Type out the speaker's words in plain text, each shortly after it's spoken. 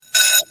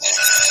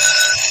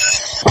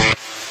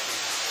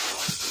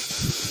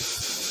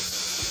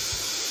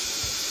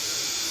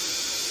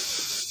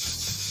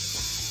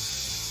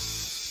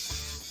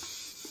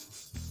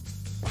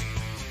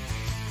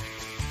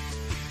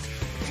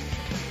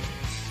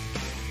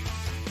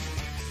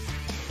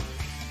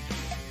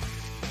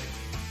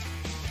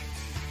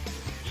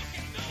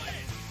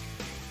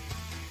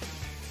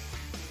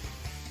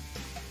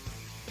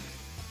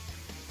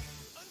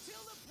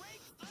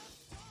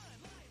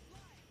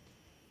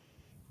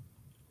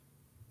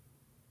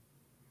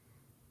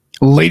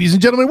Ladies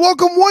and gentlemen,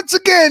 welcome once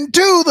again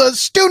to the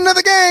Student of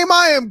the Game.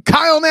 I am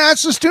Kyle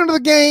Nash, the Student of the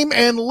Game.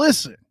 And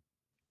listen,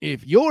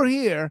 if you're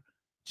here,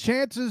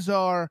 chances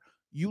are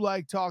you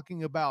like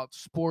talking about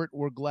sport.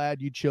 We're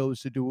glad you chose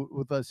to do it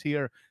with us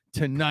here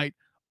tonight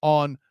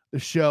on the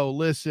show.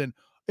 Listen,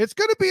 it's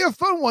going to be a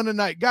fun one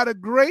tonight. Got a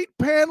great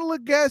panel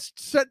of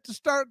guests set to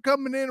start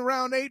coming in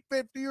around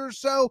 8:50 or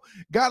so.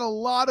 Got a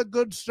lot of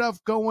good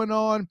stuff going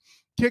on.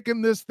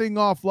 Kicking this thing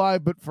off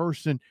live, but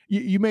first, and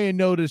you may have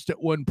noticed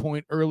at one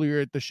point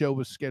earlier the show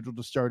was scheduled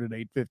to start at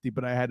 8:50,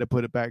 but I had to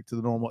put it back to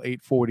the normal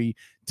 8:40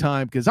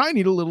 time because I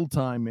need a little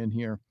time in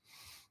here.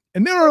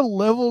 And there are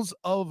levels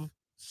of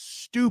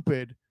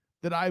stupid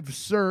that I've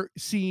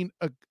seen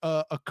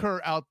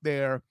occur out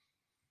there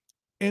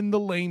in the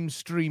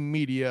lamestream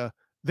media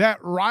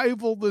that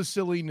rival the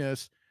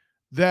silliness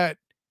that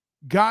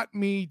got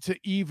me to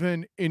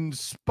even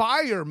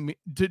inspire me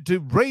to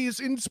raise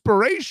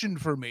inspiration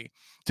for me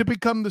to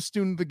become the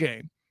student of the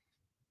game.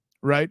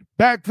 Right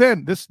back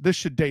then, this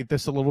should date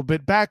this a little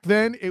bit. Back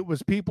then, it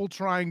was people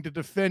trying to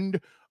defend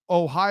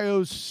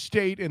Ohio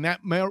State and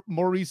that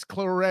Maurice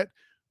Claret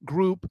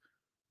group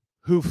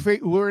who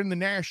were in the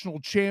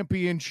national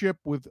championship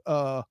with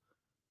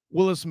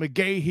Willis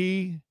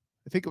McGahee.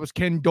 I think it was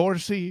Ken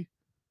Dorsey,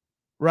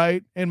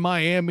 right, in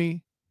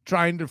Miami,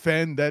 trying to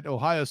defend that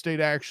Ohio State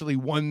actually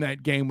won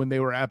that game when they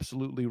were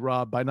absolutely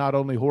robbed by not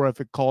only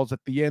horrific calls at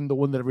the end, the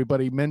one that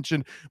everybody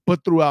mentioned,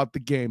 but throughout the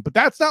game. But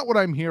that's not what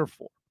I'm here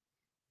for.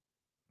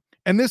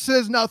 And this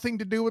has nothing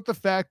to do with the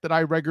fact that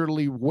I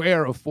regularly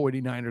wear a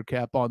 49er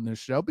cap on this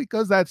show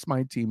because that's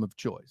my team of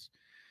choice.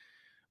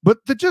 But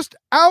the just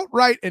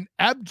outright and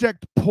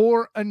abject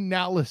poor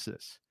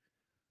analysis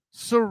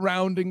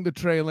surrounding the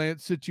Trey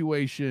Lance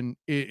situation,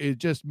 it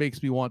just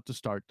makes me want to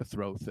start to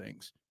throw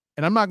things.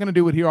 And I'm not going to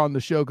do it here on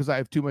the show because I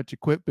have too much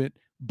equipment.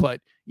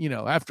 But,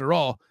 after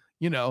all,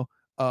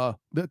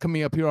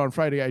 coming up here on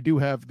Friday, I do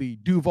have the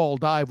Duval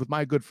Dive with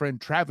my good friend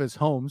Travis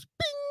Holmes.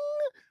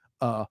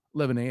 Bing!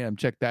 11 a.m.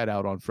 Check that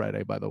out on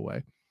Friday, by the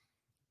way.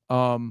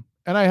 And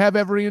I have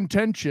every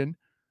intention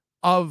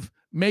of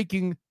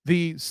making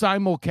the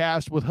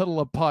simulcast with Huddle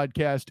Up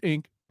Podcast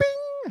Inc.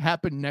 Bing!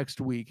 Happen next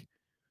week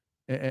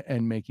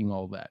and making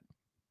all that.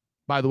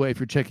 By the way, if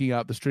you're checking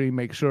out the stream,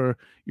 make sure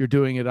you're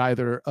doing it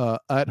either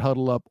at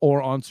Huddle Up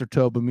or on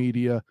Sertoba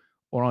Media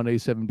or on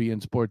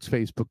A7BN Sports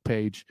Facebook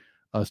page,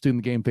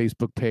 Student Game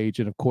Facebook page,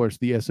 and, of course,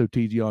 the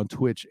SOTG on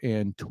Twitch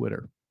and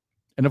Twitter.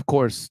 And, of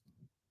course,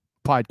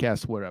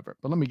 podcasts wherever.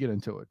 But let me get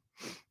into it.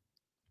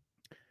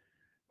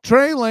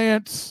 Trey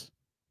Lance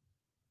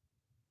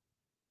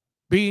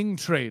being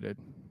traded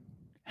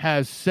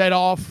has set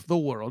off the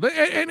world.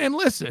 And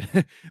listen,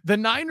 the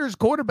Niners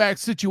quarterback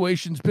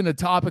situation's been a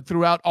topic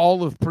throughout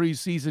all of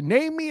preseason.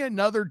 Name me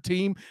another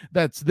team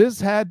has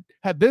had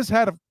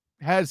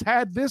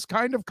this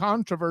kind of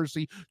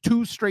controversy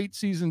 2 straight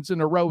seasons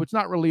in a row. It's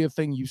not really a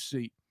thing you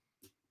see.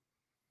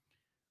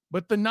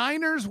 But the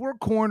Niners were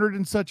cornered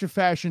in such a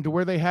fashion to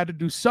where they had to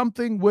do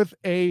something with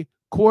a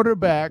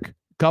quarterback a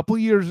couple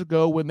years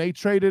ago when they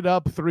traded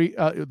up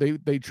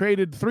they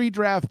traded 3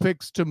 draft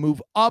picks to move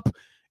up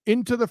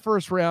into the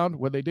first round,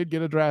 where they did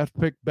get a draft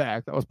pick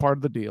back. That was part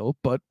of the deal,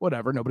 but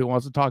whatever. Nobody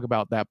wants to talk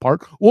about that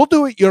part. We'll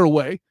do it your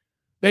way.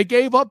 They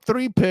gave up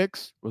 3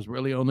 picks. It was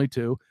really only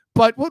 2.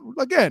 But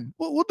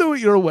we'll do it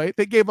your way.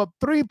 They gave up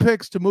 3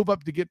 picks to move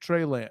up to get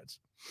Trey Lance.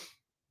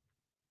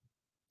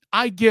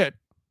 I get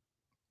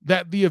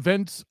that the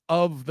events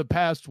of the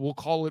past, we'll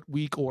call it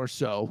week or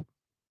so,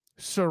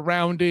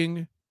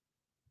 surrounding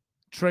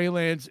Trey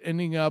Lance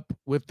ending up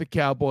with the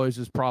Cowboys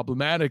is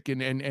problematic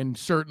and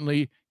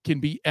certainly can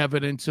be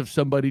evidence of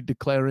somebody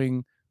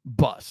declaring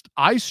bust.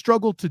 I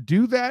struggle to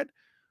do that,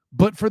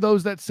 but for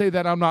those that say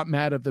that, I'm not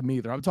mad at them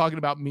either. I'm talking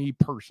about me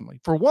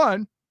personally. For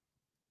one,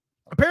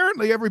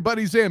 apparently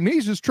everybody's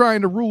amnesia is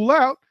trying to rule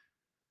out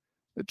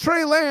that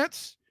Trey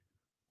Lance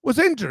was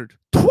injured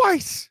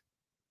twice.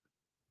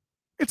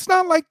 It's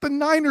not like the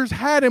Niners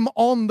had him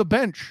on the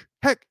bench.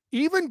 Heck,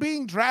 even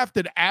being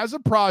drafted as a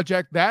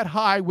project that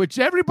high, which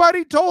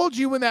everybody told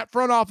you in that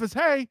front office,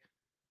 hey,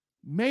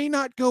 may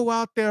not go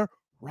out there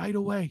right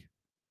away.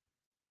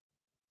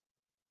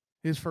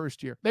 His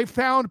first year. They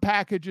found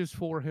packages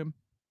for him.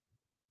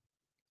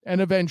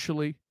 And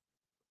eventually,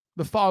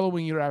 the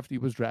following year after he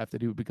was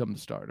drafted, he would become the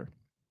starter.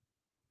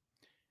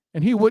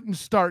 And he wouldn't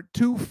start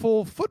 2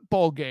 full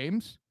football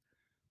games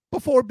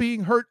before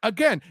being hurt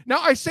again. Now,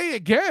 I say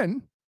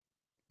again,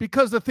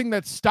 because the thing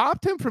that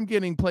stopped him from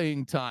getting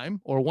playing time,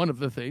 or one of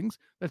the things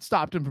that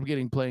stopped him from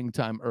getting playing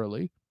time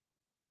early,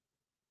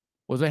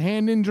 was a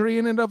hand injury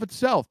in and of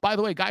itself. By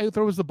the way, guy who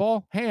throws the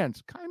ball,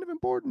 hands, kind of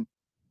important.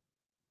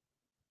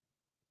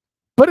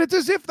 But it's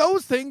as if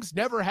those things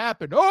never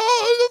happened.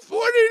 Oh, the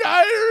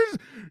 49ers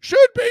should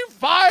be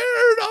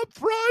fired up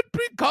front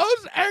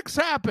because X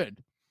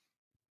happened.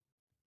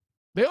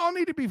 They all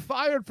need to be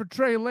fired for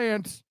Trey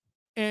Lance,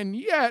 and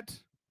yet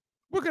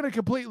we're going to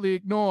completely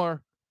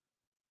ignore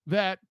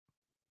that,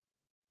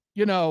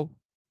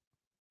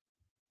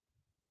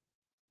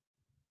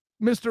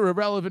 Mr.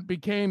 Irrelevant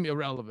became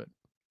irrelevant.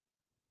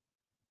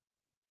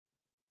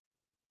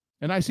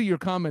 And I see your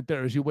comment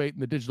there as you wait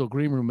in the digital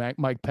green room,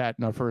 Mike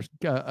Patton, our first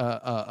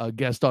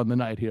guest on the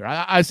night here.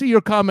 I see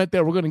your comment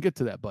there. We're going to get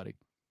to that, buddy.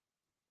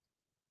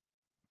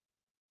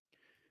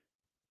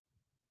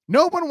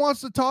 No one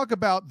wants to talk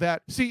about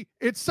that. See,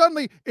 it's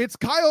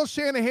Kyle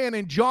Shanahan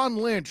and John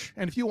Lynch.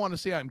 And if you want to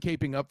say I'm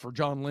caping up for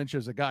John Lynch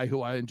as a guy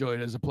who I enjoyed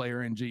as a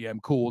player in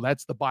GM, cool.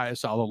 That's the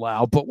bias I'll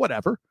allow, but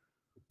whatever.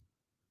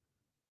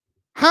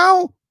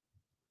 How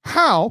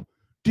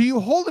do you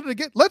hold it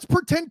again? Let's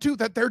pretend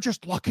that they're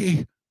just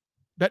lucky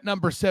that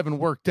number 7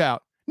 worked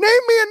out. Name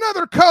me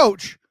another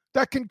coach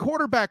that can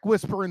quarterback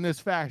whisper in this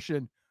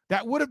fashion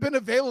that would have been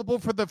available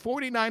for the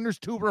 49ers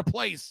to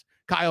replace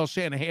Kyle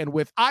Shanahan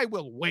with. I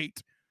will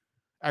wait.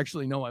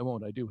 Actually, no, I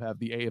won't. I do have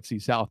the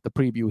AFC South, the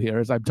preview here,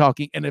 as I'm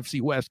talking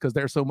NFC West because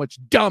there's so much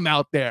dumb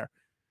out there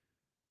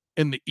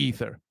in the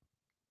ether.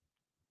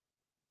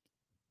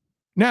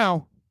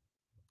 Now,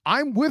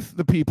 I'm with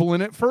the people,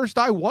 and at first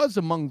I was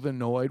among the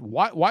annoyed.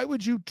 Why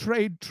would you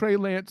trade Trey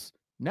Lance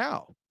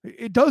now?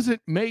 It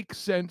doesn't make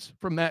sense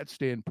from that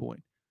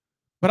standpoint.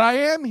 But I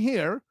am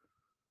here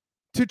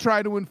to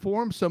try to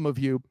inform some of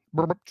you.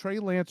 Trey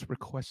Lance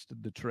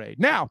requested the trade.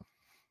 Now,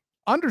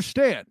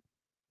 understand,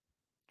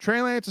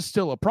 Trey Lance is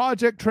still a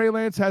project. Trey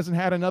Lance hasn't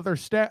had another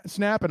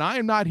snap, and I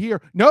am not here.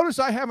 Notice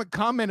I haven't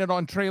commented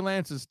on Trey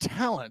Lance's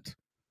talent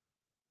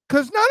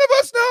because none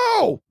of us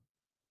know.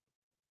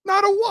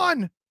 Not a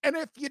one. And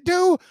if you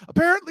do,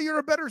 apparently you're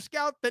a better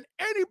scout than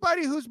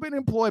anybody who's been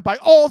employed by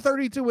all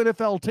 32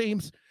 NFL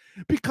teams.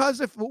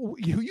 Because if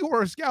you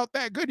were a scout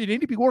that good, you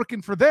need to be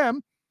working for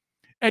them.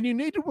 And you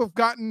need to have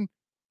gotten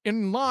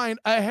in line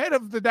ahead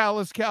of the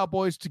Dallas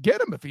Cowboys to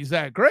get him if he's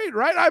that great,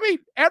 right? I mean,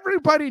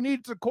 everybody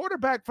needs a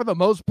quarterback for the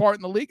most part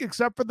in the league,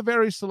 except for the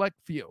very select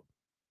few.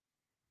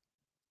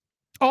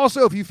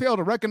 Also, if you fail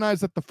to recognize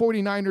that the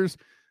 49ers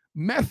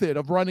method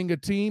of running a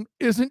team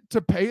isn't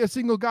to pay a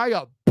single guy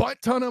a butt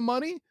ton of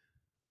money,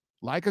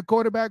 like a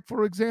quarterback,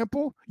 for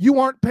example, you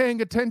aren't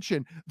paying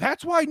attention.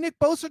 That's why Nick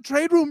Bosa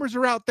trade rumors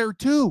are out there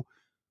too.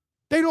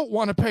 They don't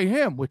want to pay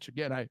him, which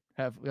again, I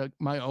have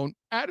my own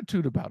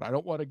attitude about. I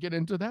don't want to get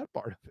into that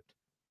part of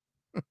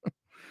it.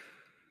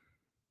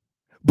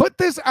 But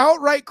this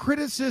outright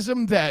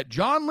criticism that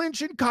John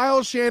Lynch and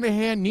Kyle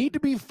Shanahan need to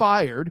be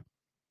fired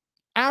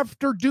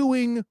after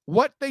doing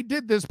what they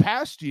did this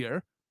past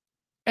year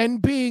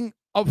and being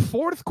a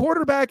 4th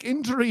quarterback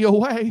injury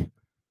away.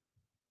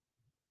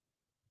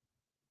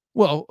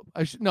 Well,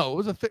 it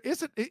was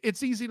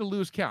it's easy to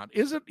lose count.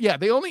 Is it? Yeah,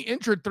 they only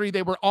injured 3.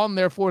 They were on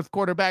their 4th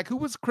quarterback, who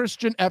was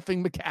Christian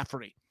effing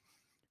McCaffrey.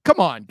 Come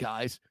on,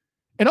 guys.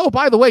 And oh,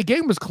 by the way,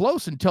 game was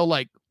close until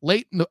like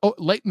late in the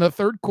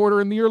 3rd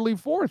quarter and the early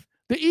 4th.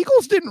 The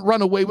Eagles didn't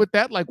run away with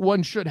that like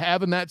one should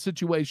have in that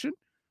situation.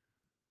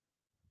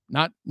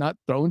 Not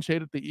throwing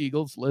shade at the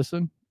Eagles.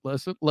 Listen.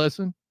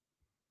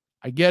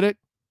 I get it.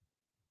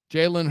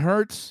 Jalen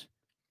Hurts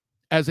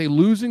as a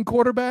losing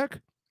quarterback,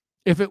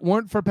 if it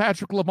weren't for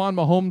Patrick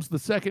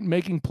Mahomes II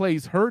making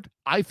plays hurt,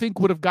 I think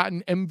would have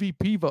gotten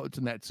MVP votes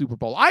in that Super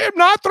Bowl. I am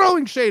not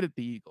throwing shade at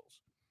the Eagles.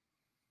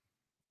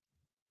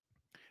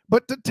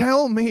 But to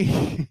tell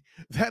me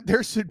that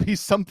there should be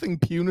something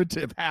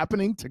punitive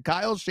happening to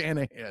Kyle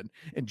Shanahan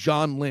and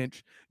John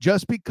Lynch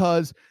just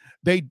because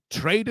they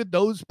traded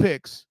those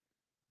picks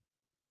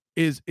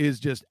is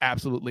just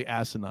absolutely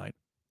asinine.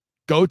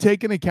 Go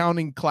take an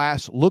accounting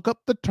class, look up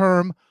the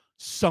term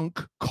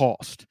sunk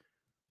cost.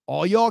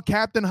 All y'all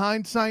Captain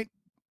Hindsight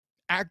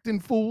acting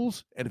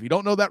fools, and if you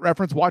don't know that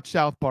reference, watch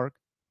South Park.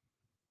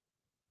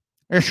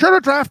 They should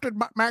have drafted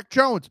Mac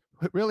Jones.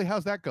 Really,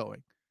 how's that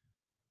going?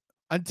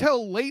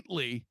 Until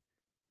lately,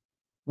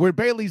 where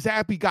Bailey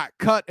Zappi got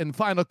cut in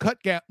final cut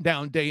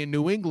down day in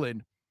New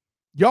England,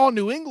 y'all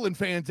New England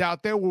fans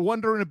out there were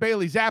wondering if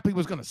Bailey Zappi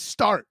was going to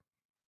start.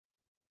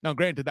 Now,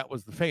 granted, that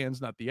was the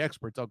fans, not the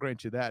experts. I'll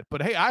grant you that.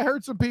 But hey, I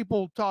heard some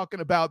people talking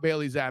about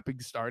Bailey Zappi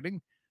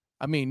starting.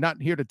 I mean,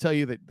 not here to tell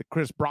you that the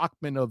Chris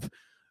Brockman of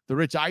the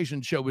Rich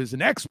Eisen show is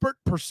an expert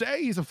per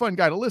se. He's a fun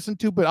guy to listen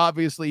to, but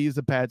obviously he's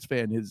a Pats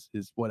fan. His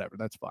whatever.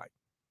 That's fine.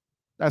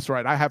 That's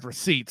right. I have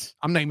receipts.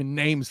 I'm naming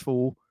names,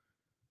 fool.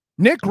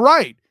 Nick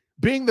Wright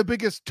being the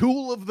biggest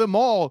tool of them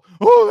all.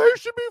 Oh, they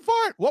should be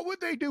fired. What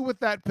would they do with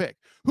that pick?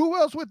 Who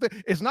else would they?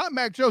 It's not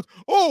Mac Jones.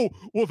 Oh,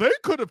 well, they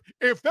could have,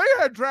 if they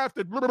had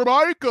drafted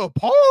Micah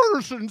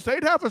Parsons,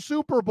 they'd have a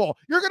Super Bowl.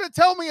 You're going to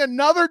tell me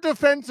another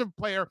defensive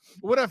player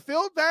would have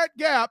filled that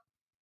gap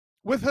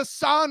with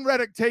Hassan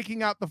Reddick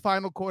taking out the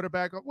final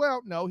quarterback?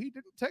 Well, no, he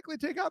didn't technically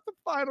take out the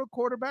final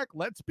quarterback.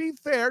 Let's be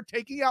fair,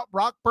 taking out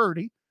Brock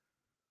Purdy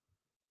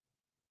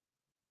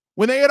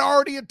when they had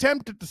already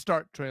attempted to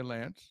start Trey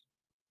Lance.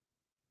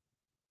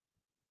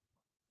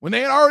 When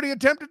they had already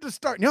attempted to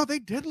start. They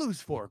did lose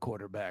 4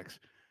 quarterbacks.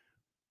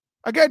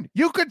 Again,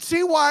 you could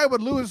see why I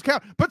would lose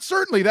count, but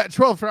certainly that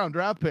 12th round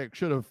draft pick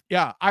should have,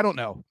 I don't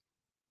know.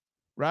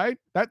 Right?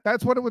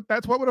 That's what would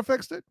have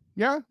fixed it?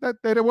 Yeah, that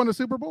they'd have won a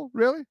Super Bowl?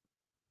 Really?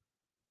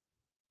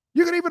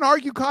 You can even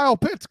argue Kyle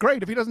Pitts.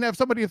 Great if he doesn't have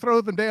somebody to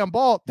throw the damn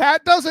ball.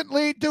 That doesn't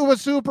lead to a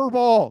Super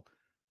Bowl.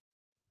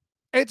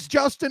 It's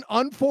just an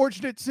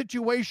unfortunate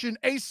situation,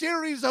 a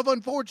series of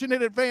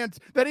unfortunate events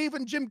that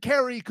even Jim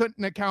Carrey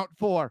couldn't account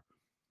for.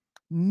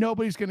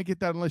 Nobody's going to get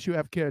that unless you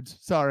have kids.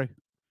 Sorry.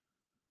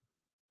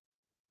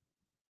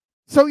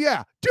 So,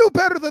 yeah, do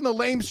better than the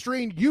lame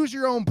stream. Use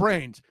your own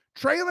brains.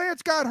 Trey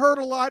Lance got hurt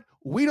a lot.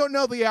 We don't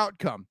know the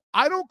outcome.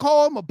 I don't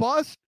call him a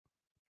bust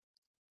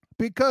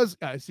because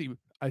I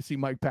see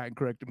Mike Patton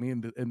correcting me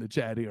in the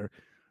chat here.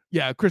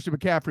 Yeah, Christian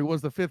McCaffrey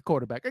was the 5th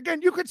quarterback.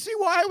 Again, you could see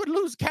why I would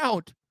lose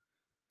count.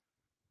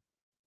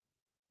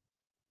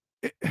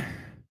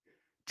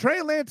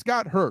 Trey Lance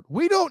got hurt.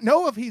 We don't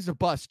know if he's a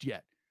bust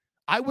yet.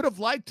 I would have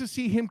liked to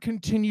see him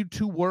continue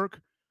to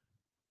work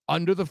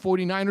under the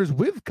 49ers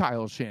with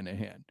Kyle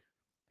Shanahan.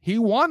 He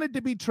wanted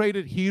to be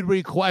traded. He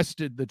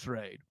requested the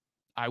trade.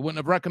 I wouldn't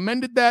have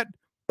recommended that,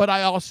 but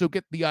I also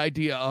get the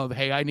idea of,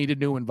 hey, I need a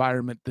new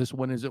environment. This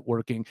one isn't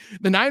working.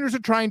 The Niners are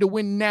trying to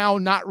win now,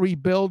 not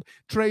rebuild.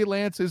 Trey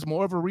Lance is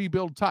more of a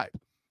rebuild type.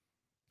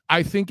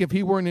 I think if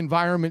he were an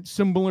environment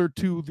similar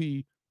to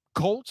the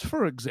Colts,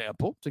 for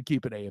example, to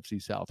keep it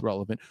AFC South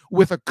relevant,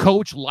 with a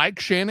coach like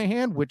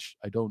Shanahan, which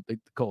I don't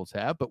think the Colts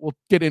have, but we'll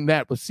get in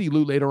that with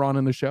Silu later on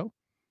in the show,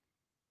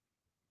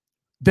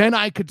 then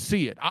I could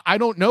see it. I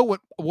don't know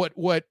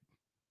what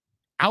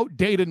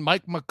outdated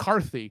Mike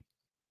McCarthy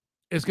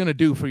is going to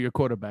do for your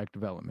quarterback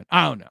development.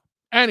 I don't know.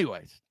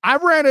 Anyways, I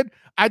ranted.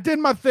 I did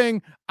my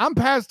thing. I'm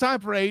past time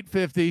for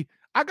 8:50.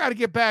 I got to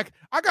get back.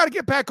 I got to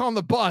get back on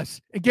the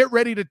bus and get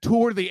ready to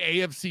tour the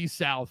AFC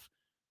South.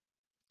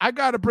 I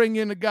got to bring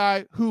in a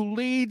guy who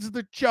leads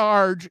the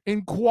charge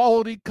in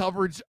quality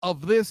coverage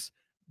of this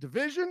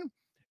division.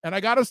 And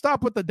I got to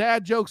stop with the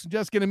dad jokes and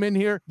just get him in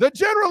here. The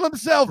general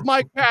himself,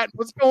 Mike Patton.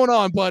 What's going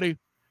on, buddy?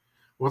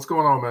 What's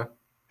going on, man?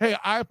 Hey,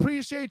 I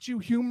appreciate you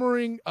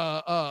humoring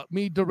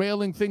me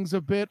derailing things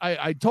a bit.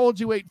 I told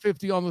you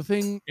 8:50 on the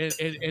thing,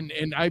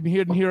 and I'm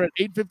here at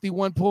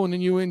 8:51 pulling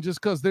you in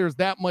just because there's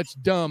that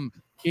much dumb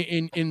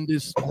in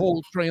this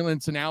whole Trey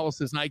Lance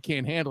analysis, and I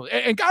can't handle it.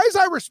 And guys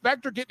I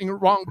respect are getting it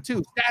wrong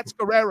too. Stats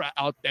Guerrera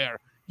out there,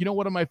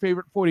 one of my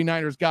favorite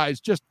 49ers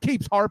guys, just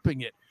keeps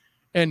harping it.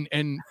 And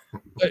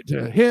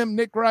him,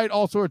 Nick Wright,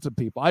 all sorts of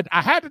people.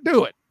 I had to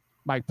do it,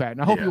 Mike Patton.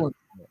 I hope you want.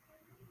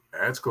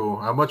 That's cool.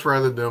 I'd much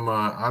rather them,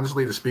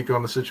 honestly, to speak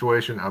on the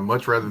situation, I'd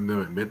much rather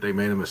them admit they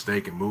made a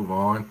mistake and move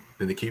on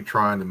than to keep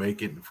trying to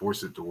make it and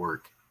force it to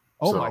work.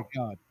 Oh, my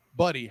God.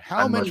 Buddy,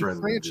 how many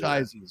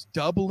franchises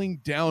doubling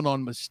down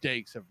on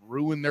mistakes have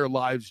ruined their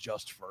lives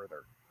just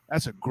further?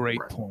 That's a great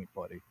point,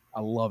 buddy.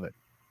 I love it.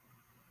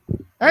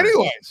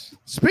 Anyways,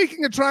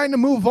 speaking of trying to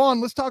move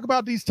on, let's talk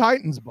about these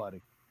Titans,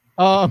 buddy.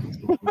 I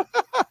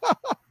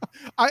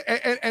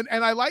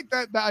like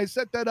that I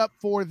set that up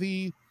for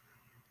the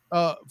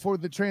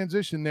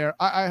transition there.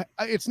 I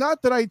it's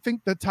not that I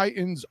think the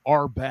Titans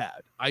are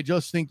bad. I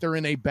just think they're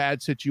in a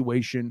bad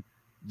situation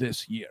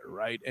this year,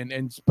 right?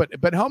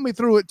 But help me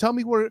through it. Tell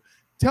me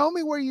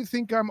where you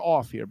think I'm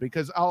off here,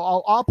 because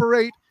I'll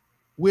operate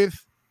with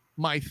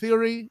my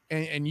theory,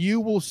 and you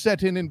will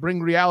set in and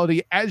bring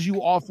reality, as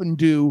you often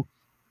do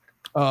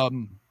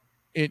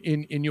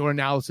in your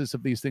analysis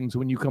of these things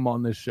when you come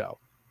on this show.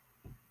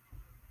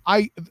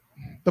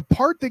 The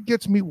part that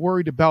gets me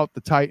worried about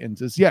the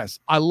Titans is, yes,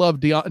 I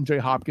love DeAndre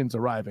Hopkins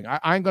arriving.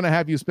 I'm going to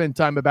have you spend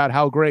time about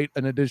how great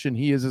an addition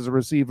he is as a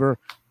receiver.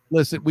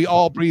 Listen, we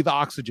all breathe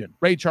oxygen.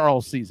 Ray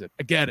Charles sees it.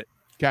 I get it.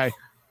 Okay.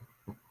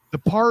 The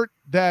part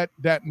that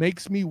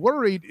makes me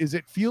worried is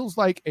it feels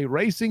like a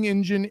racing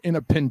engine in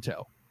a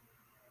Pinto.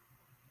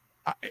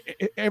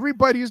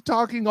 Everybody is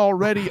talking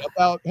already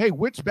about, hey,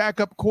 which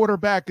backup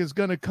quarterback is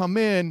going to come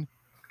in,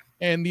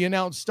 and the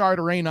announced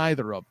starter ain't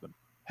either of them.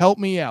 Help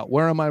me out.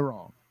 Where am I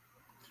wrong?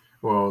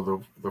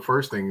 Well, the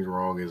first thing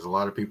wrong is a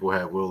lot of people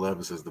have Will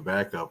Levis as the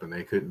backup, and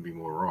they couldn't be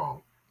more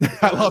wrong.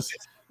 I love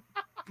it.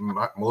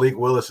 Malik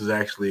Willis has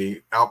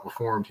actually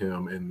outperformed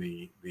him in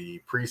the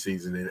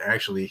preseason, and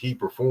actually he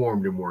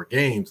performed in more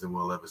games than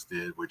Will Levis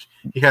did, which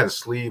he had a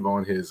sleeve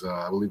on his,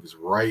 I believe his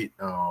right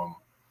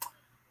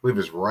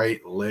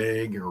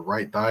leg or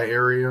right thigh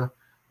area.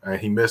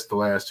 He missed the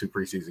last 2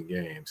 preseason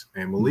games,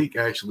 and Malik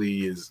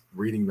actually is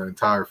reading the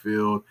entire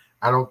field.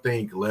 I don't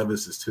think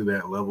Levis is to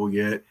that level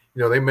yet.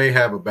 They may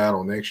have a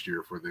battle next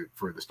year for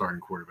the starting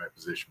quarterback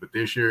position, but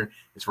this year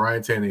it's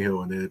Ryan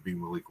Tannehill, and then it'd be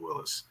Malik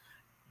Willis.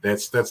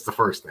 That's the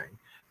first thing.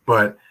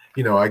 But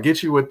I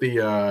get you with the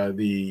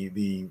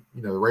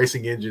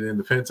racing engine in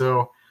the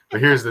Pinto.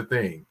 But here's the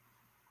thing: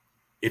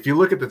 if you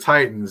look at the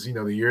Titans,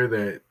 the year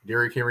that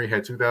Derrick Henry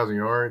had 2,000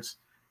 yards,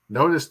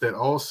 notice that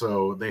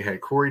also they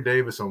had Corey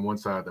Davis on one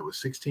side that was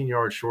 16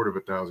 yards short of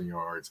 1,000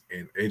 yards,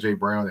 and A.J.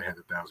 Brown that had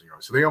 1,000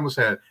 yards. So they almost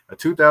had a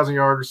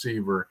 2,000-yard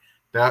receiver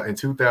and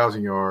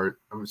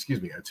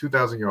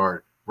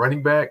 2,000-yard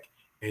running back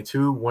and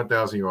 2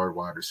 1,000-yard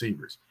wide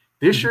receivers.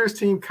 This year's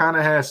team kind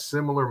of has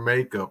similar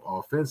makeup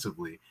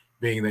offensively,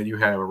 being that you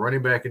have a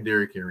running back in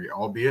Derrick Henry,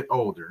 albeit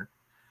older.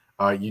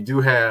 You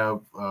do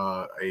have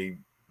a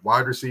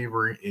wide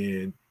receiver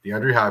in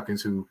DeAndre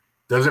Hopkins, who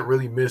doesn't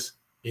really miss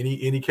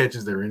any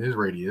catches that are in his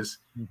radius.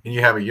 And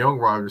you have a young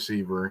wide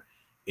receiver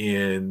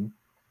in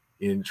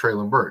in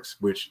Traylon Burks,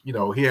 which,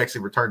 he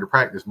actually returned to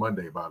practice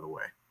Monday, by the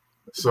way.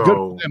 So good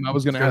for them. I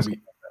was going to ask.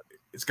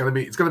 It's going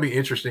to be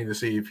interesting to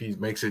see if he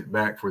makes it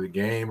back for the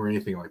game or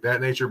anything like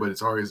that nature, but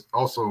it's always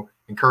also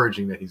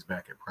encouraging that he's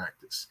back at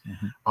practice.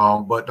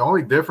 Mm-hmm. But the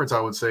only difference I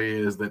would say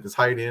is that the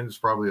tight end is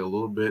probably a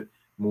little bit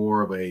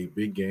more of a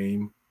big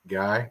game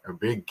guy, a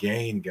big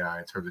gain guy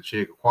in terms of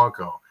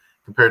Chigaquanko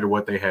compared to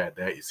what they had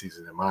that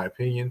season, in my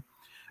opinion.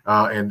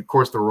 And of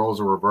course, the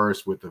roles are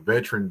reversed with the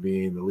veteran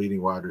being the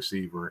leading wide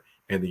receiver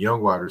and the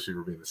young wide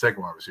receiver being the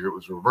second wide receiver. It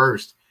was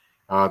reversed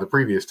the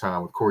previous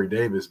time with Corey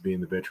Davis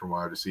being the veteran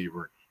wide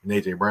receiver and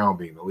A.J. Brown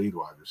being the lead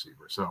wide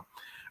receiver. So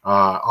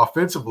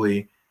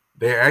offensively,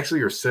 they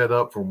actually are set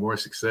up for more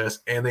success.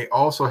 And they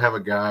also have a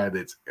guy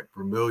that's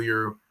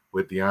familiar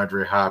with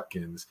DeAndre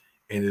Hopkins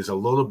and is a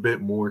little bit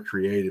more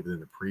creative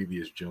than the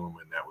previous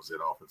gentleman that was at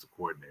offensive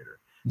coordinator.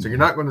 So you're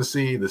not going to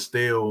see the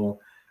stale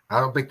 – I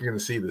don't think you're going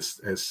to see this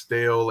as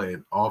stale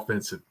an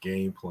offensive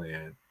game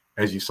plan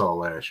as you saw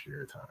last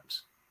year at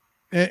times.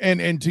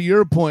 And to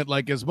your point,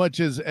 like as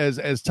much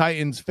as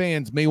Titans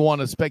fans may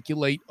want to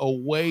speculate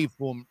away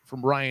from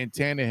Ryan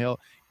Tannehill,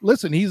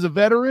 listen, he's a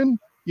veteran.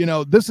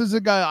 This is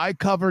a guy I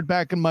covered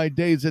back in my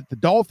days at the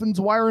Dolphins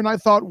Wire, and I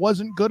thought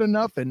wasn't good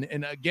enough. And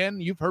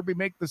again, you've heard me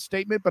make the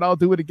statement, but I'll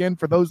do it again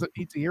for those that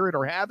need to hear it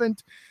or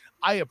haven't.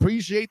 I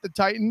appreciate the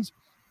Titans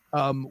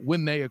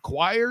when they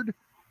acquired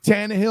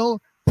Tannehill,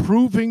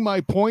 proving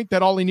my point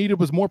that all he needed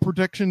was more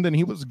protection than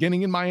he was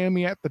getting in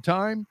Miami at the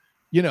time.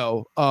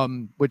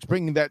 Which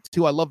bringing that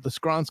to, I love the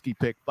Skronsky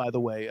pick, by the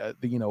way,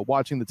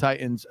 watching the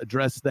Titans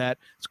address that.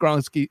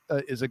 Skronsky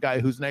is a guy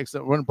who's an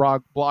excellent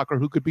run blocker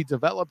who could be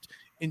developed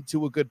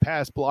into a good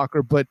pass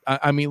blocker. But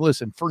I mean,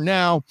 listen, for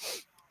now,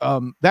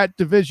 that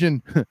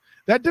division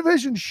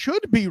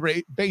should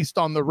be based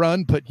on the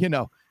run, but Jim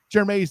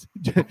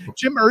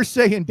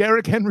Irsay and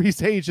Derrick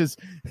Henry's age is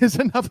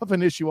enough of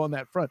an issue on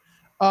that front.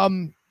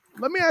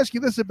 Let me ask you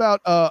this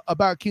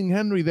about King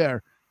Henry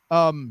there.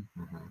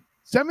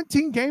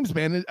 17 games,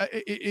 man.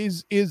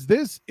 Is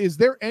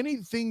there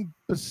anything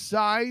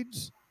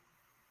besides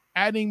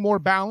adding more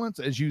balance,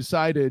 as you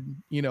cited,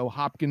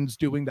 Hopkins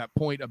doing that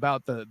point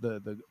about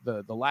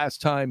the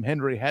last time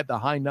Henry had the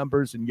high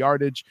numbers and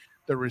yardage,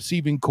 the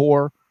receiving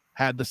core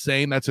had the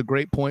same. That's a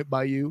great point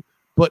by you.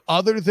 But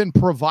other than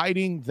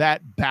providing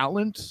that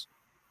balance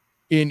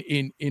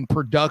in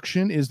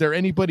production, is there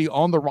anybody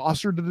on the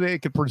roster today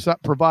that could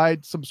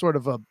provide some sort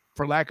of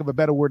for lack of a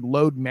better word,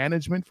 load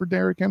management for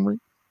Derrick Henry?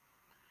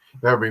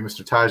 That would be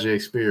Mr.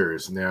 Tyjae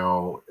Spears.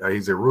 Now,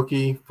 he's a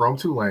rookie from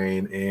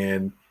Tulane,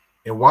 and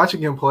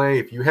watching him play,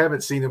 if you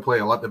haven't seen him play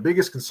a lot, the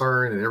biggest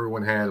concern that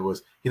everyone had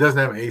was he doesn't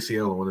have an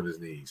ACL on one of his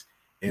knees.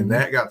 And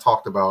that got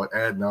talked about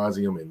ad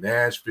nauseum in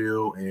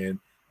Nashville and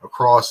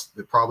across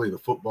probably the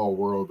football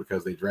world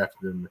because they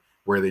drafted him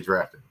where they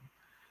drafted him.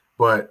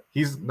 But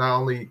he's not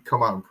only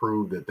come out and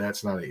proved that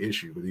that's not an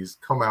issue, but he's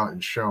come out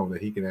and shown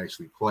that he can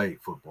actually play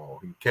football.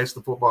 He can catch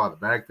the football out of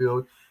the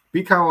backfield,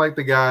 be kind of like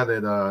the guy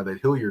that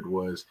Hilliard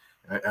was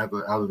out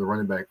of the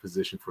running back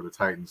position for the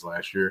Titans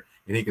last year.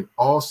 And he can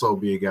also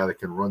be a guy that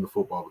can run the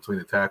football between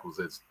the tackles.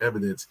 That's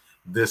evidence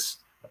this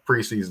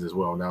preseason as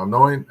well. Now,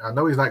 I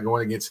know he's not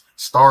going against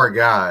star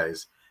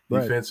guys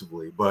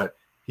defensively, but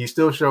he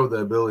still showed the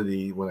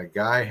ability when a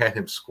guy had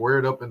him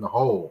squared up in the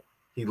hole,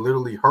 he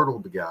literally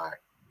hurdled the guy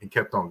and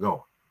kept on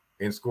going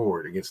and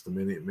scored against the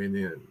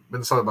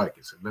Minnesota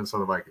Vikings.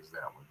 Minnesota Vikings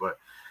that one. But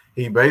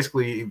he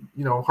basically,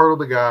 hurdled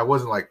the guy. It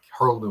wasn't like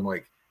hurled him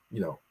like,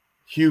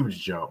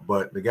 huge jump,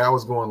 but the guy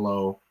was going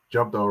low,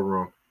 jumped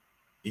over him,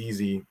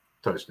 easy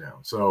touchdown.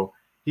 So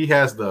he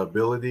has the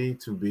ability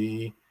to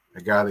be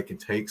a guy that can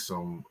take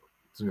some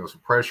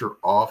pressure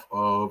off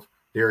of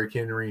Derrick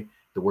Henry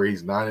to where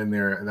he's not in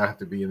there and not have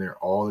to be in there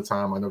all the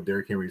time. I know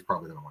Derrick Henry is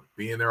probably going to want to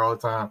be in there all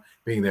the time,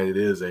 being that it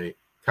is a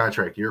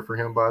contract year for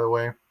him, by the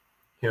way.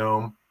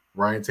 Him,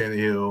 Ryan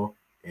Tannehill,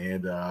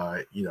 and,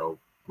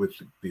 with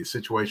the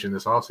situation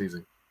this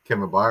offseason,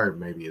 Kevin Byard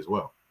maybe as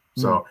well.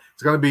 So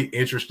it's going to be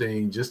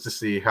interesting just to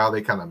see how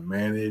they kind of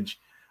manage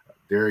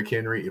Derrick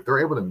Henry. If they're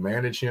able to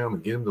manage him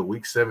and get him to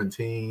week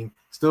 17,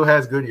 still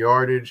has good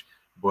yardage,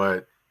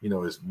 but,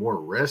 is more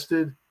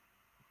rested,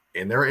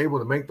 and they're able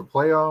to make the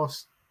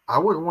playoffs, I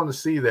wouldn't want to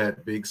see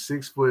that big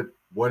 6 foot,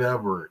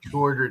 whatever,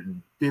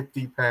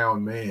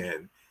 250-pound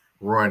man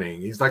running.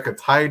 He's like a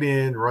tight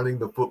end running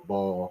the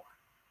football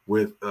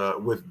with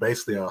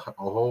basically a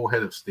whole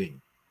head of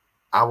steam.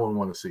 I wouldn't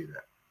want to see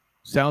that.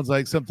 Sounds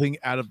like something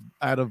out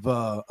of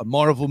a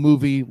Marvel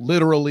movie,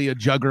 literally a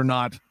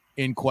juggernaut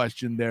in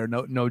question there.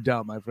 No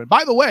doubt, my friend.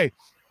 By the way,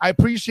 I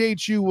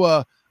appreciate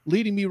you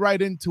leading me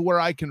right into where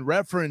I can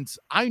reference.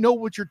 I know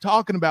what you're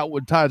talking about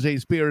with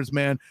Tyjae Spears,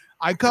 man.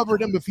 I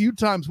covered him a few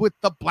times with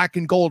the black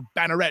and gold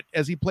banneret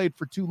as he played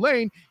for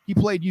Tulane. He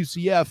played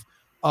UCF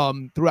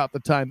throughout the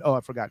time. Oh,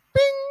 I forgot.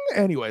 Bing!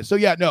 Anyway, so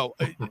yeah, no.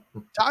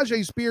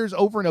 Tyjae Spears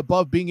over and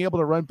above being able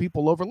to run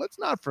people over. Let's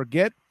not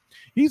forget,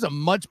 he's a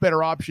much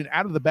better option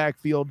out of the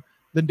backfield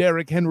than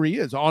Derrick Henry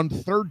is. On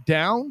third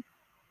down,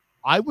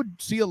 I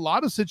would see a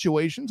lot of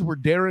situations where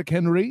Derrick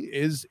Henry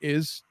is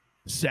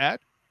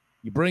set,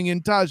 You bring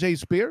in Tajay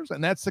Spears,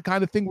 and that's the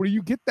kind of thing where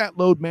you get that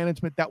load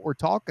management that we're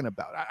talking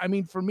about. I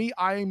mean, for me,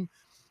 I'm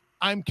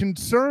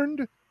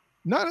concerned,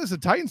 not as a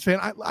Titans fan.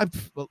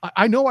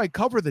 I know I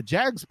cover the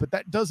Jags, but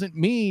that doesn't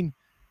mean,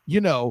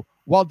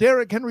 while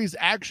Derrick Henry's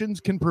actions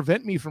can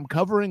prevent me from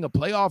covering a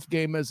playoff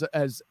game as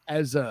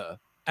a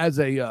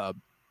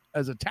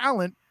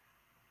talent,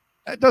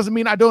 that doesn't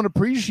mean I don't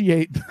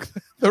appreciate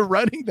the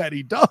running that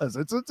he does.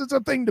 It's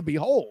a thing to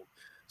behold.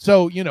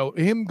 So,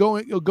 him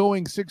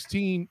going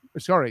 17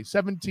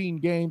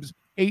 games,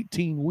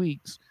 18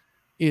 weeks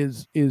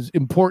is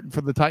important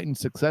for the Titans'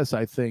 success,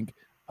 I think.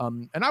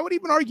 And I would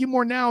even argue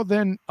more now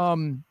than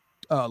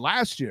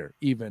last year,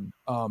 even.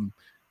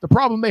 The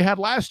problem they had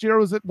last year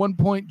was at one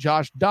point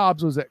Josh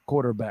Dobbs was at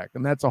quarterback,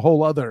 and that's a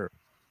whole other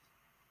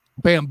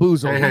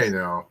bamboozle. Hey,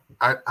 no.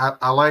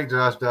 I like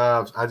Josh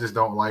Dobbs. I just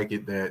don't like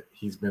it that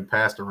he's been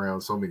passed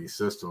around so many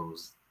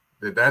systems.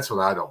 That's what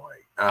I don't like.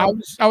 I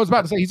was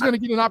about to say he's going to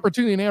get an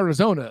opportunity in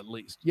Arizona at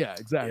least. Yeah,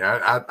 exactly.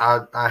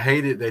 Yeah, I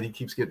hate it that he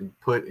keeps getting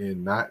put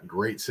in not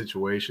great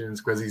situations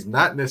because he's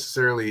not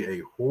necessarily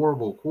a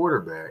horrible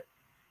quarterback.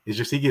 It's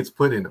just he gets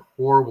put in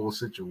horrible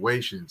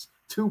situations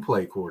to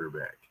play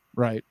quarterback.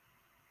 Right.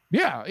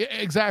 Yeah,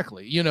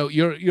 exactly.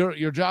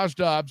 You're Josh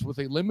Dobbs with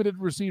a limited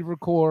receiver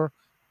core,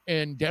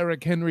 and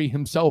Derrick Henry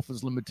himself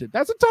is limited.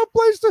 That's a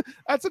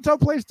tough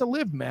place to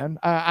live, man.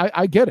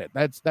 I get it.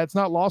 That's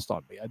not lost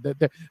on me.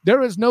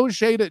 There is no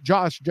shade at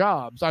Josh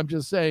Dobbs. I'm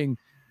just saying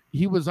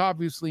he was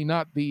obviously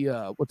not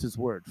the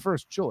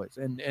first choice.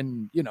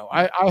 And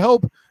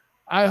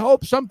I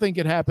hope something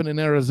can happen in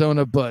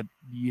Arizona, but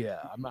yeah,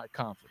 I'm not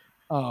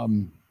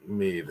confident.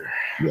 Me either.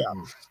 Yeah.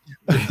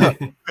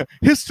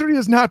 History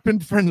has not been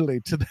friendly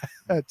to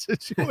that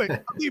situation.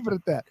 I'll leave it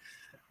at that.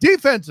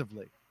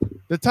 Defensively,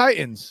 the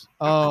Titans,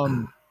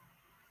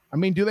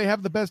 do they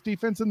have the best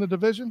defense in the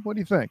division? What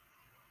do you think?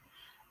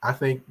 I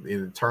think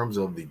in terms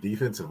of the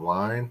defensive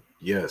line,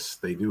 yes,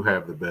 they do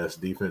have the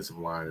best defensive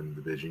line in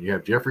the division. You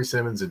have Jeffrey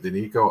Simmons and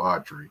Danico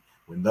Autry.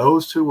 When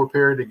those two were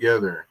paired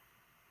together,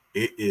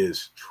 it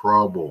is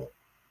trouble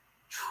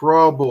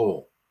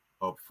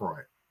up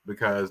front.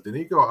 Because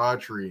Danico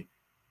Autry,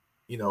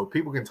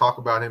 people can talk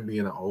about him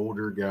being an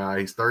older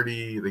guy. He's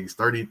 30, I think he's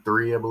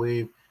 33, I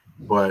believe,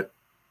 but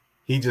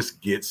he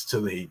just gets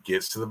to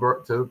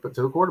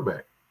the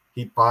quarterback.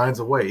 He finds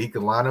a way. He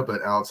can line up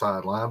at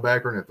outside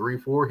linebacker in a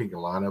 3-4. He can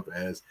line up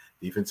as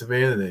defensive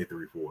end in a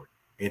 3-4,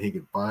 and he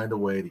can find a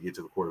way to get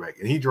to the quarterback.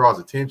 And he draws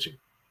attention.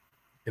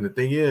 And the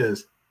thing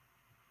is,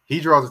 he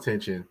draws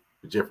attention,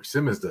 but Jeffrey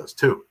Simmons does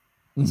too.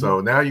 Mm-hmm.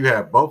 So now you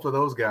have both of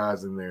those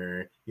guys in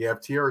there. You have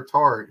Tierra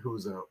Tart,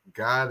 who's a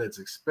guy that's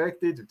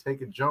expected to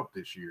take a jump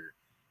this year.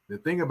 The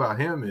thing about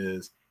him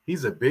is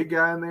he's a big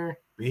guy in there,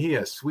 but he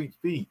has sweet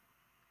feet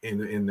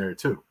in there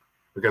too.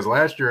 Because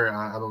last year,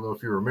 I don't know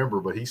if you remember,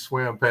 but he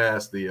swam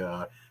past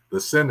the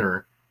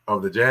center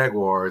of the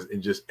Jaguars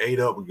and just ate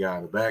up a guy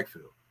in the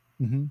backfield.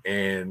 Mm-hmm.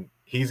 And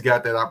he's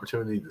got that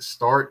opportunity to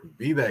start and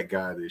be that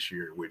guy this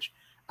year, which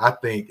I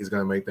think is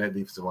going to make that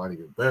defensive line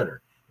even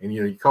better. And,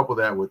 you couple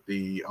that with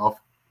the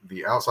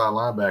outside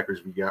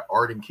linebackers. We got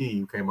Arden Key,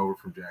 who came over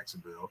from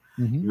Jacksonville.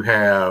 Mm-hmm. You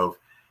have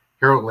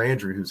Harold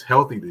Landry, who's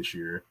healthy this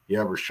year. You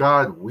have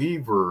Rashad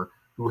Weaver,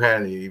 who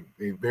had a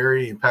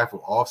very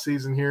impactful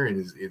offseason here and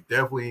is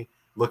definitely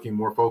looking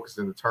more focused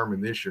and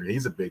determined this year.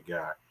 He's a big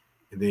guy.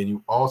 And then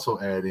you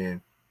also add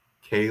in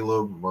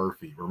Caleb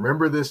Murphy.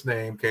 Remember this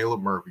name,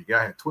 Caleb Murphy.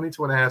 Guy had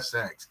 22.5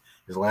 sacks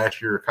his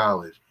last year of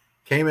college.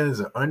 Came in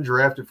as an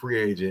undrafted free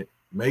agent,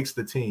 makes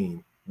the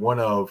team, one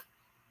of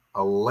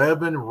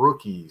 11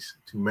 rookies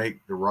to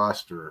make the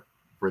roster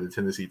for the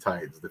Tennessee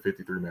Titans, the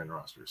 53-man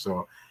roster.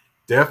 So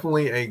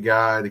definitely a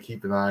guy to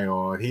keep an eye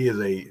on. He is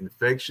he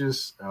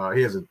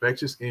has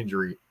infectious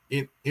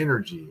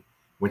energy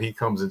when he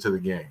comes into the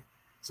game.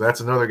 So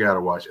that's another guy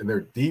to watch. And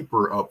they're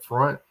deeper up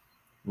front,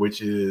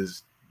 which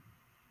is,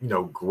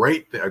 a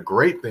great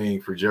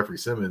thing for Jeffrey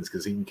Simmons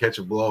because he can catch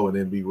a blow and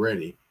then be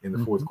ready in the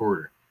mm-hmm. fourth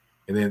quarter.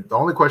 And then the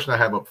only question I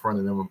have up front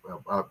of them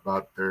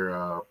about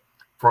their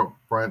front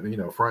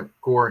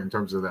core in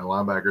terms of the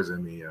linebackers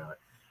and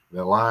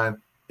the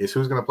line is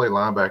who's going to play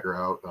linebacker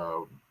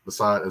out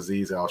beside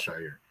Azeez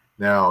Al-Shaair.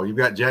 Now, you've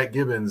got Jack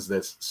Gibbons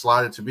that's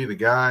slotted to be the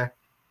guy,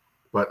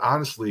 but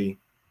honestly,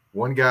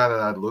 one guy that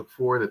I'd look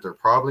for that they're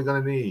probably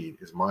going to need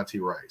is Monty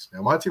Rice.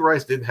 Now, Monty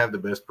Rice didn't have the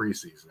best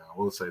preseason. I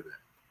will say that.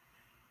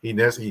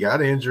 He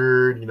got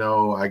injured,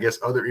 I guess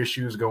other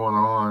issues going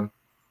on,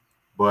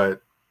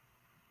 but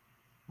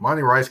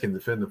Monty Rice can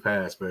defend the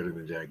pass better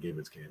than Jack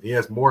Gibbons can. He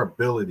has more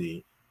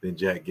ability than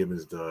Jack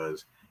Gibbons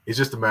does. It's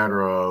just a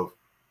matter of,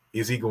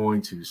 is he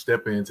going to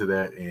step into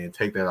that and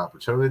take that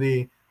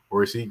opportunity,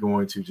 or is he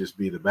going to just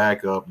be the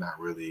backup, not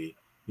really,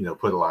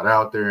 put a lot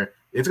out there?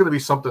 It's going to be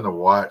something to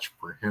watch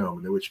for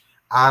him, which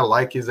I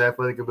like his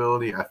athletic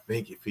ability. I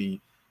think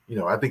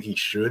I think he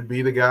should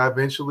be the guy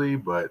eventually,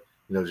 but,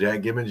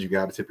 Jack Gibbons, you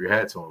got to tip your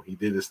hat to him. He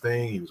did his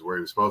thing. He was where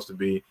he was supposed to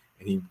be,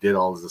 and he did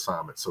all his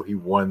assignments. So he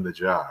won the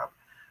job.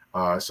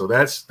 So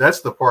that's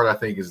the part I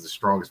think is the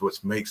strongest, what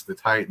makes the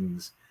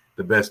Titans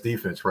the best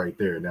defense right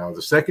there. Now,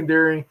 the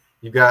secondary,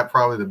 You got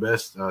probably the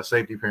best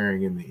safety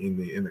pairing in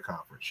the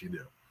conference. You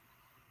do.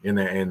 And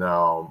in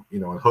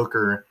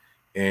Hooker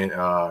and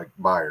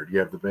Byard, you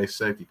have the best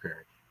safety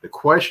pairing. The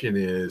question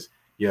is,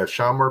 you have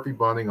Sean Murphy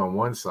Bunting on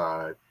one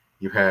side,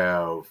 you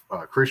have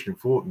Christian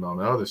Fulton on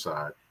the other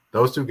side.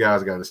 Those two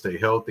guys got to stay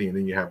healthy, and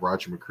then you have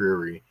Roger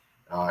McCreary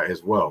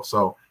as well.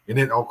 So, and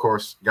then of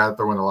course, got to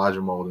throw in Elijah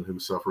Molden, who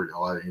suffered a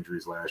lot of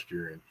injuries last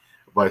year,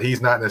 but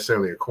he's not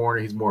necessarily a corner;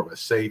 he's more of a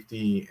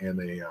safety and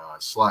a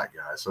slot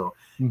guy. So,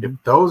 if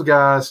those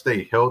guys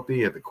stay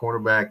healthy at the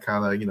cornerback,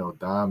 kind of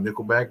dime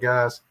nickelback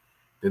guys,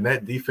 then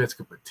that defense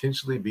could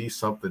potentially be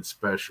something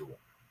special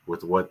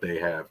with what they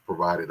have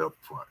provided up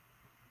front.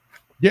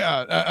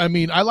 Yeah, I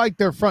mean, I like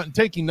their front,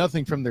 taking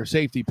nothing from their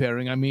safety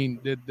pairing. I mean,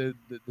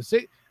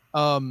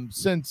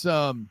 since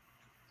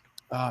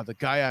the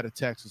guy out of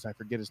Texas, I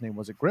forget his name,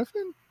 was it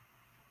Griffin?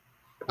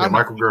 Yeah,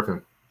 Michael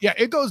Griffin. Yeah,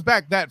 it goes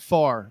back that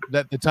far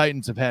that the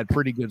Titans have had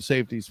pretty good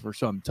safeties for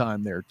some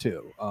time there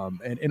too.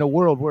 And in a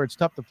world where it's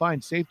tough to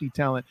find safety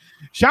talent,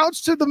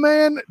 shouts to the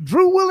man,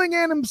 Drew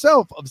Willingham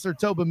himself of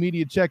Sartoba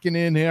Media, checking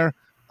in here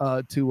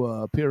to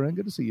appear in.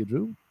 Good to see you,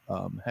 Drew.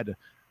 Had to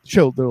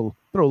throw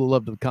the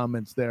love to the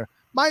comments there.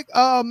 Mike,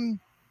 by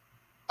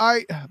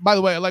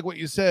the way, I like what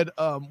you said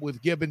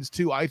with Gibbons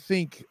too. I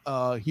think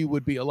he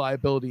would be a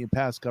liability in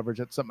pass coverage.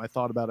 That's something I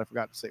thought about. I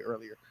forgot to say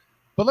earlier.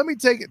 But let me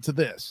take it to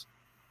this.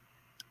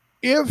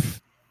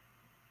 If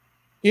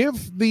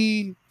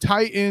the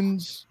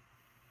Titans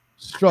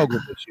struggle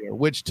this year,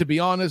 which to be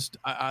honest,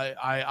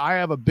 I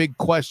have a big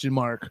question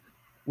mark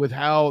with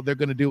how they're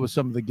going to do with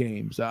some of the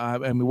games. I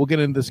mean, we'll get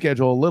into the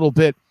schedule a little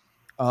bit.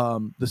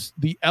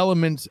 The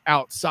elements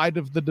outside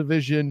of the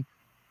division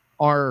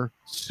are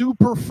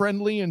super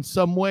friendly in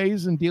some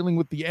ways in dealing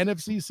with the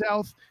NFC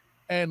South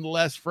and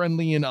less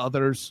friendly in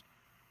others,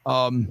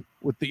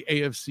 with the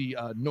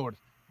AFC North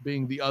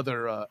being the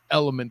other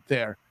element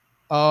there.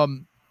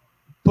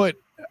 But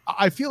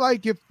I feel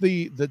like if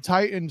the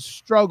Titans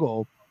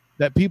struggle,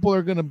 that people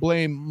are going to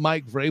blame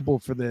Mike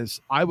Vrabel for this.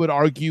 I would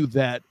argue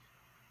that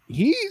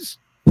he's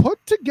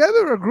put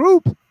together a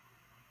group,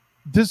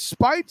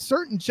 despite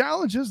certain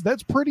challenges,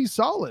 that's pretty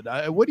solid.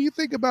 What do you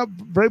think about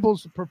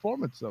Vrabel's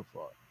performance so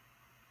far?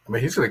 I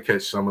mean, he's going to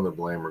catch some of the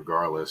blame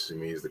regardless. I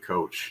mean, he's the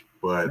coach.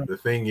 But the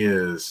thing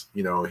is,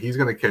 he's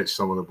going to catch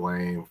some of the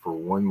blame for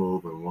one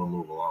move and one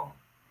move alone.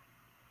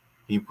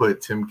 He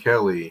put Tim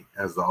Kelly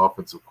as the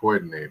offensive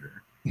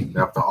coordinator.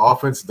 Now, if the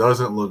offense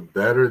doesn't look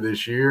better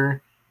this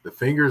year, the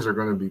fingers are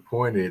going to be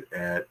pointed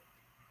at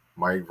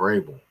Mike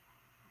Vrabel.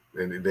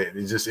 And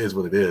it just is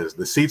what it is.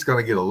 The seat's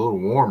going to get a little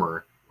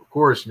warmer. Of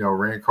course,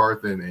 Rand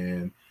Carthen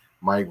and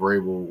Mike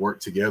Vrabel work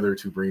together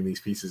to bring these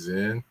pieces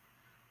in.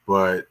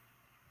 But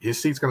his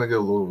seat's going to get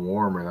a little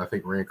warmer, and I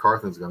think Rand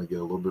Carthen's going to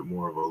get a little bit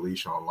more of a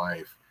leash on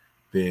life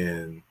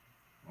than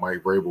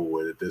Mike Vrabel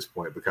would at this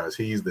point, because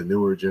he's the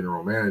newer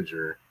general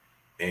manager,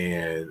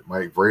 and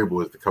Mike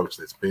Vrabel is the coach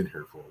that's been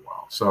here for a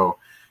while. So,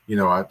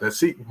 that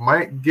seat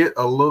might get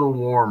a little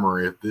warmer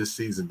if this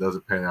season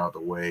doesn't pan out the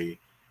way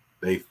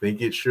they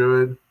think it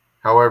should.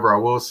 However, I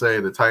will say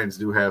the Titans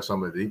do have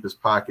some of the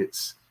deepest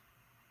pockets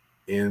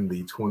in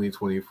the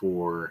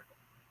 2024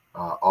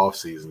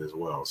 offseason as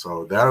well.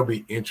 So that'll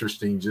be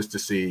interesting just to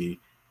see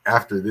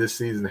after this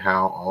season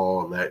how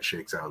all that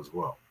shakes out as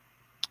well.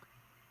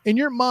 In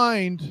your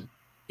mind,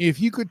 if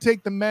you could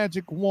take the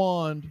magic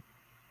wand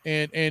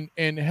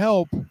and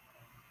help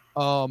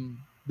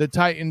the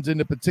Titans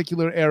in a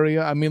particular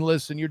area. I mean,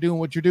 listen, you're doing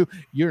what you do.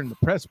 You're in the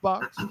press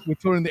box. You're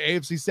touring the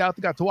AFC South.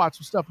 You got to watch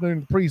some stuff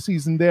during the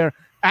preseason there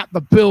at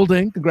the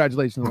building.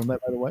 Congratulations on that,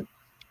 by the way.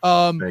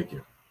 Thank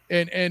you.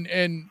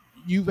 And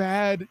you've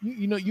had,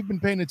 you've been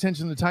paying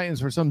attention to the Titans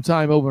for some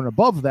time over and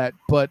above that.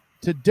 But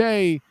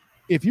today,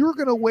 if you were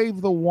going to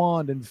wave the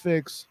wand and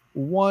fix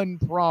one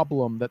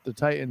problem that the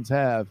Titans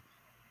have,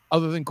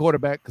 other than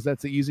quarterback, because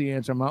that's the easy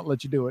answer, I'm not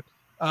let you do it.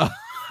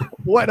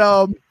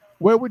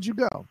 Where would you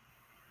go?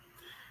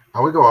 I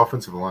would go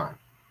offensive line.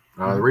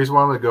 The reason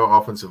why I'm going to go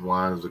offensive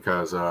line is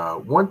because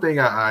one thing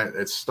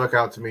that stuck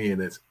out to me,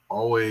 and it's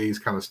always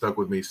kind of stuck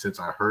with me since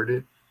I heard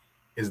it,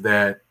 is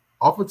that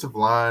offensive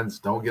lines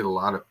don't get a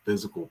lot of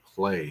physical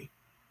play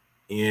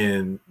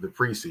in the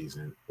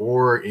preseason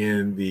or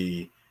in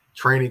the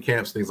training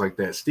camps, things like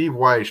that. Steve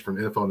Weiss from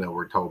NFL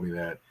Network told me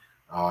that.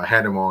 I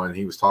had him on.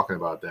 He was talking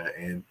about that.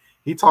 And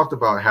he talked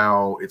about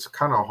how it's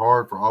kind of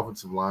hard for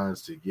offensive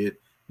lines to get,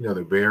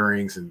 their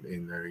bearings and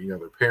their,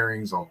 their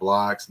pairings on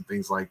blocks and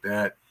things like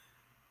that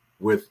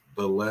with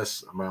the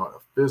less amount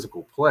of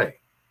physical play.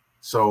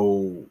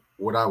 So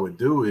what I would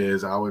do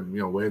is I would,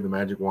 wave the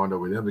magic wand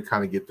over them to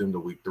kind of get them to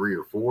week 3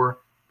 or 4,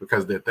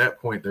 because at that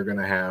point they're going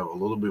to have a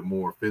little bit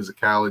more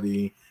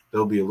physicality.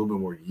 They'll be a little bit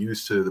more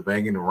used to the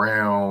banging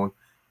around,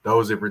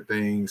 those different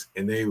things,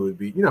 and they would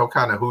be,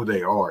 kind of who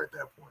they are at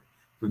that point.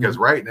 Because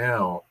right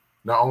now,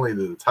 not only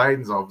do the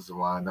Titans offensive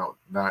line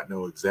not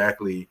know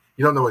exactly,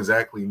 you don't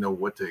know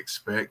what to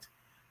expect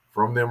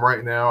from them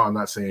right now. I'm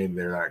not saying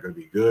they're not going to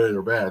be good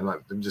or bad.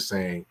 I'm just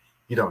saying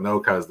you don't know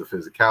because the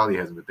physicality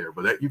hasn't been there.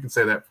 But you can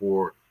say that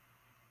for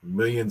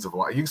millions of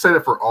lines. You can say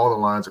that for all the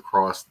lines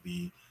across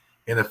the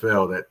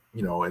NFL that,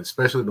 you know,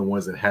 especially the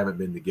ones that haven't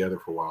been together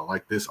for a while,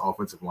 like this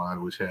offensive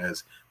line, which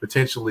has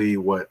potentially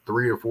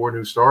 3 or 4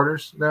 new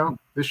starters now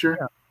this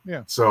year.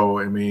 Yeah. So,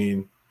 I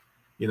mean,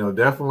 you know,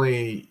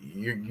 definitely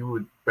you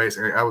would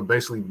basically, I would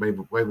basically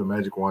wave a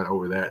magic wand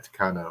over that to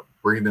kind of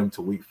bring them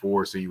to week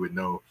 4 so you would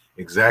know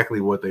exactly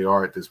what they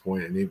are at this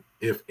point and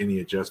if any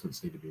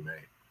adjustments need to be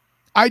made.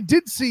 I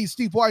did see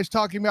Steve Weiss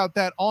talking about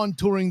that on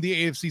touring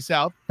the AFC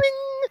South.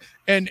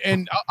 Bing!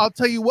 And I'll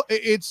tell you what,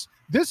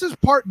 this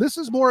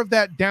is more of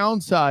that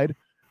downside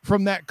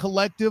from that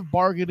collective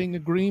bargaining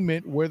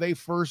agreement where they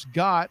first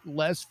got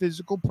less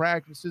physical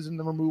practices and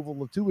the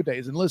removal of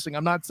two-a-days. And listen,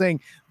 I'm not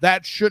saying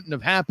that shouldn't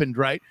have happened,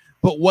 right?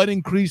 But what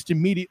increased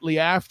immediately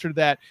after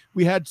that,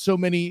 we had so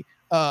many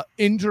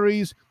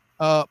injuries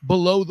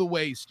below the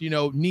waist, you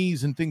know,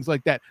 knees and things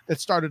like that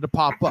started to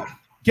pop up.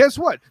 Guess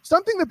what?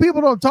 Something that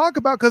people don't talk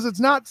about because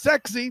it's not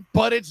sexy,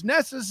 but it's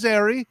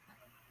necessary.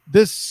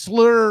 This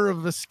slur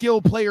of a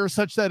skill player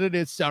such that it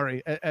is,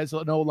 sorry, as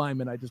an O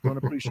lineman, I just don't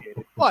appreciate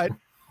it. But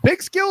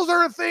big skills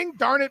are a thing,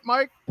 darn it,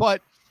 Mike.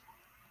 But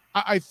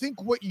I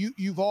think what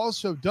you've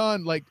also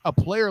done, like a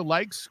player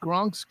like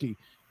Skoronski,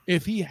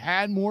 if he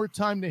had more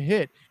time to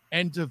hit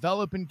and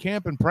develop in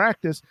camp and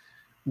practice,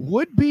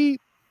 would be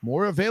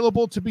more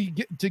available to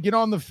get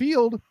on the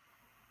field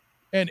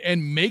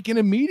and make an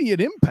immediate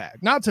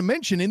impact. Not to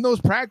mention in those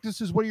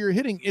practices where you're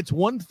hitting, it's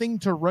one thing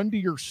to run to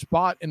your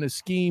spot in a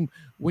scheme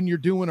when you're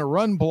doing a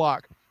run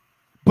block,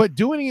 but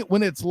doing it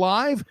when it's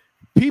live,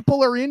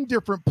 people are in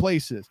different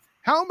places.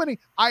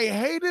 I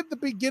hated the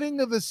beginning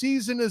of the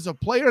season as a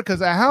player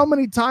because of how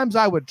many times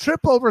I would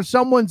trip over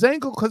someone's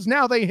ankle because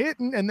now they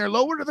hitting and they're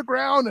lower to the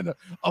ground and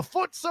a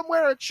foot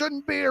somewhere it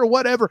shouldn't be or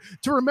whatever,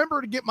 to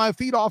remember to get my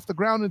feet off the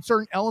ground in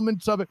certain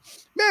elements of it.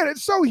 Man,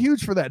 it's so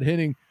huge for that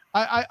hitting.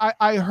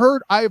 I've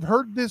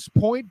heard this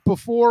point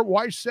before.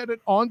 Weiss said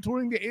it on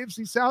touring the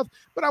AFC South,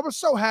 but I was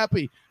so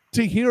happy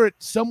to hear it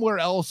somewhere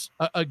else.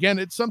 Again,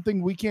 it's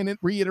something we can't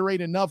reiterate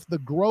enough. The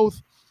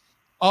growth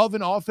of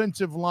an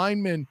offensive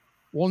lineman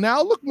will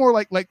now look more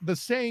like the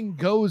saying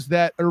goes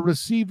that a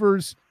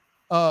receiver's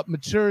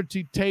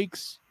maturity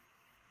takes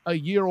a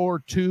year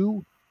or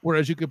two,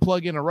 whereas you could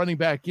plug in a running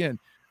back in.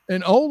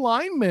 An O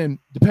lineman,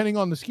 depending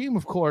on the scheme,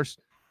 of course,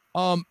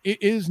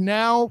 it is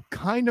now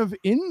kind of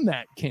in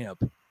that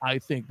camp. I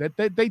think that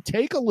they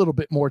take a little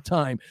bit more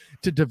time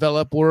to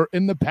develop, or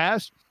in the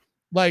past,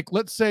 like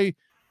let's say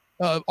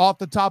off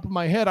the top of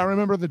my head, I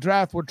remember the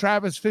draft where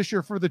Travis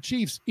Fisher for the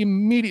Chiefs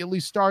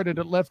immediately started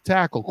at left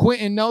tackle.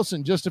 Quentin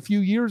Nelson just a few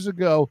years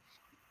ago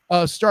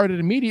started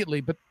immediately,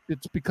 but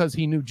it's because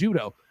he knew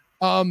judo.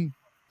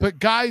 But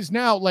guys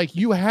now, like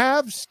you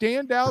have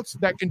standouts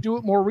that can do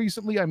it more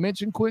recently. I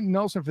mentioned Quentin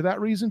Nelson for that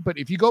reason, but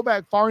if you go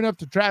back far enough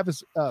to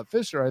Travis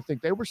Fisher, I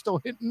think they were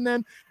still hitting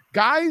then.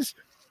 Guys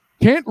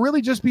can't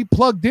really just be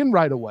plugged in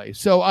right away.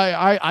 So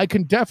I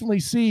can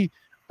definitely see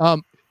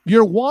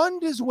your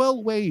wand is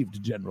well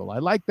waved, General. I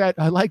like that.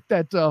 I like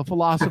that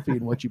philosophy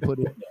in what you put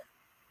in there.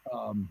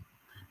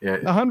 Yeah,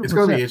 100%. It's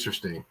going to be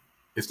interesting.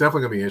 It's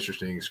definitely going to be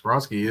interesting.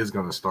 Skoronski is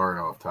going to start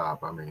off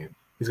top. I mean,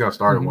 he's going to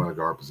start at one of the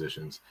guard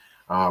positions.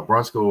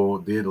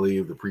 Brunskill did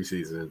leave the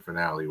preseason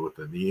finale with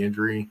a knee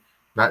injury.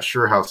 Not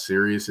sure how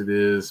serious it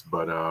is,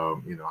 but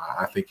you know,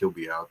 I think he'll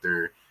be out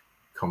there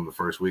come the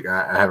first week.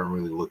 I haven't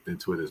really looked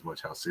into it as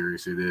much how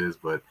serious it is,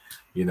 but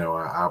you know,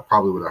 I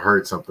probably would have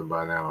heard something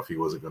by now if he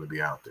wasn't going to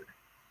be out there.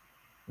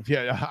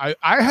 Yeah,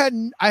 I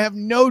have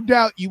no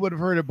doubt you would have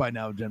heard it by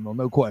now, General.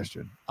 No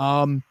question.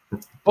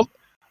 But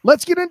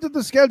let's get into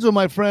the schedule,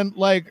 my friend.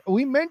 Like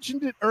we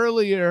mentioned it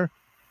earlier,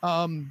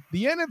 the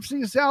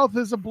NFC South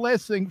is a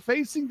blessing.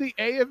 Facing the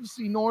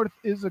AFC North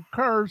is a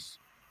curse.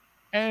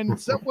 And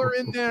somewhere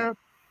in there,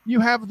 you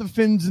have the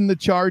Finns and the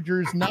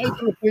Chargers,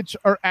 neither of which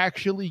are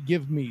actually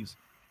give-me's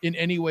in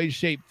any way,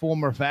 shape,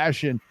 form, or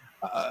fashion.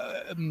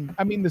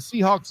 I mean, the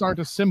Seahawks aren't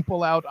a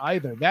simple out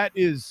either. That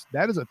is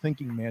a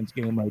thinking man's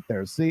game right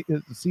there. See,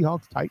 the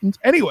Seahawks Titans.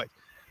 Anyway,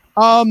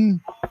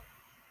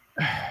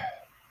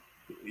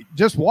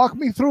 just walk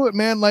me through it,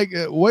 man. Like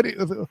what?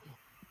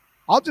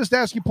 I'll just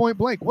ask you point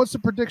blank. What's the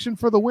prediction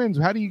for the wins?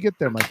 How do you get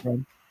there, my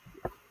friend?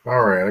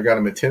 All right, I got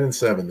them at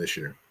 10-7 this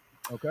year.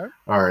 Okay.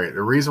 All right.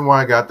 The reason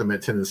why I got them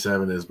at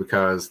 10-7 is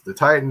because the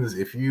Titans,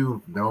 if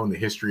you've known the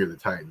history of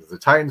the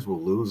Titans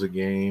will lose a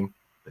game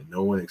that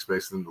no one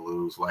expects them to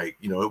lose. Like,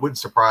 you know, it wouldn't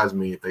surprise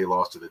me if they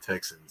lost to the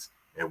Texans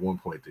at one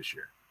point this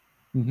year.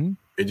 Mm-hmm.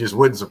 It just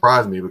wouldn't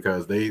surprise me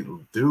because they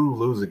do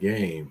lose a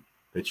game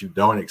that you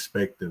don't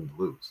expect them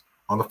to lose.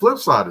 On the flip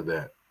side of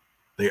that,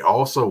 they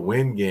also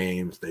win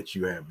games that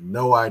you have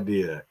no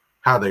idea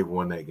how they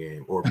won that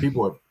game, or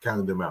people have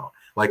counted them out.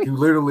 Like you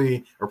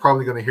literally are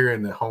probably going to hear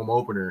in the home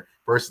opener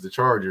versus the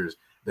Chargers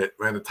that,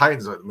 man, the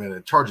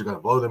Chargers are going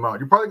to blow them out.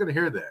 You're probably going to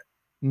hear that.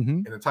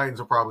 Mm-hmm. And the Titans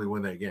will probably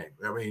win that game.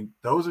 I mean,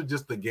 those are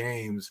just the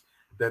games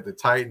that the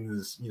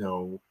Titans, you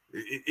know,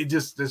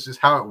 that's just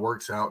how it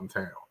works out in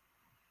town.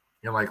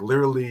 And like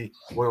literally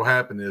what will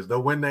happen is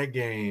they'll win that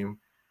game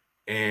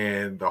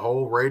and the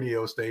whole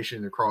radio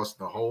station across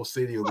the whole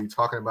city will be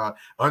talking about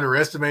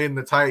underestimating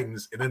the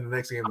Titans. And then the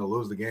next game they'll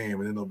lose the game.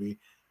 And then they'll be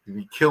to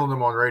be killing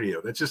them on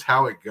radio. That's just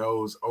how it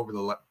goes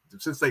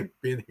since they've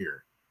been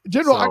here.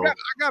 General, I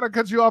gotta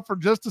cut you off for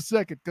just a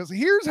second, because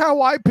here's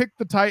how I pick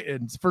the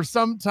Titans for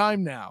some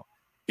time now.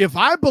 If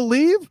I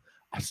believe,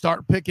 I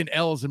start picking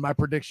L's in my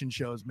prediction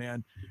shows,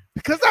 man,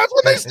 because that's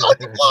when they start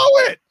to blow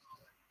it.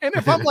 And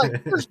if I'm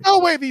like, there's no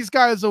way these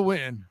guys will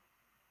win,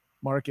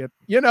 mark it.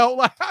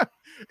 Like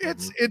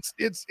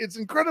it's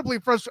incredibly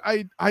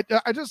frustrating. I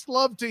just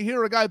love to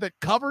hear a guy that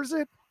covers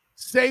it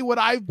say what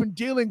I've been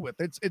dealing with.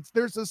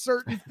 There's a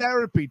certain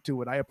therapy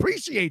to it. I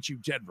appreciate you,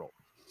 General.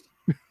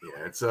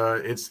 Yeah,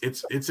 it's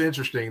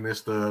interesting.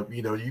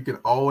 You can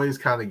always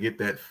kind of get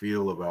that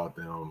feel about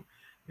them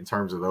in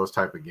terms of those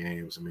type of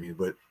games. I mean,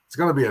 but it's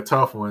going to be a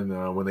tough one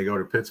when they go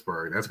to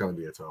Pittsburgh. That's going to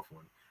be a tough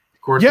one.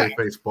 Of course, they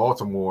face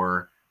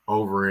Baltimore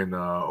over in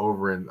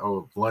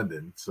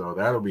London, so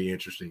that'll be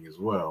interesting as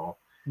well.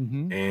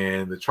 Mm-hmm.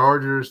 And the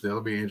Chargers,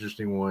 that'll be an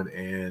interesting one.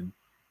 And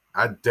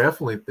I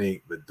definitely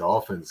think the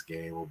Dolphins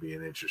game will be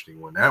an interesting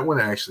one. That one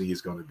actually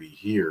is going to be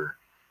here.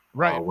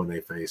 Right. When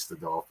they face the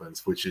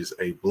Dolphins, which is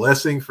a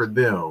blessing for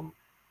them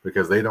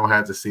because they don't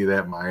have to see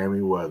that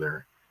Miami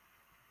weather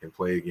and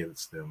play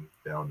against them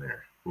down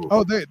there. Ooh.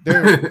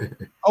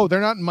 Oh, they're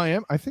not in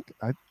Miami. I think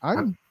I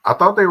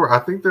thought they were. I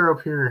think they're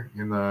up here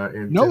in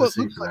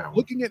Tennessee for that one.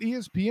 Looking at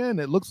ESPN,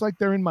 it looks like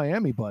they're in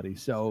Miami, buddy.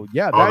 So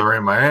yeah, they're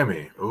in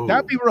Miami. Ooh.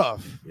 That'd be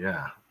rough.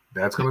 Yeah,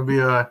 that's gonna be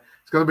a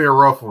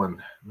rough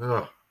one.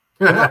 Ugh.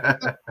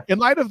 In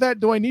light of that,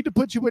 do I need to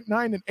put you at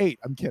 9 and 8?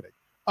 I'm kidding.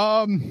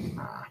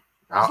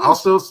 I'll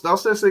still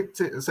say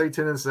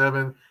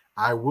 10-7.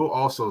 I will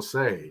also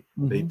say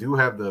they do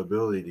have the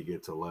ability to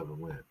get to 11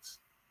 wins.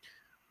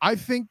 I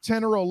think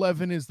 10 or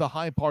 11 is the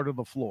high part of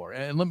the floor.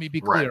 And let me be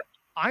clear. Right.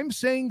 I'm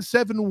saying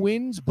 7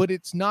 wins, but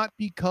it's not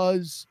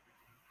because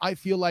I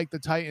feel like the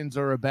Titans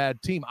are a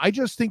bad team. I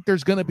just think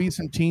there's going to be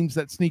some teams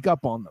that sneak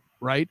up on them,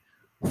 right?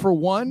 For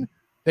one,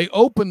 they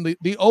open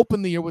the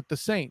year with the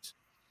Saints.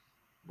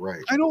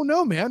 Right. I don't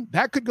know, man.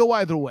 That could go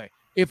either way.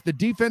 If the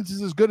defense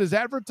is as good as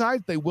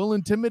advertised, they will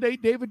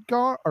intimidate Derek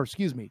Carr.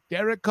 See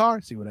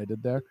what I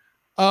did there?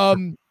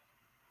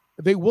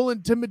 They will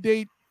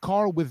intimidate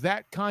Carr with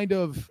that kind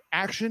of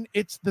action.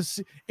 It's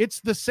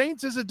the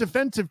Saints as a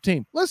defensive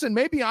team. Listen,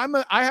 maybe I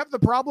have the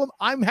problem.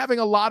 I'm having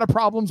a lot of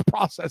problems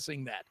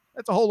processing that.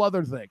 That's a whole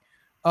other thing.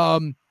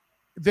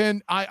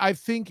 Then I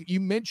think you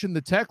mentioned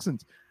the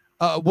Texans.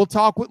 We'll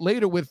talk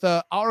later with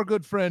our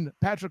good friend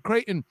Patrick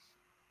Creighton.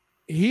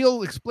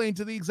 He'll explain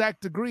to the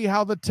exact degree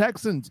how the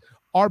Texans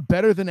are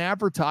better than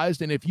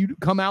advertised, and if you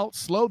come out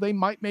slow, they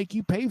might make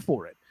you pay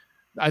for it.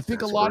 I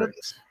think a lot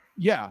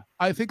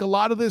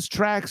of this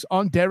tracks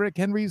on Derrick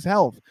Henry's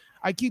health.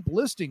 I keep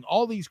listing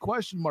all these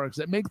question marks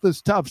that make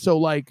this tough. So,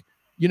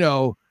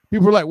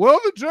 people are like, well,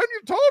 the Gen,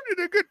 you told you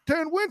to get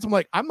 10 wins. I'm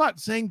like, I'm not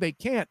saying they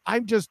can't.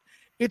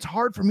 It's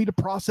hard for me to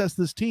process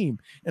this team.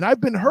 And I've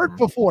been hurt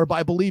before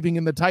by believing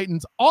in the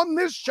Titans on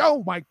this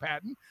show, Mike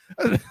Patton.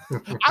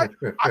 I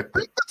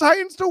picked the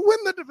Titans to win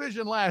the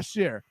division last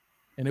year.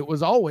 And it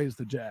was always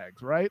the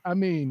Jags, right? I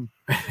mean,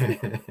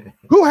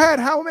 who had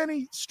how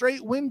many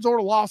straight wins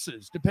or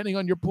losses, depending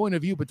on your point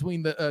of view,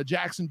 between the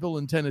Jacksonville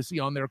and Tennessee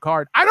on their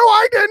card? I know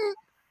I didn't.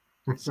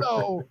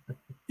 So,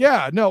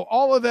 yeah, no,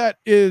 all of that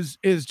is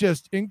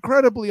just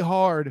incredibly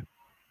hard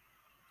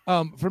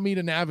for me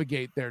to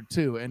navigate there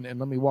too. And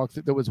let me walk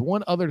through. There was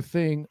one other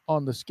thing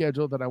on the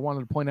schedule that I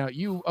wanted to point out.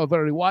 You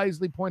very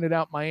wisely pointed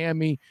out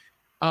Miami.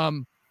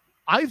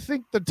 I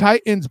think the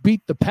Titans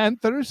beat the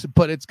Panthers,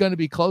 but it's going to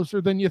be closer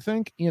than you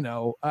think.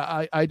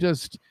 I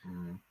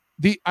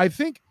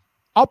think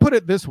I'll put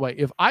it this way.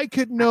 If I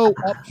could know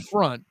up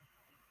front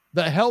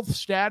the health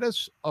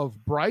status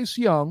of Bryce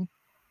Young,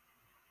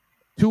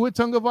 Tua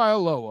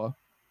Tagovailoa,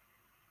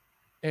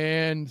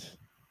 and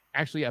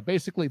actually,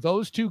 basically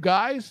those two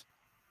guys,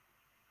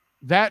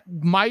 that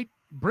might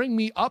bring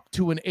me up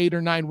to an 8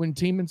 or 9 win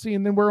team and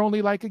then we're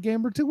only like a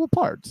game or two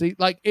apart. See,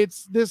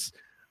 it's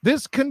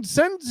this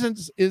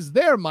consensus is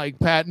there, Mike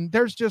Patton.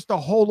 There's just a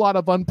whole lot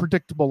of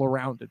unpredictable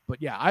around it.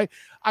 But yeah,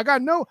 I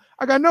got no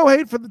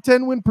hate for the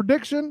 10-win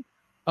prediction.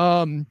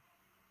 I'll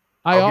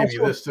give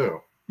you this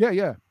too.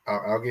 Yeah.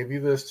 I'll give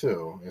you this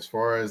too. As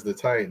far as the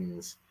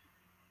Titans,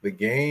 the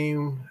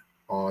game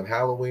on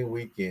Halloween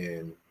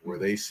weekend where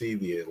they see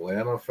the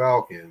Atlanta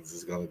Falcons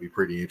is going to be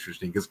pretty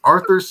interesting because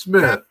Arthur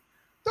Smith,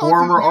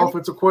 former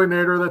offensive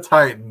coordinator of the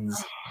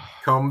Titans,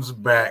 comes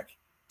back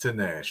to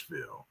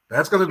Nashville.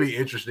 That's going to be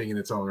interesting in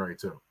its own right,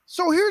 too.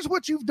 So here's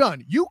what you've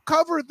done. You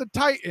covered the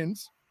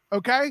Titans,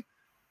 okay?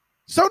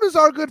 So does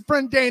our good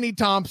friend Danny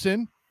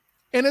Thompson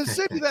in a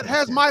city that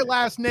has my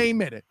last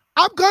name in it.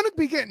 I'm going to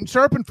be getting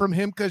chirping from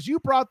him because you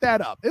brought that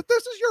up. If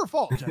this is your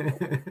fault, General.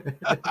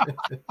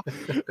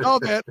 No,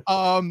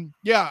 man.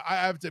 Yeah, I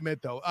have to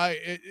admit, though,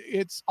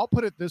 I'll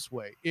put it this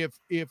way. If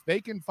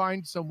they can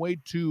find some way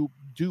to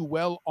do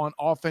well on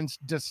offense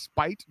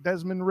despite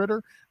Desmond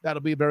Ridder,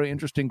 that'll be a very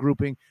interesting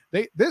grouping.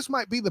 This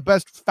might be the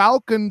best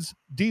Falcons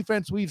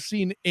defense we've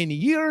seen in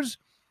years,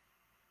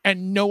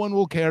 and no one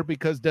will care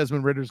because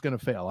Desmond Ridder's going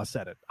to fail. I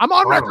said it. I'm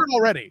on record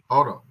already.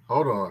 Hold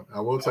on.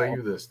 I will tell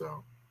you this,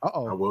 though.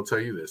 I will tell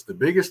you this. The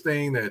biggest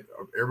thing that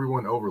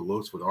everyone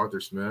overlooks with Arthur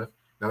Smith,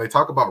 now they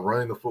talk about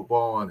running the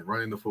football and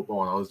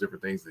all those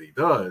different things that he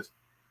does,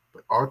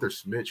 but Arthur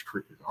Smith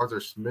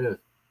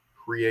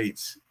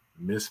creates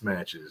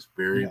mismatches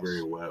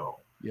very well.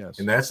 Yes.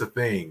 And that's the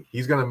thing.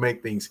 He's going to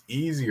make things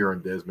easier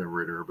on Desmond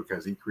Ridder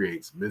because he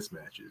creates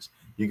mismatches.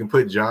 You can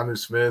put Jonnu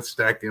Smith,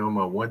 stack him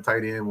one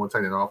tight end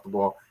off the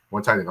ball,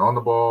 one tight end on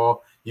the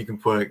ball. You can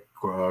put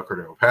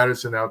Cordell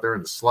Patterson out there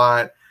in the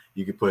slot.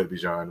 You can put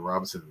Bijan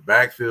Robinson in the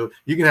backfield.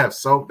 You can have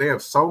they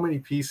have so many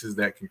pieces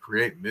that can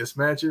create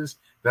mismatches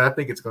that I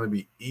think it's going to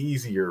be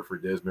easier for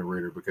Desmond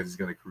Ridder because he's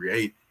going to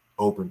create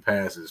open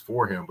passes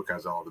for him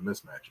because of all the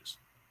mismatches.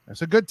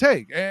 That's a good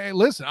take. Hey,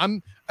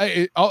 listen,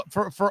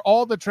 for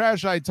all the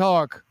trash I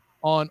talk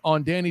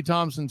on Danny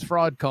Thompson's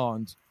fraud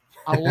cons,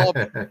 I love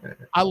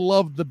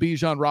the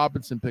Bijan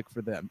Robinson pick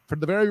for them for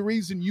the very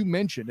reason you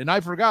mentioned. And I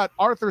forgot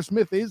Arthur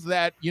Smith is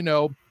that,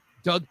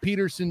 Doug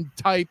Peterson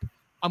type.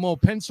 I'm gonna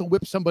pencil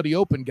whip somebody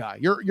open guy.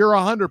 You're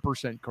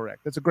 100%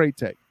 correct. That's a great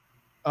take.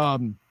 I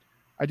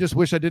just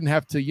wish I didn't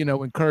have to,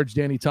 encourage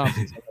Danny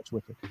Thompson so much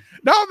with it.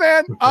 No,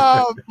 man.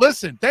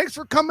 Listen, thanks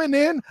for coming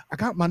in. I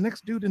got my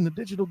next dude in the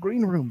digital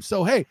green room.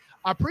 So, hey,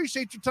 I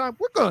appreciate your time.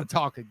 We're going to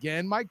talk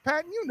again. Mike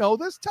Patton, you know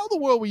this. Tell the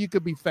world where you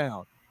could be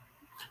found.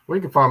 Well,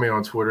 you can find me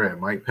on Twitter at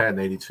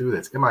MikePatton82.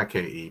 That's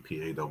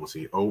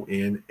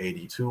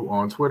MikePatton82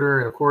 on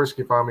Twitter. And, of course, you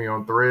can find me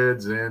on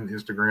Threads and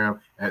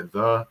Instagram at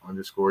 _general.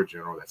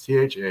 That's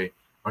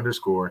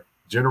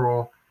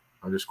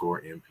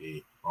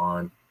 _general_MP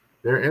on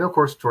there. And, of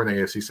course, touring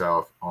the AFC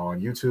South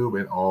on YouTube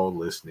and all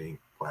listening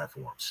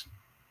platforms.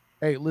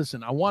 Hey,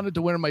 listen, I wanted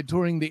to wear my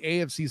Touring the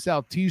AFC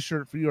South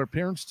t-shirt for your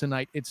appearance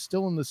tonight. It's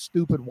still in the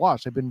stupid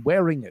wash. I've been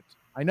wearing it.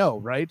 I know,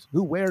 right?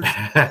 Who wears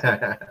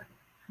it?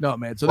 No,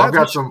 man. So I've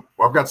got some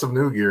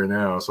new gear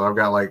now. So I've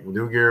got like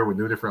new gear with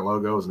new different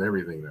logos and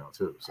everything now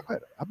too. So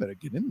I better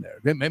get in there.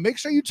 Make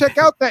sure you check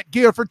out that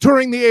gear for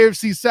Touring the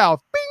AFC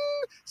South. Bing!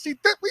 See,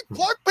 we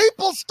plug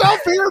people's stuff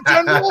here,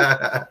 General.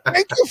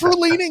 Thank you for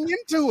leaning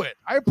into it.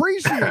 I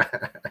appreciate it.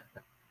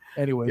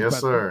 Anyways, yes,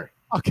 sir.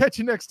 I'll catch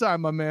you next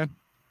time, my man.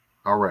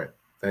 All right.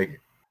 Thank you.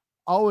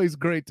 Always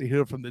great to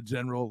hear from the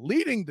General,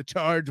 leading the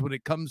charge when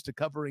it comes to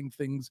covering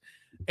things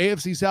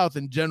AFC South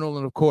in general.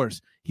 And, of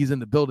course, he's in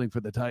the building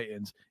for the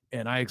Titans,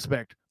 and I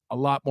expect a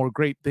lot more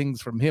great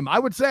things from him. I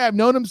would say I've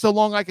known him so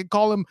long I could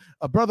call him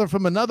a brother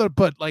from another,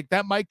 but,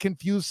 that might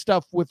confuse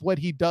stuff with what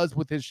he does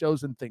with his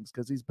shows and things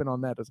because he's been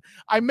on that.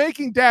 I'm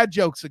making dad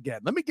jokes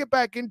again. Let me get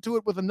back into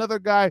it with another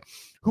guy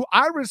who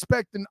I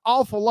respect an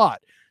awful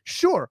lot.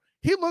 Sure,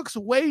 he looks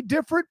way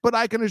different, but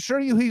I can assure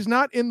you he's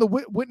not in the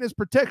witness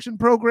protection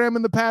program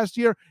in the past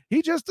year.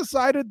 He just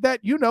decided that,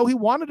 he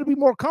wanted to be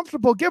more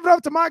comfortable. Give it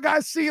up to my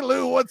guy, C.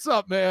 Lou. What's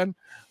up, man?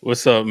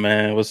 What's up,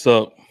 man? What's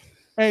up?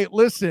 Hey,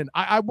 listen,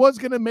 I was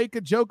going to make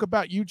a joke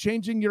about you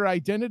changing your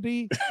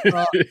identity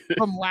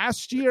from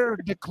last year,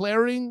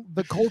 declaring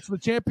the Colts the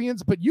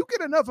champions, but you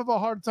get enough of a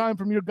hard time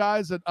from your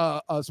guys at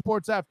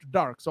Sports After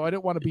Dark, so I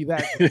didn't want to be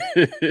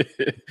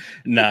that.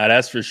 Nah,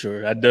 that's for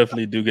sure. I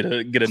definitely do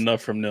get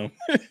enough from them.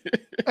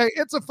 Hey,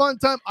 it's a fun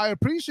time. I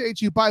appreciate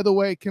you, by the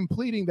way,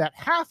 completing that.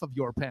 Half of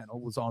your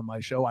panel was on my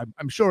show.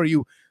 I'm sure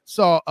you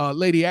saw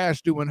Lady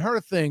Ash doing her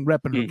thing,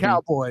 repping her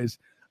Cowboys.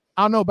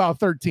 I don't know about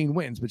 13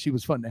 wins, but she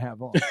was fun to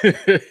have on.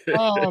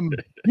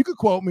 You could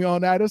quote me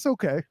on that. It's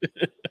okay.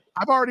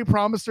 I've already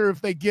promised her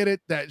if they get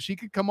it that she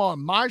could come on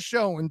my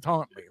show and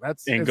taunt me.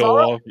 And go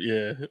off.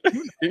 Yeah.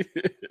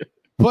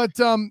 But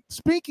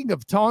speaking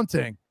of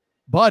taunting,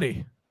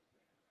 buddy,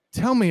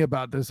 tell me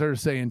about this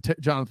Irsay and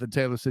Jonathan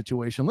Taylor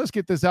situation. Let's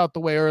get this out the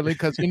way early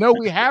because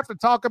we have to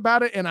talk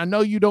about it, and I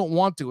know you don't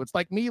want to. It's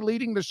like me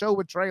leading the show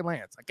with Trey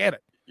Lance. I get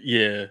it.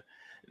 Yeah.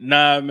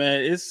 Nah,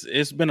 man,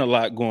 it's been a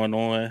lot going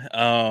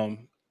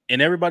on.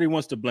 And everybody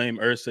wants to blame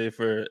Irsay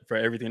for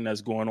everything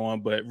that's going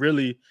on, but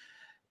really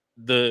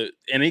and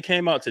it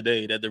came out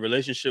today that the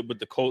relationship with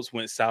the Colts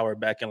went sour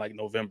back in like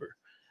November.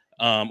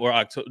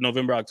 Or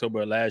November,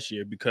 October of last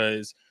year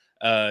because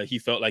he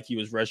felt like he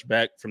was rushed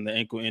back from the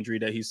ankle injury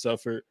that he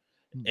suffered.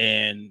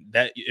 And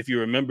that, if you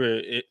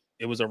remember,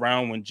 it was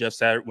around when Jeff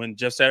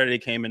Saturday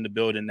came in the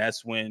building.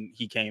 That's when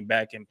he came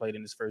back and played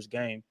in his first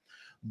game.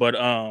 But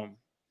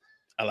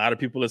a lot of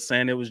people are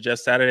saying it was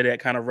just Saturday that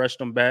kind of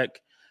rushed him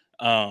back.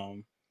 Wow.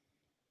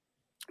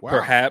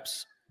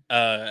 Perhaps.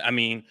 I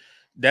mean,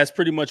 that's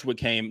pretty much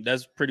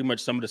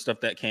some of the stuff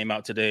that came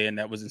out today and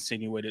that was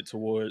insinuated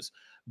towards.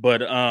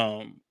 But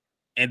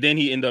and then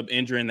he ended up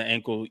injuring the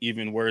ankle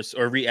even worse,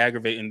 or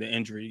re-aggravating the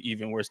injury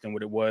even worse than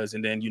what it was.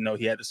 And then,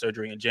 he had the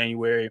surgery in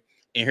January,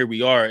 and here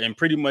we are. And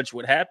pretty much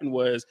what happened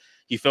was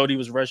he felt he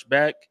was rushed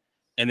back.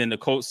 And then the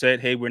Colts said,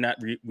 hey, we're not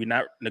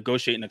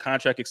negotiating a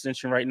contract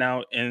extension right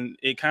now. And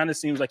it kind of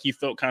seems like he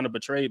felt kind of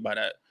betrayed by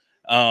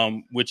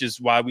that, which is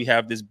why we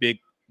have this big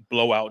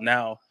blowout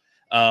now.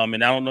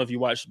 And I don't know if you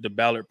watched the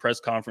Ballard press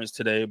conference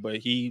today, but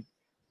he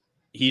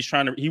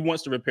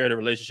wants to repair the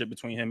relationship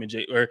between him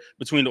and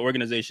between the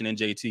organization and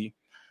JT.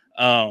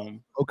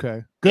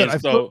 Okay,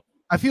 good.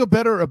 I feel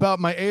better about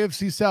my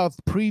AFC South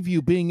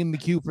preview being in the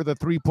queue for the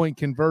 3-point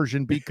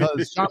conversion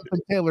because Jonathan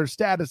Taylor's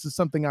status is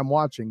something I'm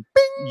watching.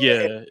 Bing!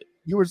 Yeah.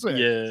 You were saying.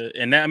 Yeah.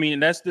 And that, I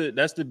mean, that's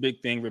the big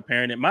thing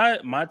repairing it.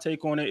 My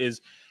take on it is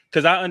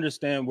because I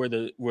understand where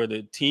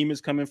the team is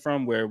coming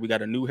from, where we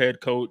got a new head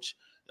coach,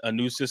 a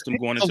new system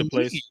going into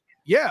place.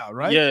 Yeah,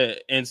 right. Yeah,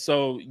 and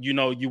so you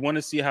want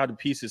to see how the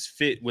pieces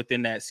fit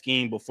within that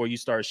scheme before you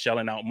start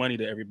shelling out money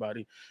to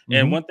everybody.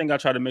 And one thing I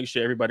try to make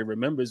sure everybody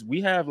remembers, we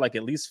have like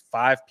at least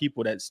 5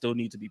 people that still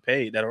need to be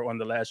paid that are on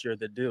the last year of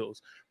their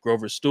deals: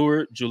 Grover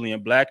Stewart,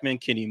 Julian Blackmon,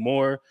 Kenny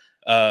Moore,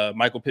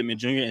 Michael Pittman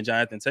Jr., and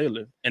Jonathan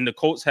Taylor. And the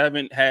Colts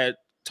haven't had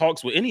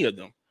talks with any of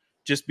them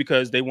just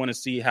because they want to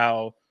see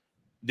how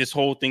this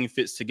whole thing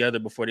fits together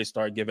before they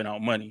start giving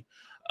out money.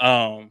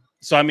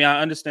 So I mean, I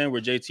understand where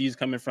JT is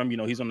coming from.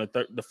 He's on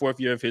the 4th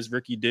year of his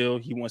rookie deal.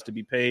 He wants to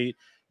be paid.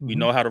 We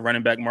know how the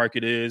running back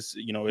market is.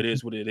 It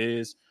is what it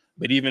is.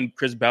 But even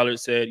Chris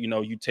Ballard said,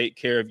 you take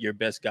care of your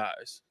best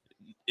guys.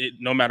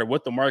 No matter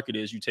what the market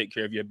is, you take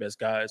care of your best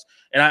guys.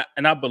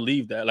 And I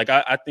believe that. Like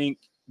I think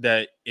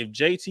that if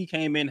JT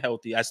came in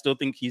healthy, I still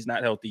think he's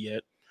not healthy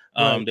yet.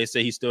 Right. They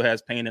say he still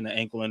has pain in the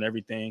ankle and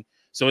everything.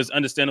 So it's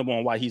understandable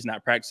on why he's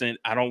not practicing.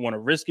 I don't want to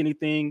risk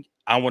anything.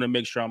 I want to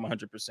make sure I'm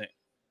 100%.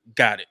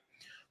 Got it.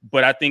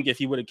 But I think if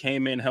he would have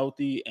came in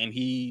healthy and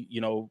he,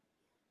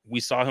 we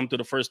saw him through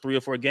the first 3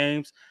 or 4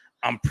 games,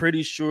 I'm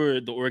pretty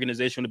sure the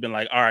organization would have been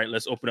like, all right,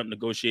 let's open up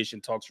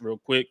negotiation talks real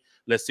quick.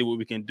 Let's see what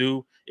we can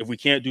do. If we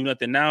can't do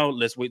nothing now,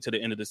 let's wait till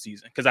the end of the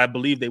season. Because I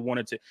believe they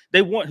want him.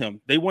 They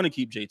want to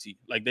keep JT.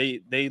 Like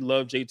they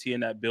love JT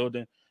in that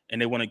building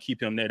and they want to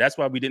keep him there. That's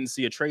why we didn't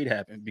see a trade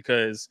happen,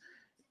 because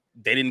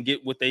they didn't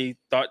get what they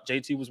thought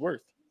JT was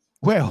worth.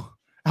 Well,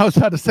 I was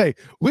about to say,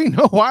 we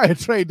know why a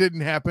trade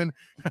didn't happen.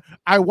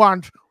 I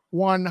want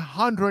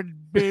 $100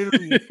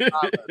 billion.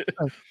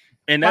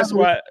 And that's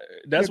why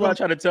I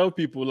try to tell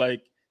people,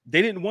 like,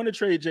 they didn't want to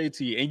trade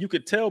JT, and you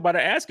could tell by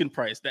the asking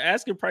price. The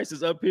asking price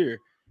is up here.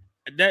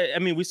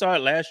 We saw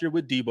it last year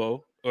with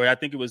Debo, or I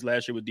think it was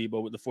last year with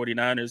Debo with the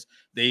 49ers.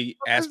 They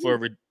asked for a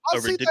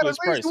ridiculous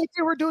price. What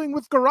they were doing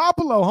with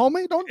Garoppolo,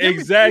 homie. Don't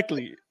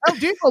exactly.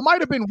 Debo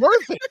might have been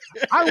worth it.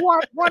 I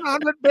want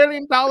 $100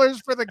 billion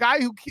for the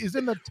guy who is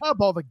in the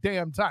tub all the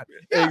damn time.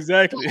 Yeah,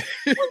 exactly.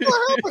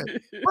 What happened?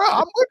 Bro,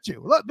 I'm with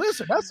you. Look,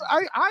 listen, I ain't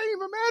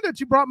even mad that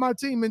you brought my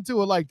team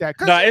into it like that.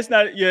 No, it's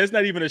not. Yeah, it's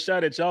not even a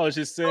shot at y'all. It's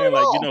just saying,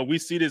 like, we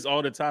see this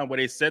all the time where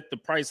they set the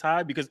price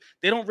high because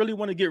they don't really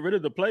want to get rid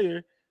of the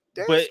player.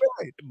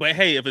 But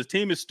hey, if his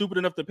team is stupid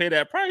enough to pay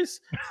that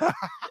price,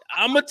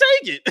 I'm gonna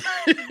take it.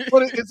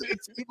 But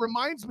it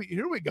reminds me.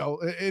 Here we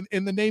go.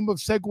 In the name of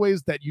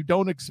segues that you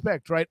don't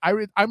expect, right?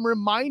 I'm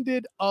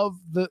reminded of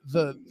the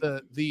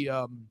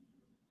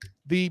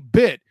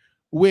bit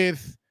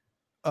with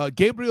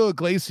Gabriel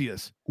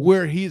Iglesias,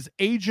 where his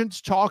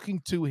agent's talking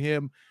to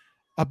him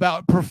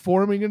about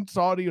performing in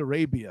Saudi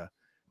Arabia.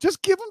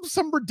 Just give him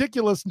some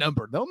ridiculous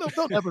number. They'll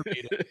never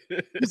beat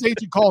it. His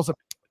agent calls him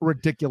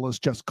ridiculous,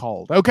 just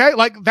called. Okay,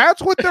 like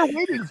that's what they're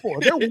waiting for.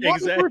 They're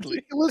wanting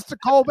ridiculous to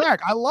call back.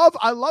 I love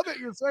it.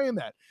 You're saying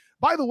that.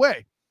 By the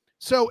way,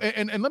 so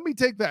and let me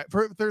take that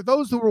for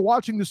those who were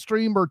watching the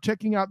stream or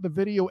checking out the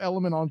video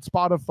element on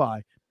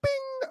Spotify.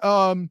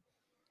 Bing.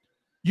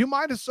 You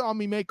might have saw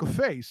me make a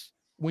face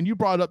when you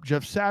brought up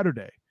Jeff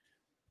Saturday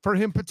for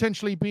him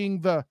potentially being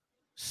the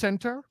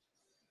center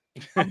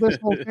of this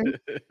whole thing.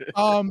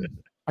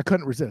 I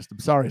couldn't resist. I'm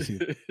sorry,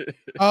 Steve.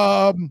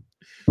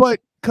 But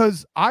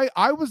because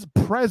I was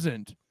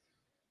present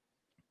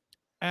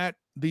at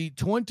the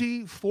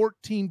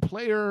 2014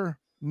 player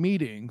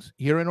meetings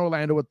here in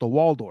Orlando at the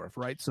Waldorf,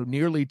 right? So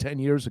nearly 10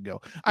 years ago.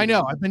 I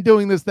know I've been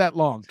doing this that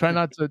long. Try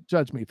not to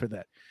judge me for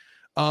that.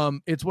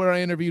 It's where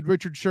I interviewed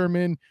Richard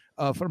Sherman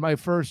for my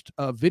first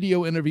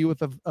video interview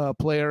with a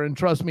player. And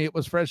trust me, it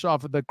was fresh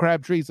off of the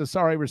Crabtree's a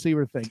sorry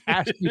receiver thing.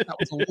 Actually, that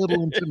was a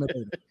little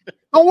intimidating.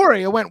 Don't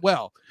worry, it went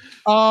well.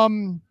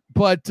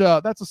 But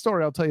that's a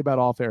story I'll tell you about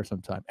off air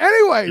sometime.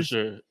 Anyways,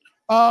 sure.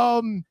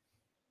 I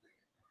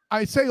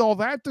say all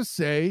that to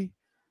say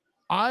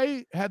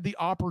I had the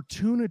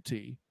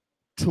opportunity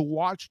to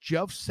watch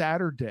Jeff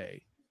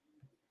Saturday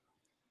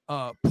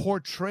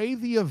portray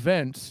the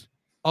events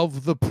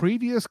of the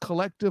previous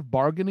collective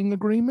bargaining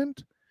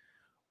agreement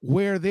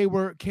where they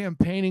were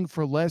campaigning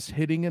for less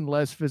hitting and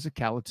less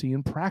physicality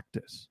in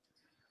practice.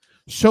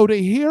 So to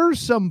hear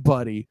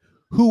somebody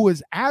who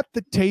was at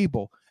the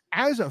table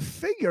as a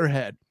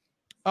figurehead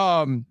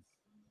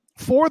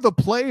for the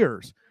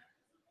players,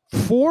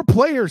 for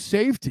player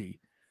safety,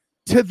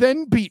 to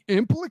then be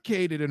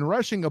implicated in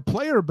rushing a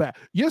player back,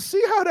 you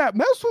see how that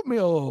messed with me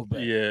a little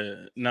bit.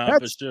 Yeah,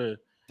 for sure.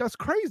 That's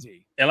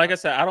crazy. And like I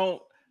said,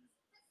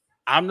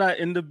 I'm not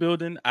in the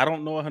building. I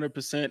don't know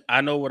 100%. I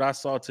know what I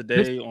saw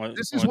today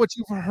This is what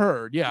you've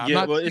heard. Yeah.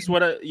 It's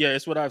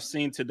what I've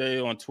seen today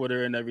on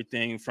Twitter and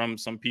everything from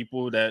some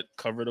people that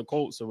cover the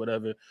Colts or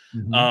whatever.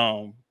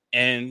 Mm-hmm.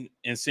 And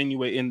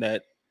insinuating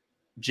that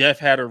Jeff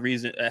had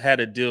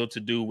a deal to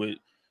do with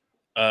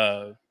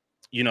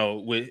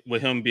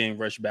with him being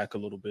rushed back a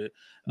little bit.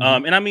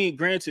 Mm-hmm. And I mean,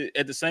 granted,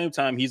 at the same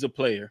time, he's a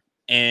player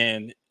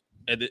And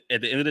at the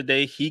end of the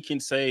day, he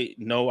can say,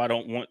 no, I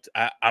don't want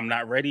to, I'm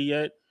not ready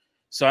yet.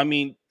 So, I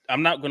mean,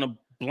 I'm not going to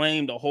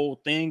blame the whole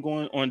thing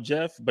on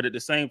Jeff, but at the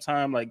same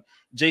time, like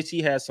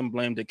JT has some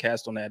blame to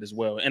cast on that as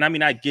well. And I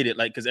mean, I get it,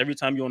 like, because every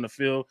time you're on the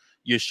field,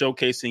 you're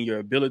showcasing your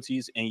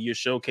abilities and you're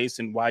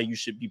showcasing why you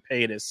should be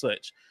paid as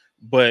such.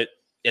 But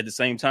at the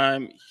same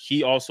time,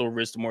 he also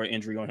risked more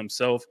injury on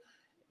himself,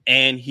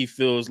 and he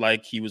feels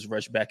like he was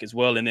rushed back as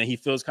well. And then he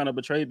feels kind of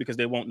betrayed because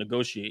they won't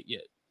negotiate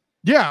yet.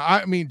 Yeah,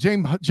 I mean,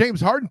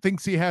 James Harden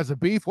thinks he has a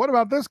beef. What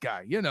about this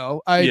guy? You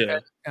know, I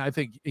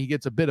think he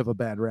gets a bit of a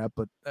bad rap,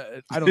 but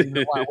I don't even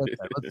know why I went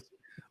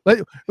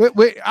there.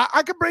 Wait,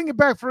 I could bring it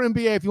back for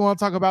NBA if you want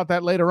to talk about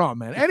that later on,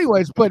 man.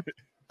 Anyways, but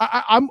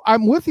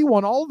I'm with you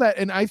on all that,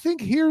 and I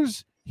think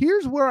here's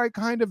where I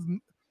kind of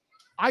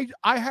I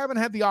haven't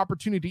had the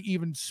opportunity to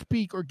even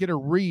speak or get a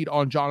read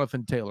on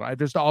Jonathan Taylor. I've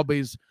just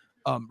always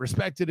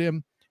respected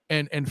him,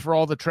 and for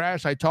all the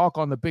trash I talk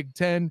on the Big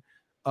Ten,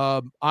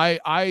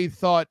 I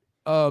thought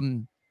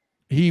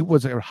he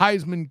was a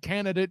Heisman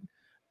candidate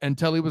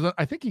until he was.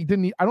 I think he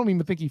didn't. I don't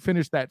even think he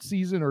finished that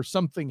season, or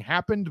something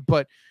happened.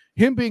 But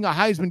him being a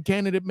Heisman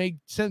candidate made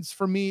sense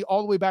for me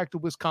all the way back to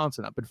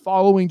Wisconsin. I've been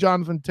following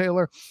Jonathan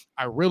Taylor.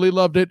 I really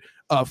loved it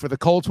for the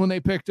Colts when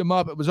they picked him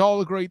up. It was all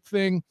a great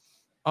thing.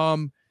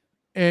 And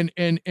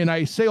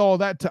I say all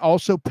that to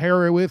also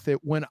pair it with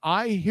it. When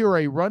I hear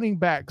a running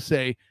back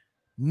say,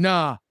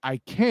 "Nah, I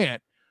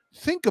can't,"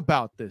 think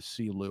about this,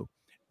 CeeLou.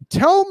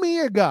 Tell me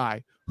a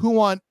guy who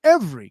on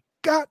every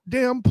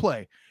goddamn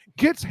play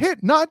gets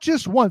hit not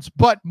just once,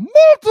 but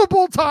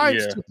multiple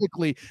times,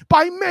 typically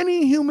by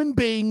many human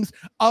beings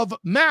of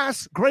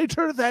mass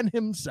greater than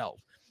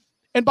himself.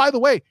 And by the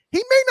way, he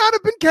may not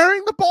have been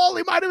carrying the ball.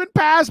 He might have been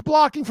pass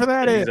blocking for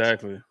that.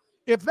 Exactly.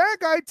 If that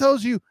guy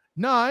tells you,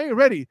 "No, I ain't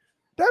ready,"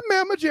 that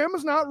Mamma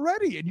Jamma's not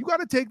ready, and you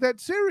got to take that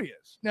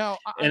serious. Now,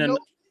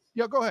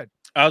 go ahead.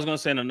 I was going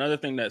to say, another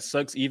thing that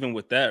sucks even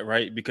with that,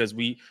 right? Because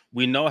we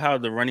know how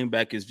the running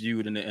back is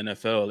viewed in the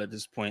NFL at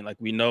this point. Like,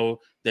 we know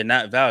they're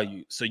not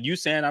valued. So you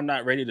saying I'm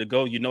not ready to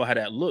go, you know how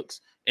that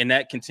looks. And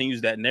that continues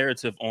that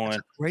narrative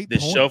on the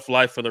shelf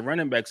life for the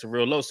running backs are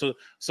real low. So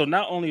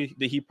not only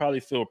did he probably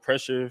feel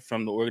pressure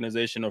from the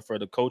organization or for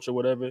the coach or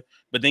whatever,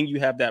 but then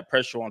you have that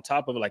pressure on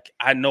top of it. Like,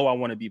 I know I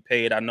want to be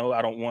paid. I know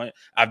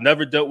I've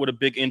never dealt with a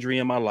big injury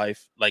in my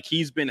life. Like,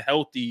 he's been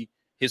healthy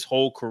his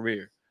whole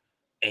career,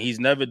 and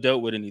he's never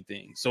dealt with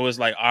anything. So it's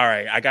like, all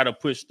right, I got to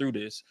push through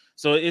this.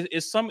 So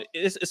it's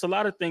a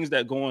lot of things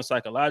that go on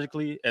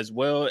psychologically, as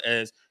well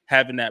as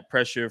having that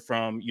pressure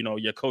from,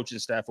 your coaching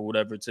staff or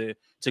whatever to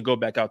go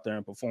back out there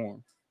and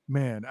perform.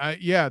 Man,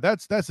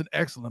 that's an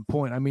excellent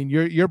point. I mean,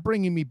 you're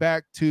bringing me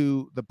back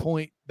to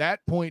that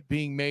point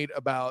being made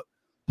about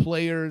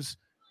players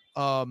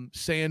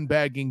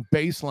sandbagging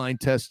baseline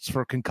tests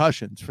for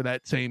concussions for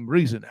that same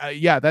reason.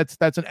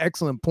 That's an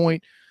excellent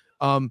point.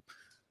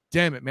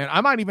 Damn it, man.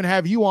 I might even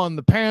have you on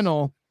the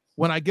panel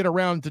when I get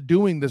around to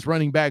doing this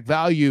running back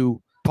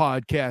value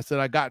podcast that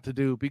I got to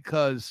do,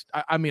 because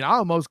I mean, I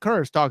almost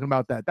cursed talking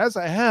about that. That's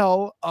a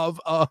hell of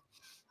a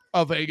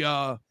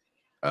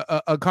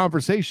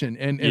conversation.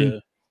 And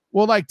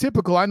well, like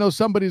typical, I know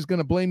somebody's going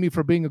to blame me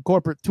for being a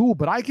corporate tool,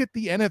 but I get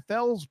the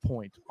NFL's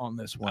point on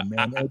this one,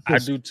 man. I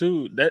do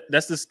too.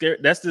 That's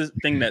the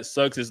thing that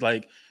sucks, is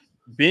like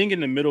being in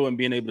the middle and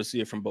being able to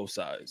see it from both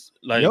sides.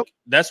 Like,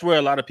 that's where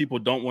a lot of people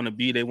don't want to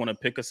be. They want to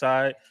pick a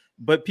side,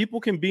 but people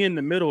can be in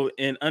the middle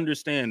and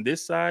understand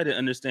this side and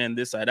understand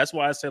this side. That's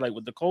why I say, like,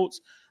 with the Colts,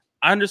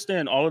 I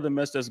understand all of the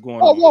mess that's going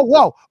on.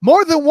 Whoa.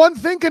 More than one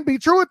thing can be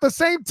true at the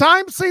same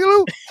time,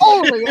 CeeLou?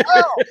 Holy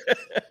hell.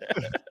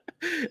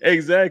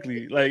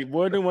 Exactly. Like,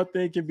 more than one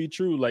thing can be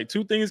true. Like,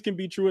 two things can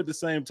be true at the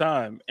same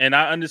time. And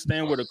I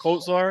understand where the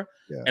Colts are,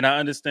 and I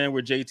understand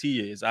where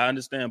JT is. I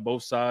understand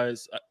both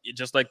sides,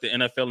 just like the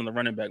NFL and the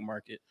running back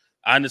market.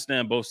 I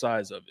understand both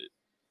sides of it.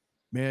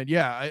 Man,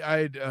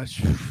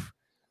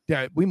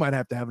 we might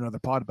have to have another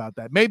pod about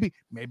that. Maybe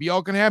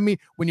y'all can have me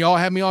when y'all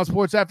have me on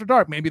Sports After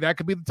Dark. Maybe that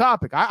could be the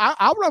topic.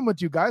 I'll run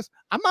with you guys.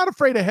 I'm not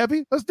afraid of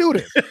heavy. Let's do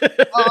this.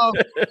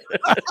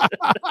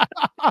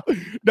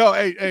 No,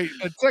 hey,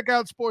 check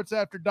out Sports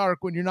After Dark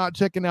when you're not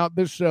checking out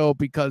this show,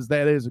 because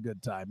that is a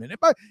good time. And you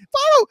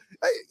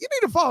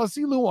need to follow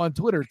CeeLou on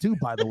Twitter too,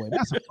 by the way.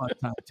 That's a fun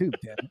time too,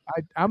 damn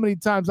it. How many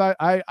times I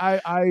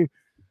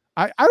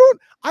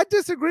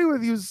disagree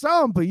with you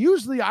some, but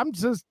usually I'm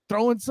just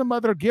throwing some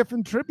other gift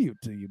and tribute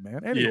to you,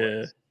 man.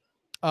 Anyway,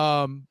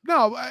 I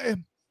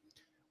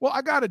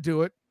got to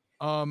do it.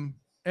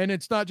 And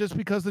it's not just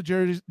because the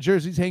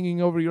jersey's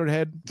hanging over your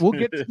head. We'll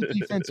get to the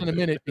defense in a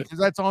minute, because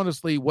that's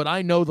honestly what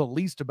I know the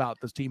least about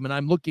this team, and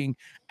I'm looking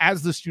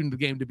as the student of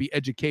the game to be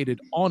educated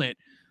on it.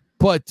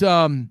 But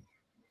man,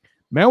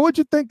 what'd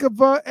you think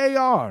of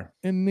AR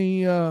in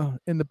the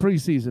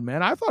preseason,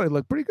 man? I thought he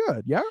looked pretty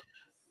good. Yeah.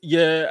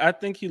 Yeah, I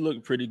think he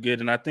looked pretty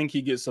good, and I think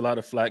he gets a lot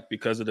of flack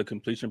because of the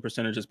completion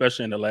percentage,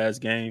 especially in the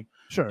last game,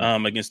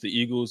 against the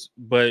Eagles.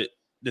 But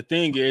the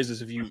thing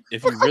is if you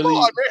really,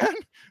 on, man,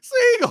 it's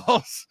the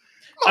Eagles.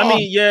 I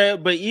mean, yeah,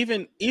 but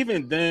even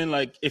then,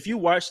 like if you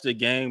watch the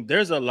game,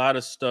 there's a lot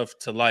of stuff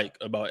to like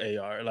about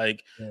AR.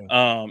 Like,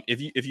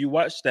 if you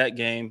watch that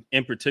game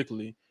in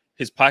particularly,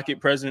 his pocket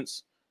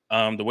presence,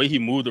 the way he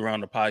moved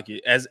around the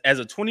pocket, as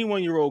a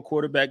 21-year-old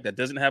quarterback that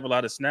doesn't have a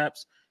lot of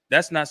snaps,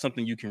 that's not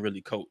something you can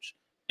really coach.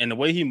 And the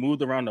way he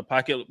moved around the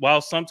pocket, while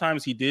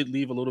sometimes he did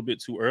leave a little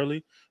bit too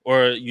early,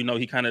 or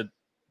he kind of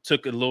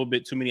took a little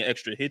bit too many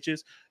extra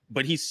hitches,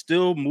 but he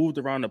still moved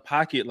around the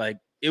pocket like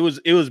it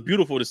was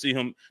beautiful to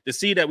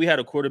see that we had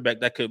a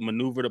quarterback that could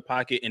maneuver the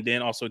pocket and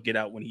then also get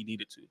out when he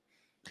needed to.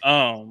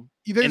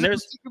 There's a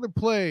particular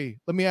play.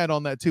 Let me add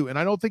on that too. And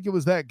I don't think it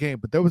was that game,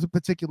 but there was a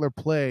particular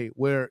play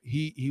where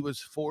he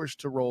was forced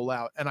to roll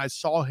out, and I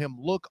saw him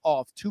look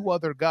off two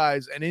other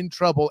guys and in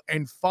trouble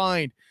and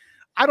find.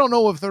 I don't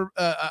know if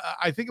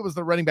I think it was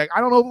the running back.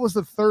 I don't know if it was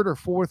the third or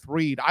fourth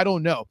read. I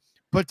don't know.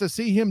 But to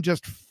see him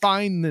just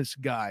find this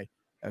guy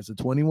as a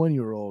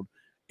 21-year-old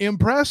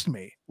impressed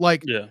me.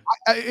 Like,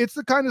 it's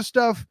the kind of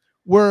stuff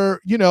where,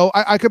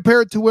 I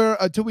compare it to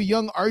to a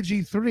young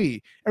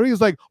RG3. And he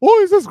was like, oh,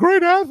 he's this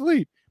great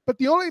athlete. But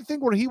the only thing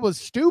where he was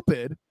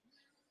stupid,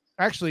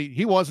 actually,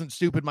 he wasn't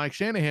stupid. Mike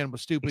Shanahan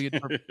was stupid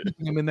for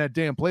keeping him in that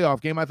damn playoff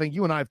game. I think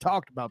you and I have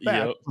talked about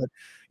that. Yep. But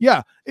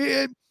yeah,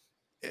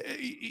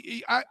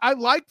 I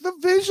like the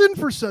vision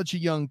for such a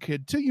young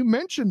kid too. You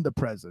mentioned the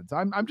presence.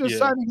 I'm just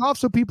signing off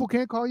so people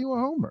can't call you a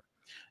homer.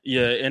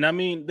 Yeah, and I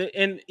mean,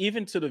 and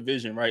even to the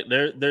vision, right?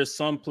 There's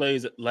some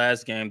plays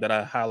last game that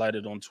I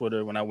highlighted on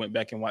Twitter when I went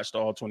back and watched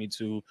all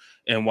 22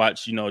 and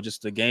watched,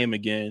 just the game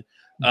again,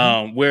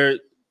 where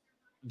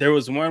there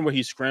was one where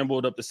he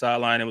scrambled up the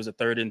sideline. It was a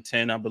 3rd and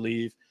 10, I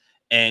believe,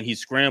 and he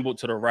scrambled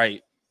to the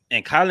right,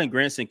 and Kylen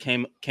Granson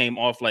came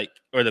off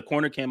or the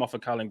corner came off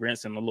of Kylen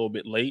Granson a little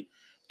bit late.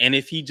 And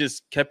if he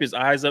just kept his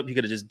eyes up, he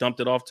could have just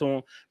dumped it off to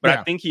him. But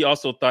I think he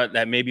also thought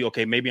that maybe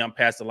I'm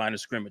past the line of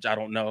scrimmage. I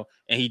don't know.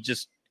 And he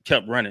just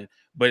kept running.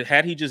 But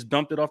had he just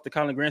dumped it off to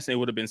Kylen Granson, it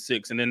would have been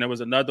 6. And then there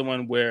was another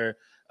one where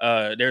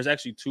there's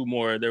actually 2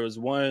 more. There was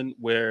one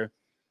where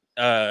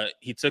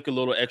he took a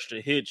little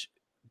extra hitch,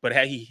 but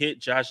had he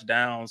hit Josh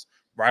Downs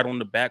right on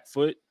the back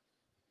foot,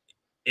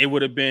 it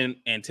would have been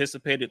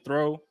anticipated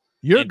throw.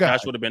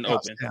 Josh would have been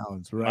open.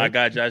 Downs, right? My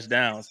guy, Josh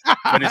Downs.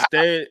 But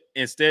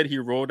instead, he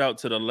rolled out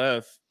to the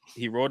left.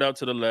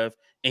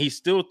 And he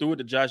still threw it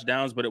to Josh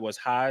Downs, but it was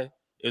high.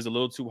 It was a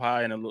little too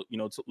high and a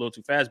little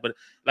too fast. But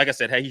like I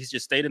said, had he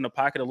just stayed in the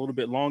pocket a little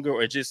bit longer,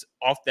 or just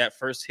off that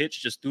first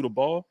hitch, just threw the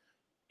ball,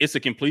 it's a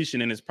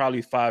completion and it's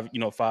probably 5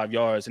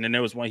 yards. And then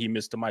there was one he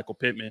missed to Michael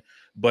Pittman,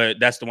 but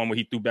that's the one where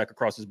he threw back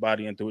across his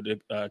body and threw it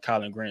to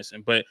Kylen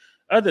Granson. But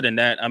other than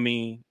that, I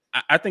mean,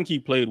 I think he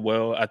played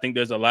well. I think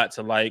there's a lot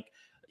to like.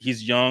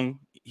 He's young.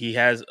 He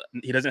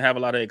doesn't have a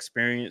lot of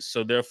experience,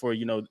 so therefore,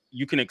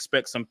 you can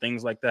expect some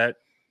things like that.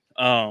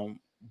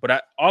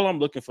 But all I'm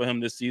looking for him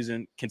this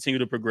season, continue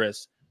to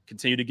progress,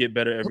 continue to get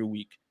better every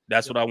week.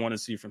 That's what I want to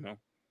see from him.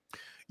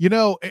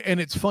 And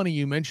it's funny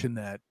you mentioned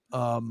that.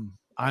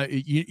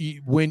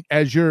 When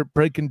as you're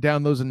breaking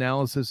down those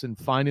analysis and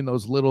finding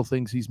those little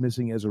things he's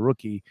missing as a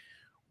rookie,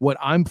 what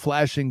I'm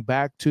flashing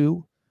back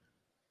to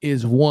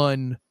is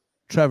one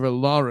Trevor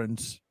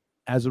Lawrence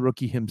as a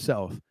rookie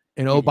himself.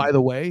 And by the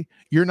way,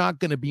 you're not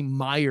going to be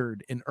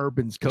mired in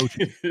Urban's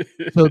coaching.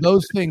 So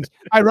those things,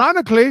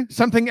 ironically,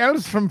 something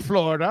else from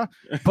Florida,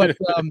 but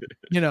I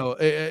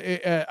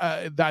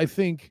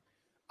think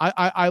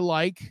I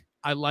like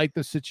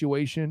the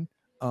situation.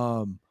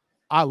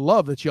 I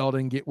love that y'all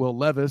didn't get Will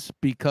Levis,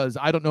 because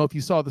I don't know if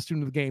you saw the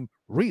Student of the Game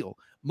real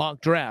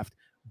mock draft,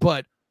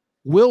 but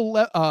Will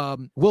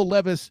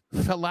Levis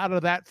fell out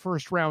of that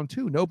first round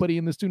too. Nobody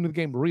in the Student of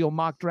the Game real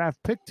mock draft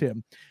picked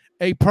him.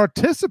 A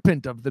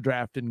participant of the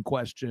draft in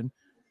question,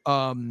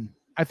 I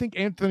think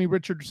Anthony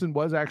Richardson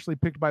was actually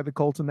picked by the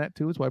Colts in that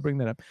too. That's why I bring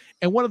that up.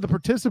 And one of the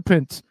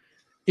participants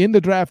in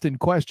the draft in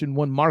question,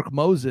 one Mark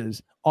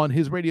Moses, on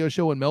his radio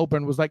show in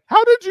Melbourne, was like,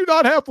 "How did you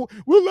not have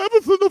Will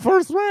Levis in the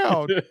first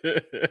round?"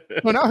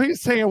 So now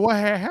he's saying what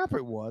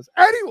happened was.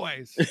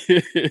 Anyways,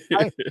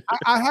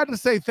 I had to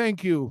say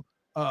thank you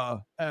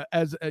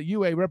as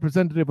a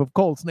representative of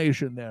Colts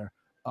Nation there,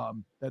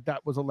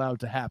 that was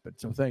allowed to happen.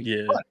 So thank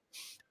you. But,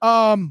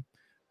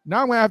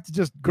 now I'm gonna have to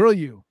just grill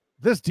you.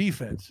 This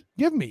defense,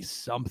 give me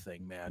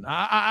something, man.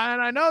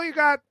 I know you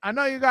got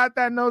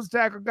that nose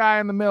tackle guy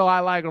in the middle. I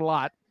like a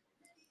lot.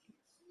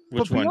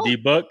 Which one?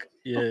 D-Buck?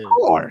 Yeah, of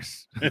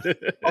course.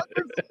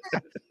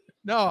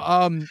 No,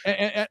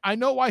 and I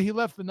know why he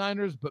left the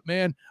Niners, but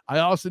man, I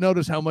also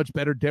notice how much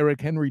better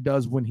Derrick Henry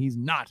does when he's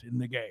not in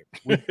the game.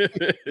 Talk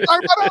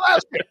about it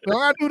last year.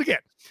 Don't have to do it again.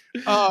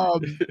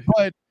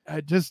 But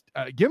just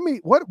give me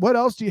what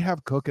else do you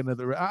have cooking?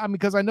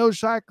 Because I know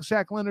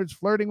Shaq Leonard's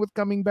flirting with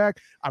coming back.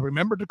 I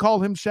remember to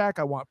call him Shaq.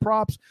 I want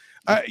props.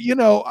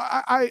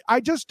 I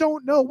just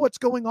don't know what's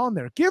going on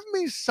there. Give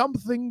me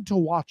something to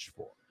watch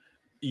for.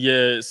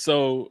 Yeah.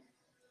 So,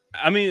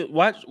 I mean,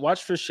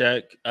 watch for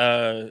Shaq.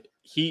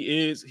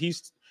 He's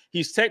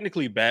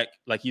technically back.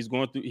 Like, he's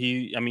going through.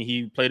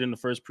 He played in the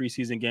first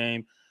preseason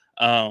game.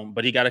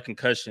 But he got a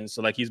concussion,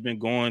 so like he's been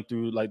going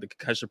through like the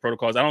concussion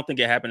protocols. I don't think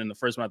it happened in the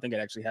first one. I think it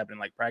actually happened in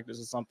like practice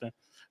or something.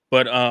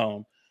 But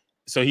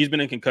so he's been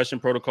in concussion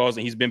protocols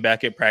and he's been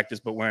back at practice,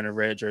 but wearing a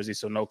red jersey,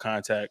 so no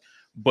contact.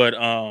 But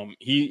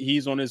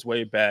he's on his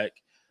way back.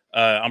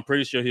 I'm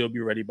pretty sure he'll be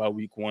ready by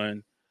week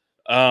 1.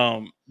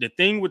 The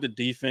thing with the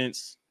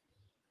defense,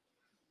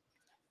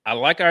 I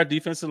like our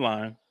defensive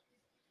line.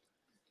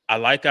 I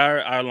like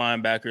our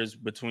linebackers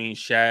between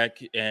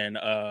Shaq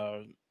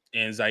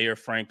and Zaire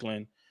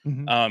Franklin.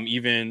 I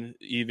mean,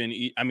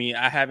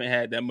 I haven't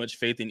had that much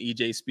faith in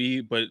EJ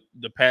Speed, but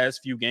the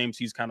past few games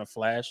he's kind of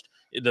flashed.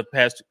 The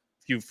past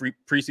few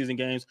preseason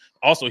games,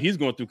 also he's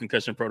going through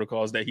concussion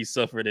protocols that he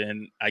suffered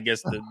in, I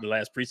guess, the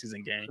last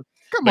preseason game.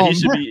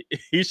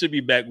 He should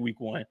be back week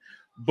 1.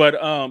 But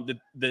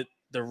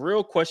the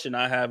real question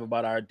I have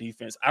about our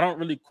defense, I don't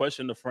really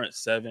question the front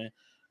 7.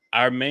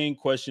 Our main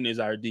question is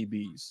our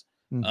DBs.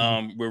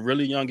 We're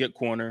really young at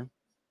corner.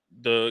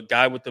 The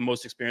guy with the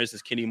most experience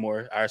is Kenny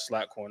Moore, our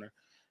slot corner.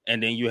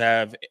 And then you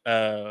have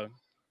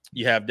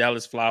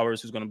Dallas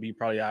Flowers, who's going to be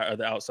probably our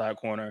other outside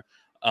corner,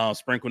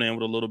 sprinkled in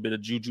with a little bit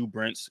of Juju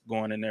Brents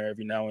going in there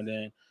every now and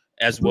then,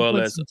 as well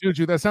as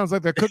Juju. That sounds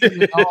like they're cooking.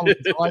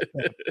 Like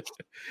that.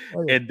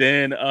 And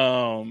then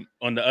on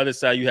the other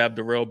side, you have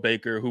Darrell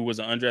Baker, who was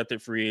an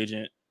undrafted free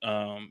agent,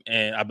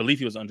 and I believe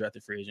he was an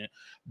undrafted free agent.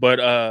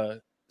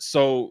 But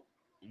so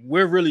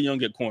we're really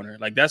young at corner.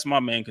 Like that's my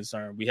main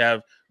concern. We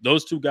have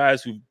those 2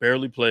 guys who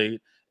barely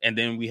played, and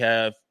then we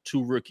have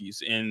 2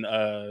 rookies in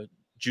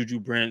Juju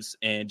Brents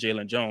and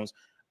Jalen Jones.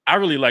 I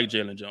really like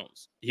Jalen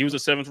Jones. He was a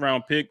 7th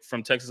round pick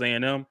from Texas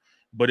A&M.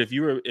 But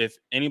if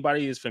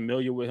anybody is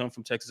familiar with him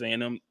from Texas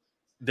A&M,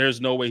 there's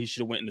no way he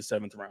should have went in the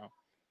 7th round.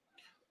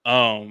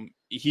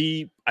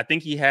 I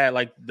think he had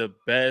like the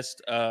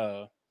best.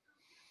 I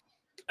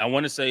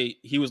want to say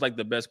he was like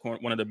the best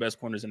one of the best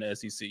corners in the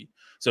SEC.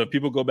 So if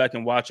people go back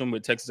and watch him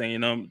with Texas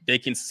A&M, they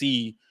can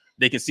see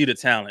the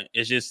talent.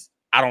 It's just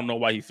I don't know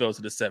why he fell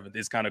to the 7th.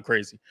 It's kind of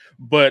crazy,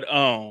 but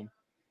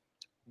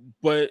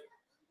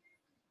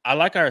I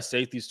like our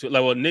safeties too.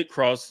 Like, well, Nick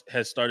Cross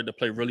has started to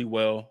play really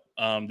well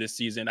this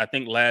season. I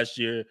think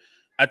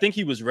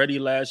he was ready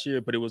last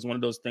year, but it was one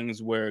of those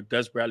things where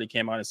Gus Bradley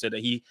came out and said that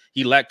he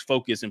lacked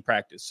focus in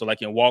practice. So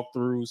like in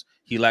walkthroughs,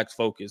 he lacked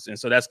focus. And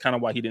so that's kind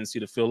of why he didn't see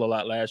the field a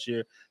lot last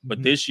year.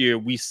 But this year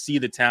we see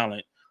the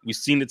talent. We've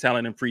seen the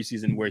talent in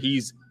preseason where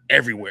he's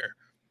everywhere.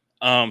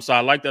 So I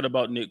like that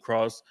about Nick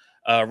Cross.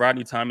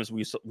 Rodney Thomas,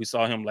 we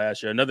saw him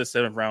last year, another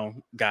 7th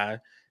round guy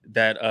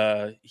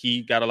that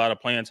he got a lot of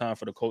playing time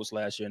for the Colts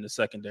last year in the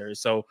secondary.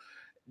 So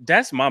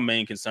that's my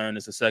main concern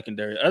is the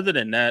secondary. Other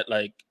than that,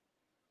 like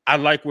I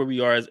like where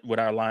we are with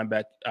our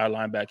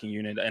linebacking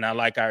unit, and I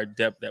like our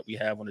depth that we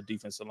have on the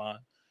defensive line.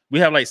 We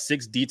have like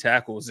 6 D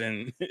tackles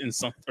in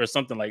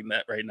something like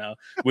that right now,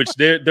 which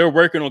they're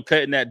working on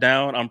cutting that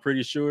down. I'm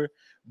pretty sure,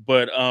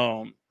 but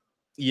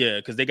yeah,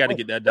 because they got to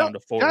get that down to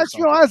 4. That's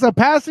as a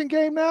passing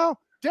game now.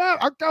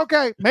 Yeah,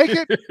 okay, make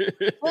it.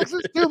 This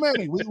is too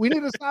many. We need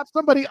to stop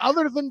somebody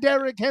other than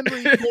Derrick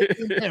Henry.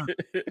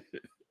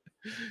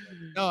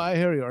 No, I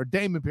hear you. Or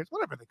Damon Pierce,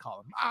 whatever they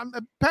call him.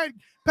 Pat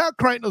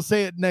Crichton will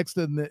say it next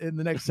in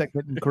the next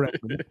segment and correct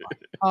me.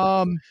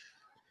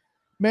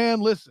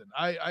 Man, listen,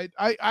 I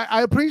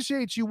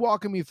appreciate you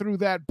walking me through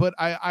that, but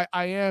I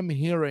am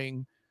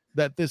hearing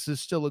that this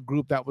is still a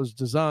group that was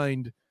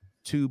designed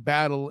to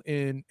battle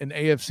in an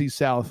AFC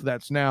South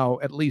that's now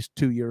at least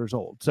 2 years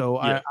old.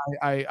 So yeah.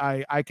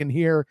 I can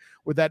hear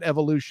where that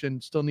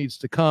evolution still needs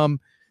to come,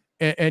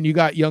 and you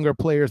got younger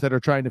players that are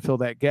trying to fill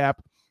that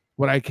gap.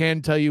 What I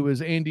can tell you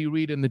is Andy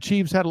Reid and the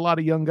Chiefs had a lot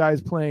of young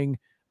guys playing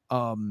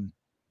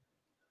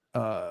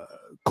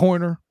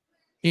corner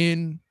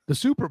in the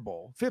Super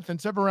Bowl, 5th and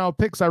 7th round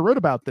picks. I wrote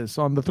about this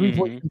on the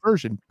 3-point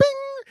conversion.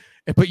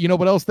 Bing! But you know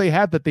what else they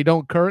had that they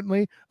don't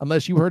currently,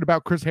 unless you heard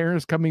about Chris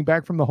Harris coming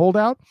back from the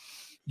holdout?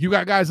 You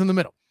got guys in the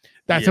middle.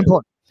 That's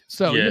important.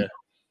 So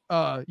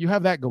you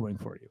have that going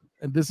for you.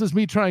 And this is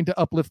me trying to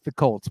uplift the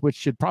Colts,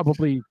 which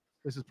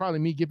this is probably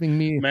me giving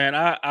me. Man,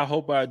 I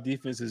hope our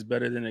defense is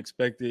better than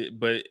expected,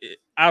 but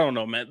I don't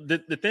know, man.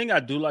 The thing I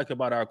do like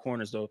about our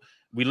corners, though,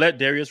 we let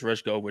Darius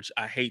Rush go, which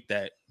I hate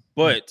that.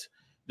 But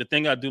the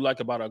thing I do like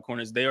about our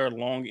corners, they are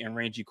long and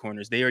rangy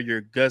corners. They are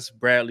your Gus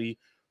Bradley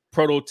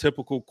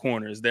prototypical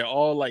corners. They're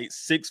all like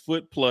 6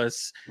 foot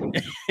plus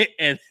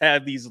and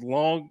have these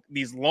long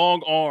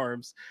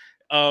arms.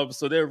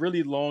 So they're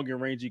really long and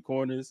rangy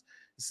corners,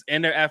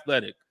 and they're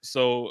athletic.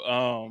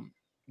 So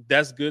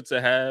that's good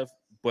to have.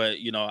 But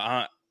you know,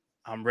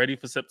 I'm ready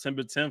for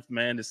September 10th,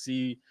 man, to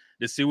see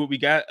what we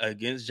got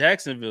against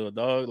Jacksonville,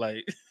 dog.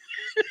 Like,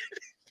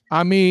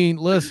 I mean,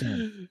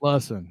 listen.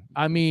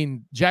 I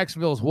mean,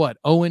 Jacksonville's what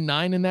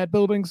 0-9 in that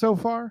building so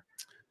far.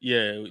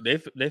 Yeah,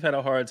 they've had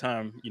a hard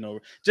time, you know,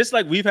 just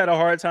like we've had a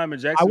hard time in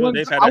Jacksonville.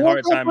 They've had a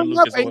hard time in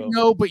Lucas as well.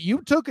 No, but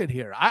you took it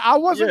here. I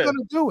wasn't going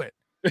to do it.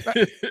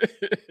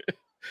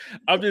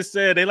 I'm just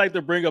saying they like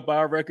to bring up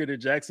our record in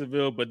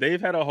Jacksonville, but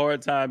they've had a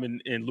hard time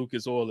in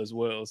Lucas Oil as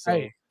well. So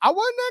hey, I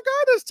wasn't that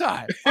guy this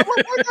time. I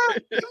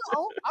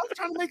was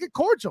trying to make it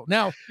cordial.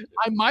 Now,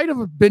 I might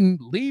have been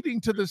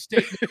leading to the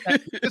statement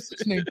that this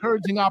is an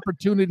encouraging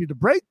opportunity to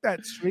break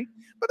that streak,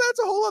 but that's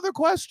a whole other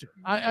question.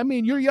 I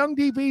mean, your young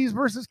DBs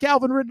versus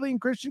Calvin Ridley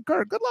and Christian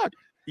Kirk. Good luck.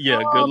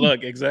 Yeah, good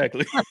luck.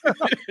 Exactly.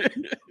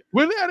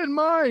 With that in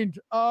mind,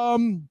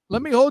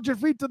 let me hold your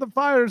feet to the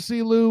fire,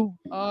 Lou.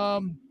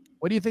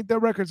 What do you think their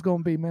record's going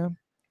to be, man?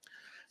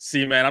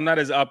 See, man, I'm not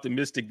as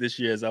optimistic this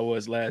year as I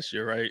was last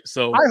year, right?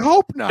 So I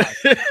hope not.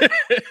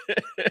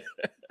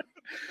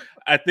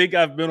 I think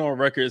I've been on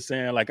record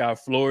saying like our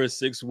floor is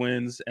 6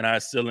 wins and our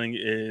ceiling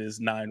is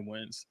 9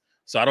 wins.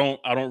 So I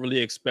don't really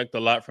expect a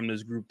lot from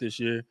this group this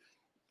year.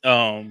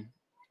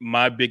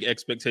 My big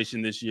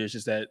expectation this year is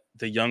just that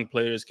the young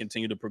players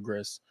continue to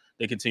progress.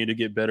 They continue to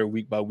get better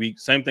week by week.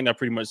 Same thing I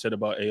pretty much said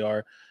about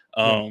AR.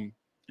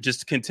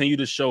 Just continue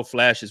to show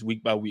flashes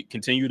week by week.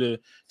 Continue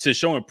to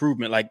show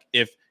improvement. Like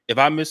if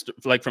I missed,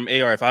 like from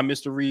AR, if I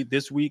missed a read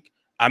this week,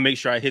 I make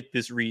sure I hit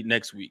this read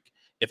next week.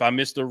 If I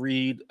missed a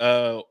read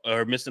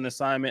or missed an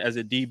assignment as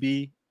a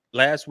DB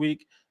last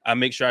week, I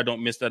make sure I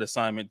don't miss that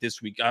assignment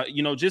this week.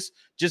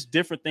 Just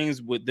different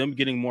things with them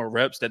getting more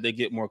reps, that they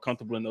get more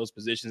comfortable in those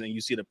positions, and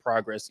you see the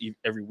progress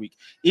every week.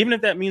 Even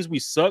if that means we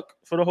suck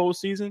for the whole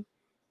season,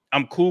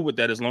 I'm cool with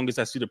that as long as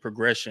I see the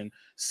progression,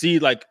 see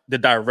like the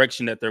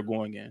direction that they're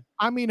going in.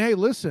 I mean, hey,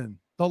 listen,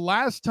 the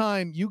last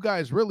time you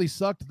guys really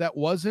sucked, that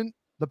wasn't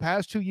the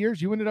past 2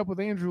 years. You ended up with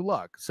Andrew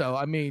Luck. So,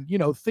 I mean,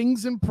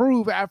 things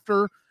improve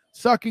after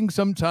sucking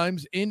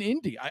sometimes in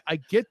Indy. I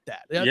get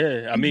that.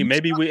 Yeah, I mean,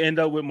 maybe we end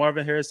up with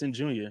Marvin Harrison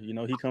Jr.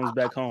 He comes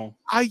back home.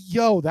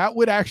 That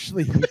would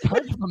actually be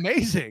kind of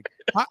amazing.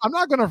 I'm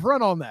not going to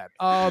front on that.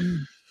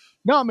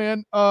 No,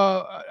 man,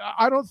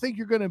 I don't think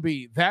you're going to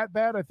be that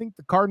bad. I think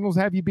the Cardinals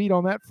have you beat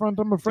on that front,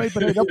 I'm afraid.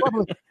 But hey, they'll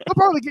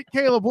probably get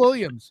Caleb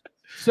Williams.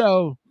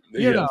 So,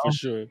 you know, for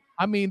sure.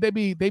 I mean, they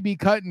be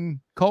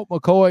cutting Colt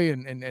McCoy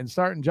and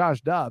starting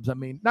Josh Dobbs. I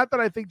mean, not that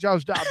I think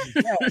Josh Dobbs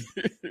is bad.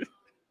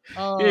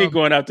 He ain't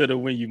going out there to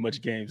win you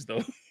much games,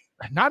 though.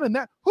 Not in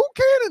that. Who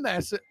can in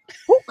that?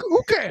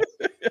 Who can?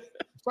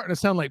 Starting to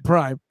sound like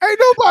Prime.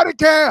 Ain't nobody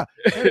care.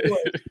 Anyway,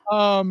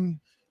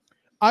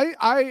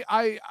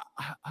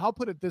 I'll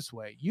put it this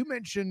way. You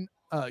mentioned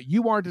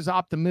you aren't as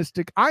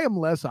optimistic. I am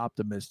less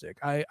optimistic.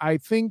 I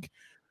think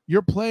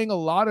you're playing a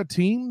lot of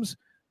teams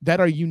that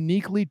are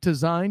uniquely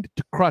designed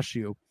to crush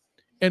you.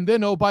 And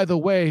then, oh, by the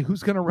way,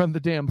 who's going to run the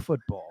damn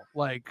football?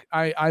 Like,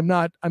 I'm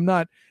not.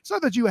 It's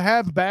not that you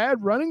have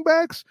bad running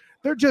backs.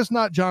 They're just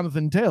not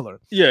Jonathan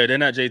Taylor. Yeah, they're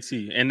not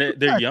JT, and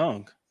they're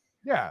young.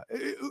 Yeah.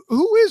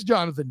 Who is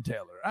Jonathan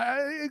Taylor?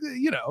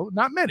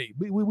 Not many.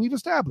 We've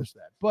established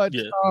that. But,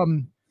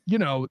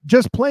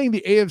 just playing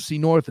the AFC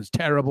North is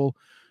terrible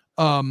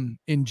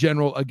in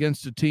general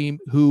against a team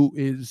who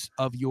is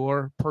of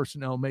your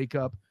personnel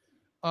makeup.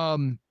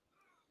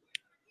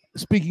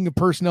 Speaking of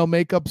personnel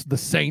makeups, the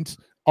Saints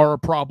are a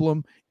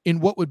problem in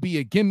what would be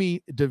a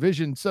gimme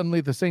division. Suddenly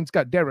the Saints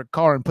got Derek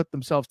Carr and put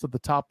themselves to the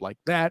top like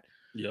that.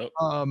 Yep.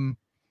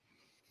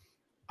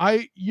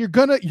 You're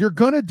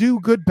gonna do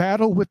good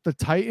battle with the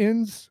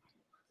Titans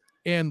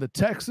and the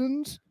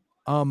Texans.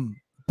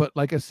 But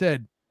like I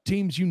said,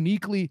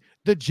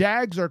 the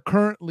Jags are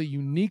currently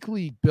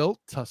uniquely built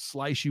to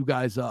slice you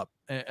guys up.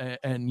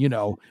 And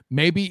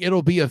maybe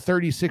it'll be a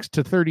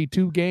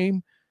 36-32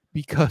 game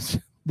because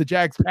the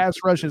Jags pass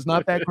rush is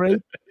not that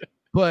great.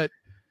 But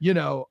it's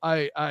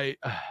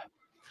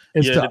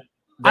tough.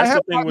 That's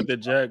the thing with the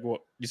Jag.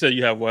 You said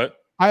you have what?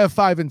 I have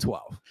 5-12.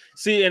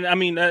 See, and I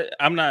mean,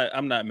 I'm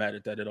not mad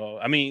at that at all.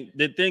 I mean,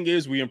 the thing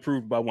is, we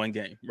improved by one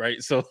game,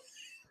 right? So,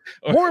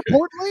 more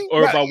importantly,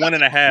 by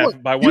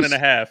 1.5, by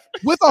 1.5.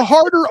 With a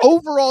harder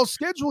overall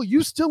schedule,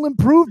 you still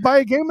improved by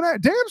a game and a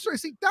half. Damn straight.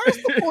 See, that's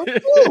the point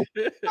too.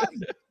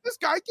 This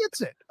guy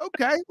gets it.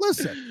 Okay,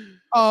 listen.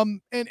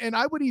 And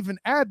I would even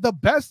add the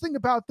best thing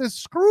about this: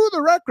 screw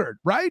the record,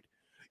 right?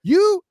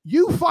 You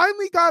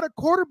finally got a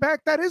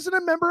quarterback that isn't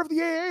a member of the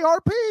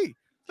AARP.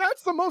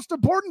 That's the most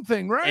important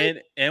thing, right?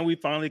 And we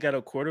finally got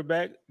a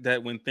quarterback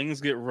that when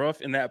things get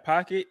rough in that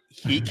pocket,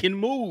 he can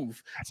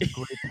move. That's a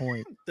great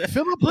point.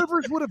 Phillip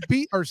Rivers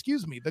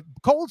the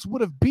Colts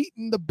would have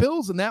beaten the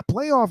Bills in that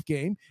playoff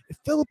game if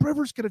Phillip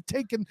Rivers could have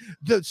taken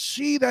the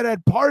sea that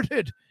had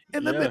parted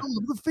in the middle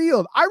of the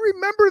field. I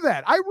remember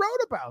that. I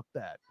wrote about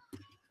that.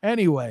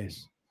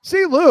 Anyways,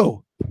 see,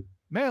 Lou,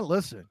 man,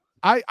 listen.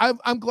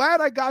 I'm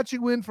glad I got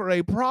you in for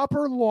a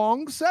proper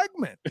long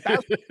segment.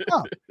 That's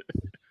up.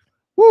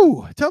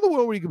 Woo! Tell the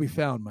world where you can be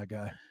found, my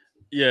guy.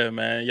 Yeah,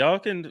 man. Y'all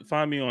can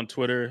find me on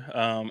Twitter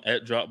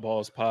at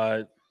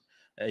DropBallsPod.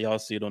 Y'all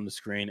see it on the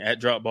screen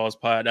at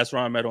DropBallsPod. That's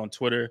where I'm at on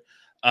Twitter.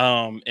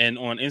 And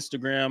on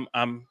Instagram,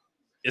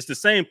 it's the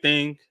same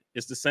thing.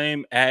 It's the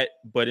same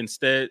but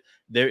instead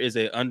there is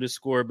a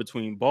underscore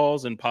between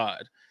balls and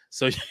pod.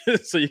 So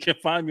you can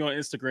find me on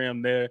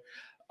Instagram there.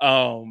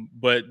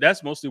 But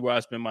that's mostly where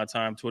I spend my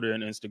time, Twitter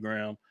and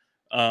Instagram.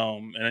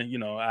 And you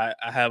know, I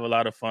have a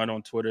lot of fun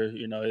on Twitter.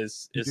 You know,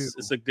 it's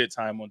a good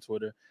time on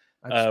Twitter.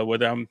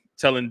 Whether I'm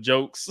telling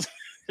jokes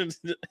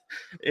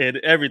and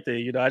everything,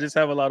 you know, I just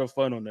have a lot of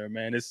fun on there,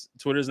 man.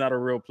 Twitter's not a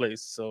real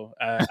place, so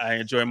I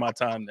enjoy my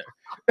time there.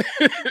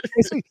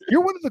 Hey, see,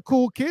 you're one of the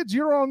cool kids.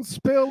 You're on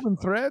Spill and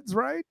Threads,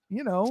 right?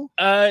 You know.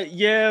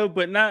 Yeah,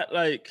 but not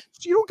like.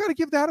 You don't got to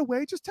give that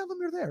away. Just tell them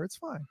you're there. It's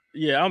fine.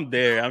 Yeah, I'm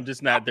there. I'm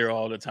just not there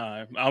all the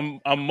time.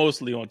 I'm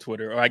mostly on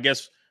Twitter, or I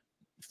guess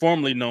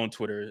formerly known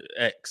Twitter,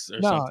 X or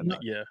something. No.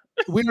 Like, yeah.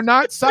 We are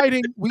not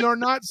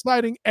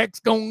citing X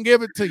gonna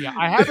give it to you.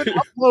 I haven't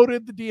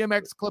uploaded the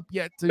DMX clip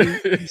yet to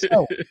the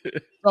show.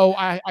 So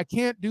I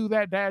can't do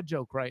that dad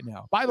joke right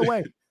now. By the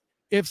way,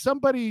 if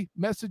somebody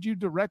messaged you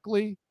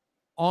directly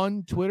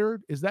on Twitter,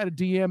 is that a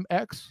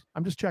DMX?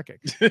 I'm just checking.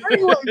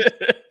 Anyway,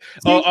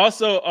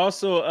 also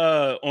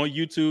on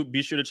YouTube,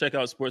 be sure to check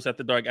out Sports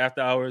After Dark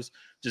After Hours.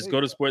 Just go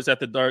to Sports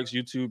After Dark's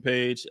YouTube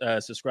page,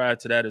 subscribe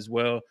to that as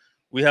well.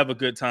 We have a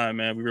good time,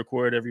 man. We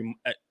record every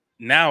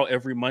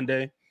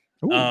Monday.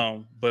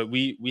 But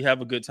we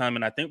have a good time,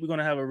 and I think we're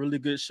gonna have a really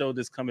good show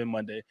this coming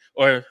Monday,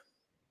 or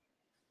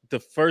the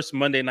first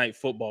Monday night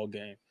football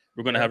game.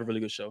 We're gonna have a really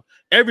good show.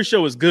 Every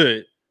show is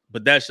good,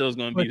 but that show is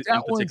gonna be in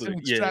particular.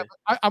 Yeah,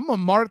 I'm gonna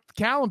mark the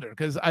calendar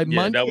because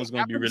Monday that was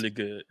gonna be really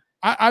good.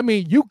 I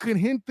mean, you can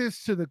hint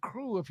this to the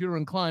crew if you're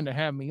inclined to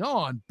have me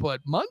on,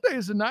 but Monday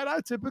is the night I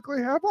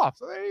typically have off.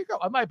 So there you go.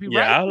 I might be right.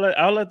 Yeah,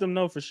 I'll let them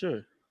know for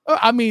sure.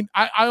 I mean,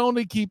 I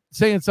only keep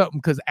saying something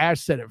because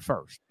Ash said it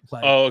first.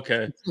 Like, oh,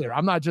 okay.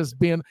 I'm not just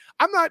being.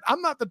 I'm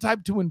not the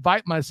type to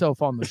invite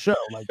myself on the show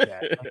like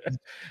that.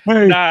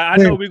 I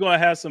know we're gonna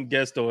have some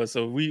guests on,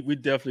 so we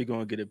definitely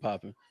gonna get it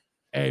popping.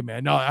 Hey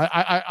man, no,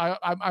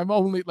 I'm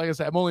only, like I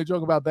said, I'm only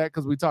joking about that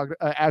because we talked.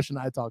 Ash and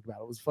I talked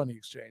about it. It was a funny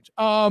exchange.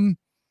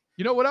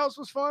 You know what else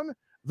was fun?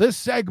 This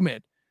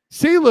segment,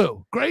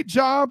 Silu, great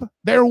job.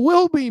 There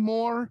will be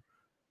more.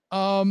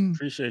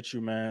 Appreciate you,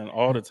 man,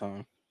 all the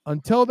time.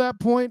 Until that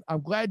point,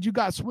 I'm glad you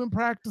got swim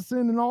practice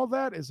in and all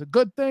that. It's a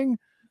good thing.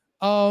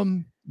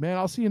 Man,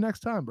 I'll see you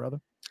next time,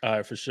 brother. All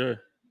right, for sure.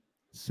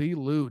 See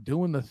Lou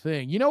doing the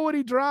thing. You know what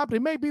he dropped?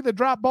 It may be the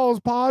Drop Balls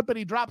pod, but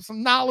he dropped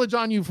some knowledge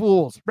on you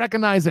fools.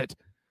 Recognize it.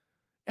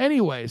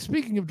 Anyway,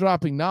 speaking of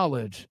dropping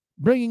knowledge,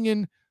 bringing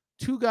in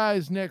two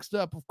guys next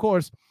up, of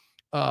course,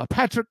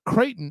 Patrick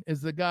Creighton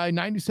is the guy,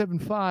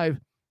 97.5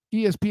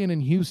 ESPN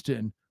in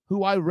Houston,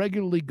 who I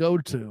regularly go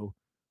to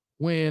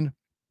when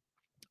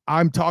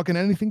I'm talking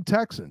anything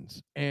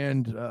Texans.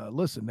 And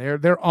listen,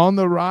 they're on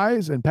the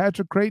rise, and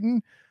Patrick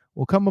Creighton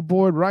will come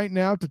aboard right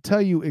now to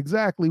tell you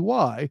exactly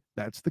why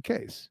that's the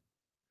case.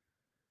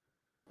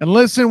 And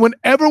listen,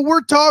 whenever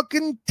we're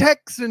talking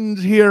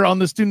Texans here on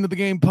the Student of the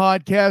Game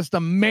podcast, a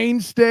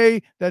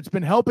mainstay that's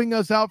been helping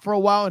us out for a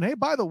while. And hey,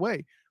 by the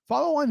way,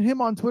 follow on him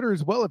on Twitter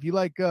as well if you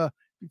like. You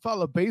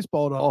follow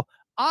baseball at all.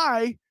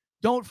 I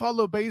don't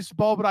follow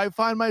baseball, but I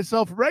find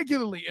myself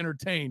regularly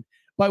entertained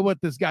by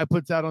what this guy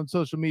puts out on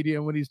social media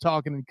and when he's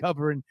talking and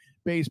covering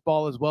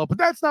baseball as well. But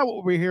that's not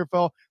what we're here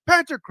for.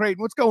 Patrick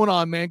Creighton, what's going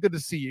on, man? Good to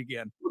see you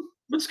again.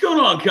 What's going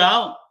on,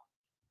 Kyle?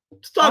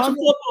 Let's talk some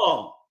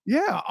football.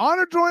 Yeah,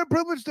 honor, joy, and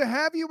privilege to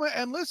have you.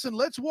 And listen,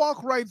 let's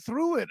walk right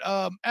through it.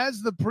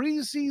 As the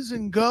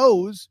preseason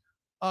goes,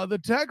 the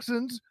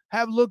Texans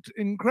have looked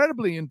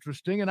incredibly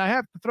interesting, and I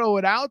have to throw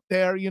it out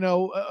there. You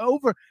know, I'll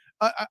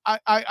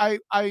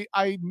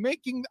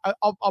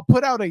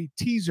put out a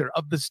teaser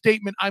of the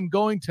statement I'm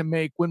going to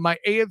make when my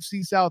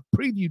AFC South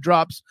preview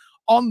drops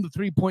on the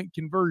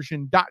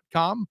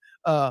 3pointconversion.com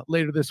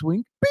later this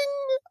week.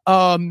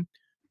 Bing!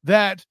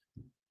 That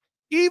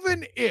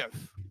even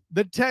if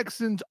the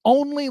Texans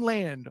only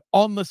land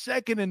on the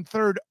second and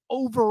third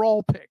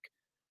overall pick,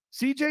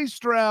 CJ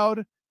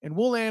Stroud and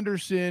Will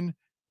Anderson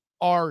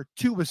are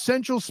two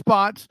essential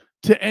spots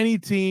to any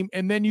team,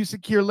 and then you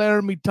secure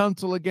Laramie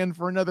Tunsil again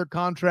for another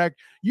contract.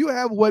 You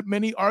have what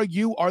many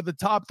argue are the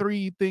top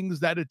three things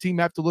that a team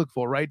have to look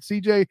for, right?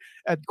 CJ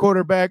at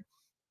quarterback,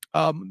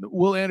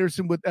 Will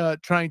Anderson with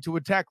trying to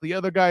attack the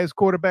other guy's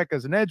quarterback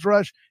as an edge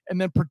rush, and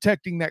then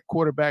protecting that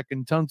quarterback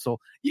in Tunsil.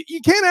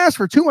 You can't ask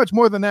for too much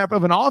more than that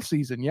of an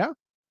offseason, yeah?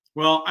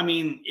 Well, I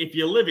mean, if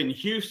you live in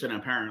Houston,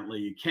 apparently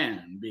you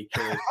can,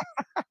 because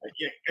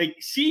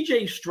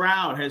CJ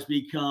Stroud has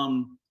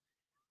become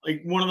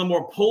like one of the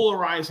more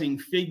polarizing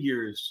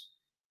figures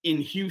in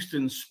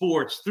Houston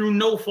sports through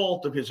no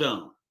fault of his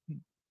own.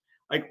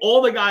 Like,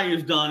 all the guy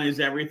has done is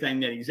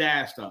everything that he's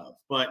asked of.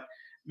 But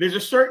there's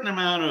a certain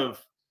amount of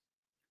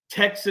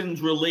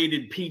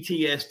Texans-related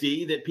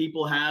PTSD that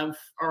people have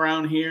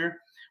around here,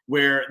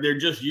 where they're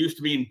just used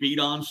to being beat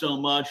on so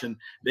much and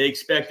they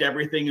expect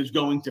everything is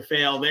going to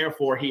fail,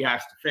 therefore he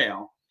has to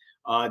fail.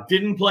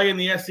 Didn't play in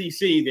the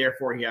SEC,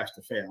 therefore he has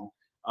to fail.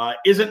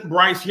 Isn't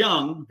Bryce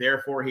Young,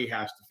 therefore he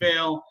has to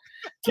fail.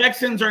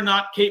 Texans are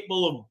not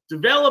capable of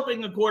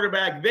developing a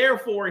quarterback,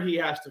 therefore he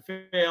has to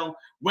fail.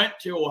 Went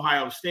to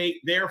Ohio State,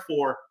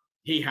 therefore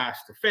he has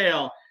to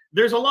fail.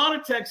 There's a lot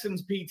of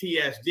Texans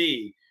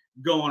PTSD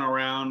going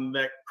around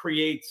that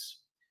creates,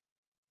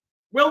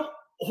 well,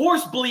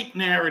 horse bleep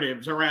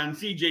narratives around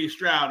CJ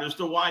Stroud as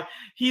to why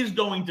he's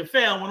going to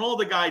fail when all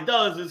the guy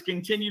does is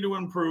continue to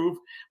improve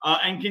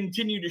and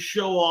continue to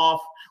show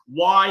off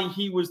why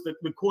he was the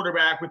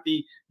quarterback with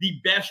the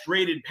best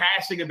rated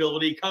passing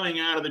ability coming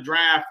out of the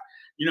draft,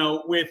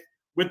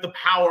 with the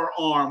power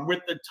arm, with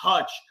the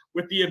touch,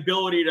 with the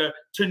ability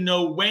to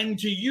know when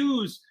to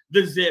use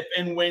the zip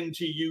and when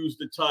to use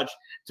the touch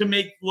to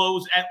make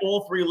flows at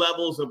all three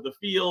levels of the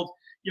field.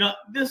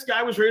 This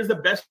guy was rated as the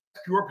best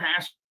pure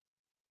passer.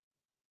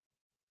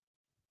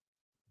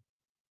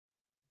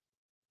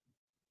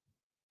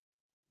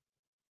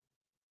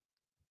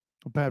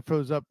 Pat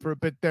froze up for a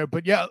bit there,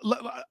 but yeah,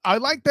 I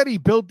like that he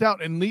built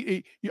out and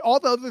all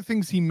the other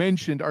things he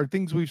mentioned are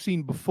things we've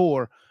seen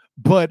before,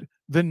 but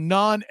the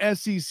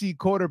non-SEC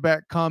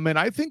quarterback comment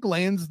I think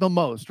lands the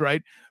most,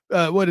 right?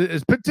 What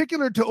is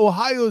particular to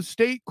Ohio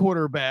State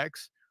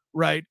quarterbacks,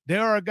 right?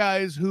 There are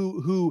guys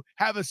who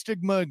have a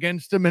stigma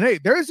against them, and hey,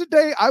 there's a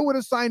day I would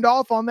have signed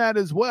off on that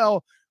as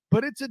well,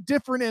 but it's a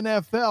different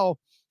NFL.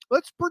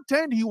 Let's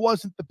pretend he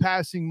wasn't the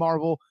passing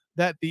marvel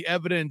that the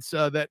evidence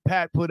that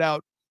Pat put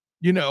out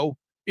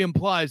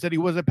implies that he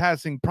was a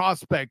passing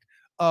prospect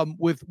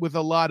with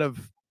a lot of,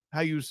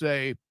 how you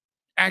say,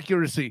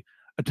 accuracy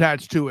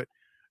attached to it.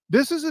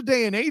 This is a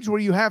day and age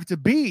where you have to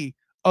be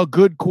a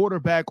good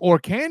quarterback or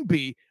can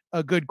be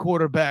a good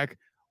quarterback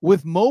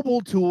with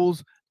mobile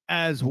tools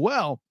as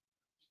well.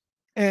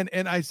 And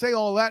I say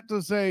all that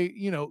to say,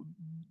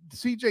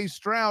 CJ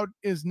Stroud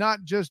is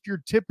not just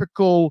your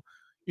typical,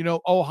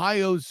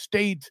 Ohio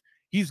State,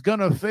 he's going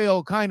to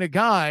fail kind of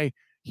guy.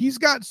 He's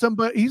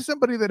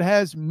somebody that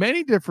has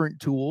many different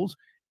tools.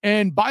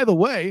 And by the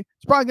way,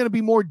 it's probably going to be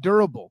more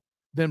durable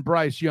than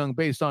Bryce Young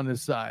based on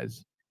his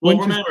size. Well,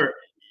 remember,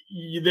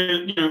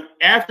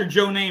 after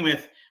Joe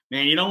Namath,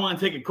 man, you don't want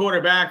to take a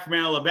quarterback from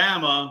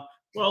Alabama.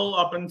 Well,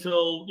 up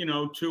until,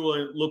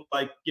 Tua looked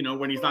like,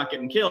 when he's not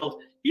getting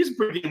killed, he's a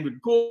pretty good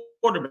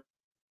quarterback.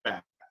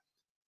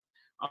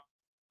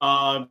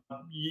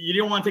 You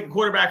don't want to take a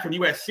quarterback from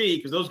USC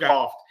because those guys are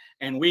soft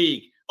and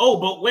weak. Oh,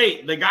 but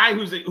wait, the guy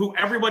who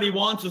everybody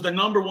wants is the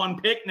number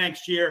one pick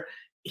next year.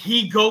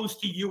 He goes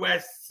to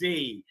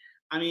USC.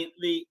 I mean,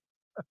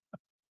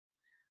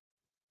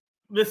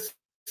 the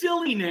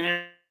silly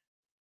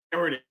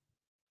narrative.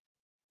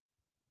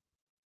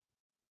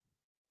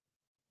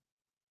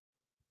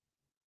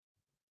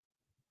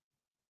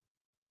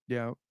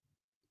 Yeah.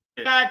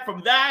 Back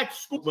from that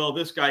school. Well,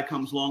 this guy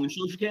comes along and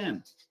shows you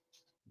can.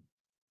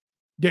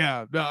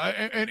 Yeah,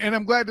 and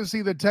I'm glad to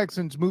see the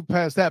Texans move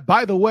past that.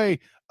 By the way,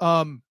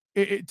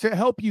 to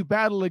help you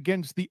battle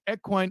against the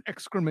equine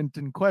excrement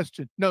in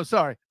question. No,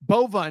 sorry,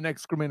 bovine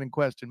excrement in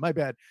question. My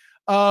bad.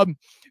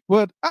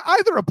 But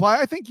either apply.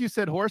 I think you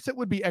said horse. It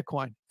would be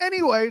equine.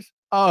 Anyways,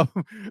 the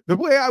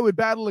way I would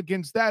battle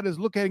against that is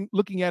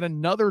looking at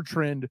another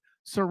trend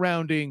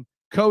surrounding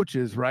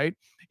coaches, right?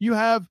 You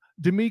have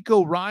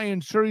DeMeco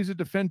Ryan. Sure, he's a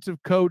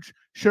defensive coach.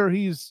 Sure,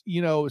 he's,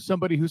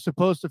 somebody who's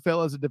supposed to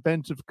fail as a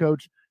defensive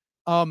coach.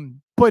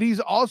 But he's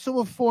also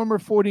a former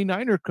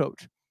 49er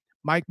coach.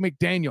 Mike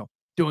McDaniel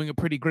doing a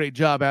pretty great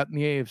job out in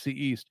the AFC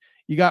East.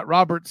 You got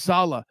Robert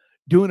Saleh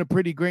doing a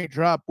pretty great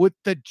job with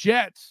the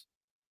Jets.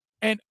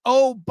 And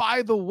oh,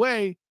 by the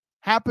way,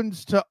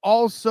 happens to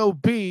also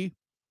be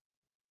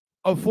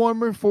a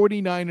former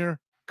 49er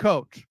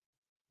coach.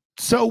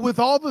 So with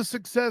all the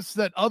success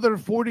that other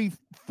former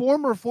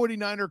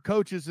 49er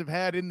coaches have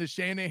had in the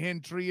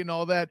Shanahan tree and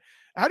all that,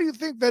 how do you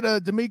think that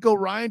DeMeco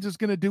Ryans is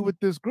going to do with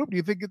this group? Do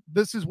you think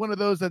this is one of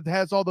those that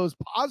has all those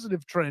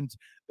positive trends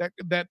that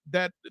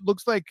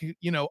looks like,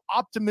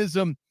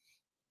 optimism,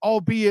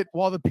 albeit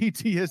while the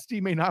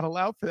PTSD may not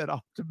allow for that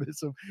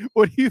optimism?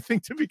 What do you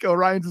think DeMeco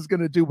Ryans is going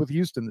to do with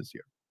Houston this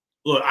year?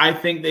 Look, I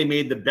think they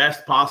made the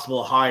best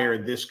possible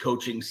hire this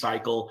coaching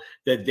cycle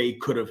that they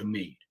could have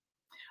made,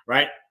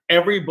 right?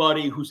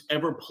 Everybody who's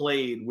ever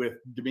played with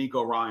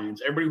DeMeco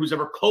Ryans, everybody who's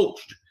ever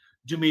coached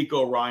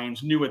DeMeco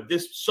Ryans knew at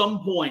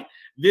some point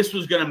this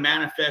was going to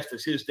manifest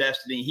as his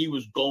destiny. He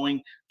was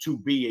going to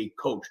be a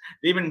coach.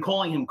 They've been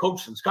calling him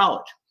coach since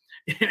college,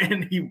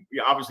 and he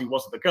obviously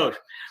wasn't the coach.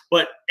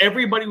 But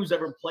everybody who's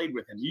ever played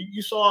with him,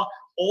 you saw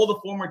all the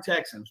former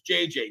Texans,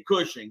 JJ,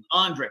 Cushing,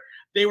 Andre,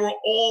 they were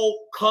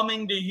all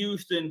coming to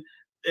Houston.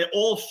 They're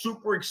all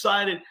super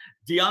excited.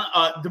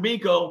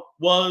 DeMeco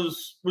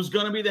was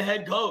going to be the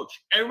head coach.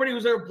 Everybody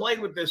who's ever played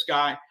with this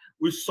guy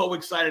was so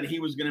excited he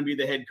was going to be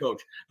the head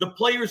coach. The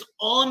players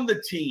on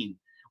the team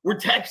were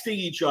texting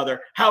each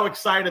other how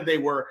excited they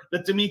were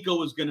that DeMeco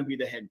was going to be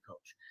the head coach.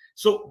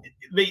 So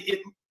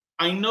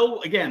I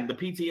know, again, the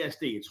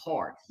PTSD, it's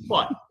hard,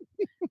 but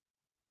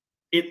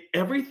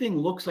everything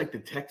looks like the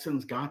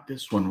Texans got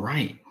this one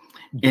right.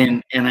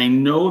 And I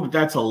know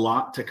that's a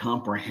lot to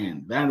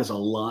comprehend. That is a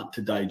lot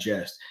to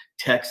digest.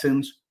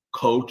 Texans,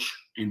 coach,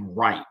 and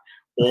right,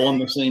 all in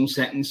the same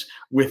sentence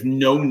with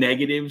no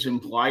negatives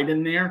implied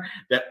in there,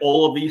 that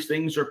all of these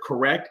things are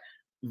correct.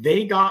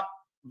 They got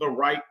the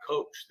right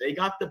coach. They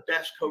got the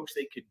best coach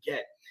they could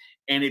get.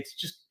 And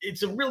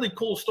it's a really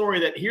cool story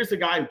that here's the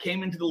guy who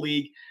came into the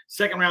league,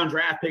 second-round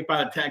draft pick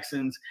by the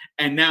Texans,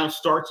 and now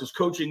starts his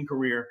coaching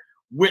career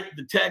with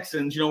the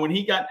Texans. You know, when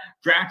he got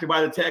drafted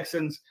by the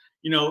Texans,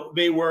 you know,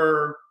 they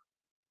were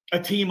a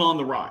team on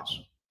the rise.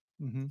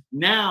 Mm-hmm.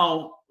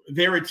 Now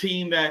they're a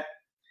team that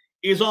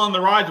is on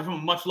the rise from a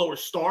much lower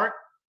start,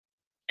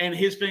 and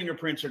his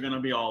fingerprints are going to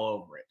be all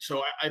over it.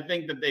 So I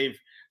think that they've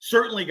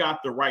certainly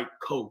got the right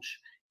coach.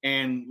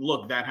 And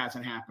look, that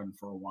hasn't happened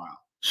for a while.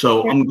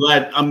 So I'm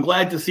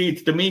glad to see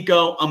it's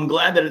D'Amico. I'm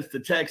glad that it's the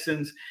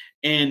Texans.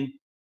 And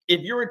if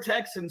you're a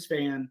Texans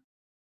fan,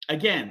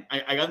 again,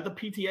 I got the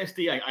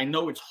PTSD. I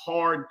know it's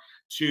hard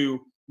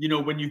to, you know,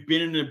 when you've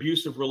been in an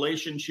abusive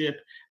relationship,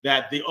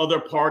 that the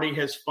other party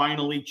has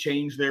finally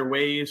changed their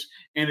ways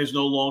and is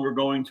no longer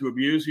going to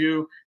abuse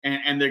you,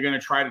 and they're going to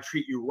try to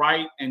treat you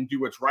right and do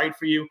what's right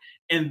for you.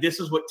 And this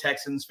is what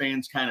Texans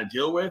fans kind of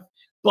deal with.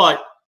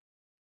 But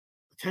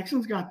the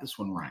Texans got this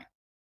one right,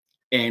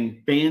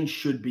 and fans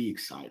should be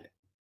excited.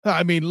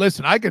 I mean,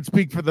 listen, I could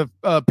speak for the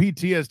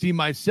PTSD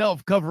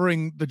myself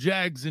covering the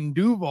Jags in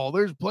Duval.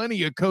 There's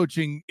plenty of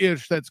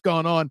coaching-ish that's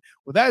gone on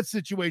with that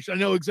situation. I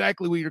know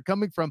exactly where you're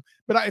coming from,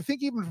 but I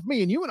think even for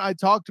me, and you and I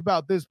talked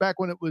about this back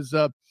when it was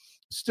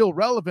still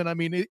relevant. I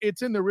mean,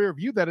 it's in the rear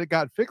view that it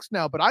got fixed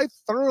now, but I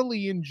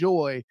thoroughly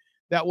enjoy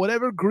that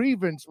whatever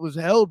grievance was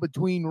held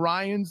between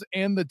Ryans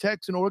and the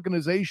Texan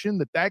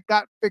organization, that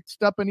got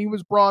fixed up and he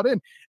was brought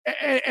in.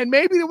 And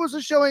maybe there was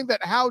a showing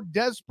that how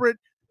desperate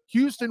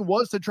Houston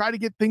was to try to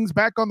get things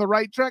back on the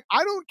right track.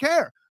 I don't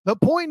care. The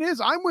point is,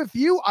 I'm with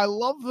you. I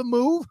love the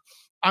move.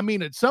 I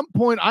mean, at some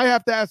point, I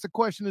have to ask the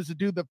question as a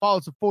dude that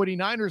follows the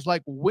 49ers,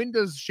 like, when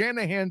does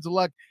Shanahan's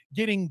luck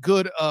getting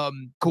good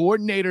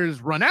coordinators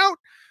run out?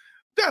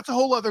 That's a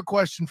whole other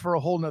question for a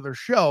whole nother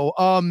show.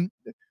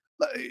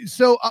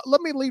 So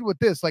let me lead with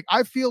this. Like,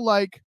 I feel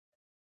like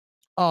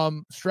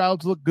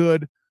Stroud's look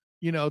good,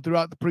 you know,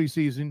 throughout the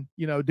preseason,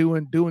 you know,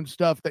 doing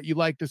stuff that you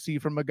like to see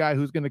from a guy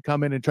who's going to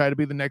come in and try to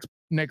be the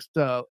next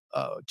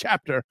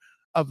chapter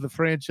of the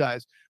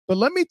franchise. But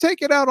let me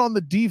take it out on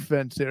the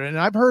defense here. And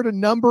I've heard a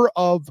number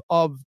of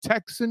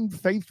Texan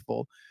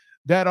faithful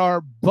that are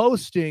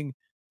boasting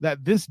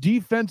that this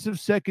defensive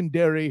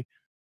secondary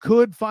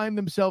could find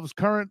themselves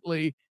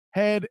currently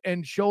head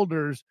and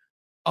shoulders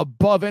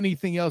above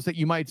anything else that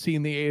you might see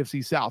in the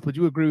AFC South. Would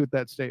you agree with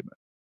that statement?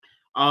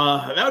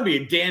 That would be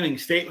a damning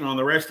statement on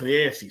the rest of the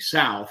AFC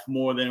South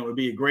more than it would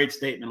be a great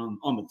statement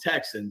on the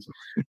Texans.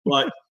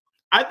 But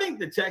I think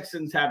the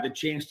Texans have the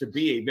chance to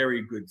be a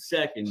very good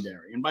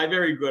secondary. And by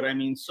very good, I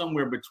mean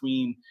somewhere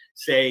between,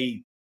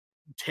 say,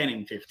 10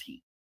 and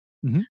 15.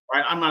 Mm-hmm.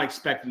 Right? I'm not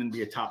expecting them to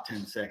be a top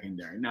 10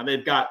 secondary. Now,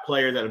 they've got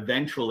players that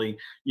eventually,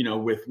 you know,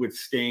 with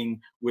Sting,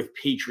 with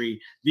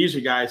Petrie, these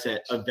are guys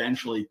that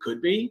eventually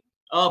could be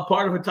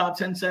part of a top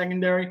 10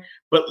 secondary.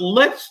 But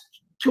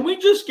can we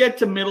just get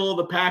to middle of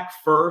the pack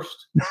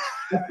first?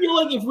 I feel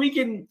like if we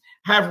can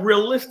have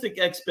realistic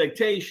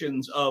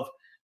expectations of,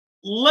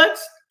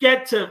 let's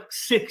get to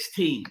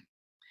 16.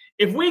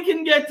 If we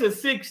can get to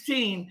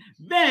 16,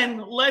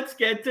 then let's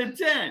get to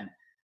 10.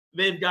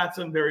 They've got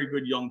some very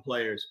good young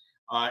players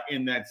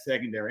in that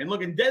secondary. And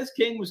look, and Des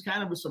King was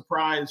kind of a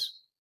surprise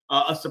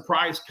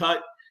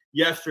cut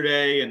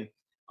yesterday. And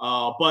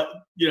but,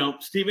 you know,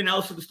 Steven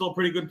Nelson is still a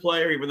pretty good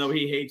player, even though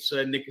he hates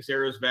Nick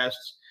Casero's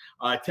vests.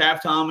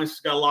 Taft Thomas has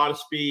got a lot of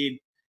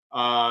speed.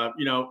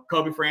 You know,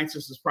 Kobe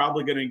Francis is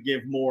probably going to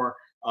give more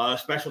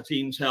special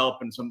teams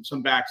help and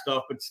some back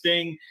stuff. But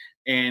Sting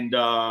and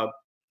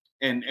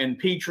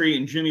Petrie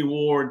and Jimmy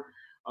Ward,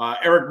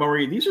 Eric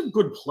Murray, these are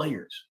good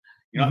players.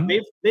 You know, Mm-hmm.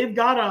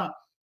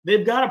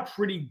 they've got a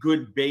pretty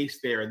good base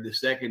there in the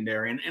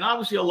secondary. And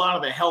obviously a lot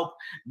of the help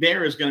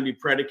there is going to be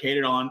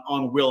predicated on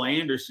Will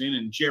Anderson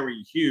and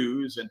Jerry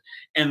Hughes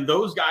and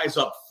those guys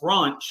up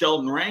front,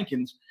 Sheldon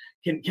Rankins.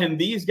 Can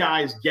these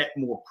guys get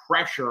more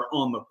pressure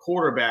on the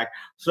quarterback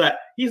so that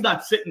he's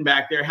not sitting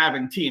back there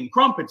having tea and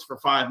crumpets for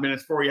 5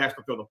 minutes before he has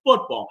to throw the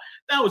football?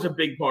 That was a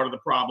big part of the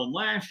problem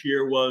last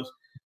year, was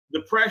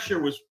the pressure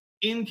was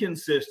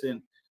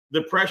inconsistent.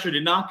 The pressure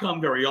did not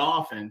come very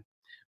often.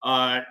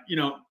 You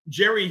know,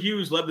 Jerry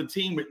Hughes led the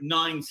team with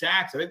 9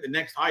 sacks. I think the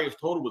next highest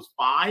total was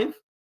 5.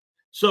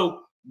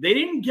 So they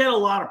didn't get a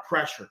lot of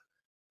pressure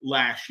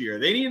last year.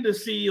 They needed to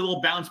see a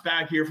little bounce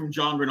back here from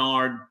John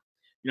Grenard.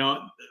 You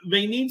know,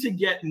 they need to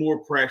get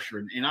more pressure.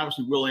 And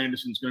obviously Will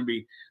Anderson's going to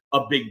be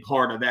a big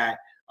part of that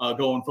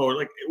going forward.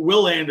 Like,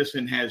 Will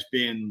Anderson has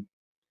been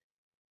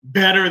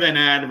better than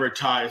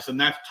advertised.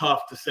 And that's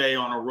tough to say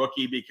on a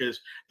rookie because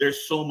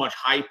there's so much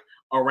hype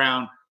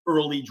around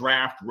early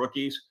draft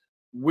rookies.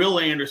 Will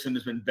Anderson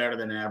has been better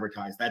than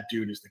advertised. That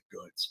dude is the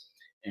goods.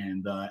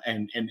 And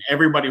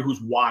everybody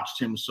who's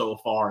watched him so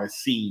far has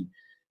seen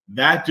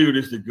that dude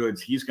is the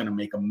goods. He's going to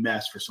make a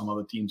mess for some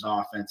other teams'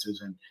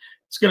 offenses. And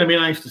it's going to be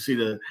nice to see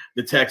the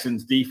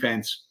Texans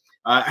defense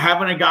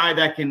having a guy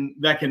that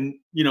can,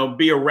 you know,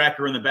 be a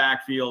wrecker in the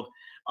backfield,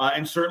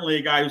 and certainly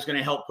a guy who's going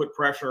to help put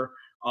pressure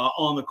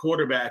on the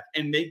quarterback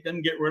and make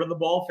them get rid of the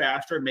ball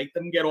faster, make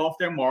them get off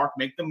their mark,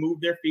 make them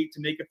move their feet to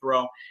make a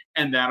throw.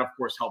 And that, of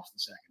course, helps the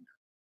secondary.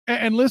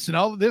 And listen,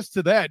 all of this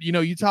to that,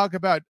 you talk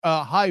about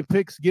high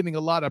picks getting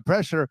a lot of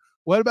pressure.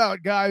 What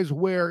about guys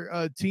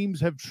where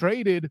teams have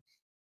traded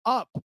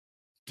up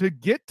to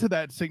get to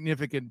that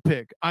significant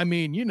pick? I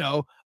mean,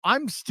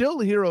 I'm still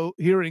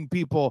hearing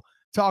people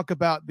talk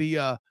about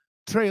the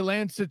Trey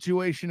Lance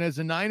situation as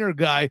a Niner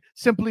guy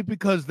simply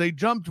because they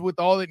jumped with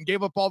all it and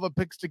gave up all the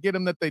picks to get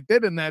him that they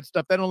did in that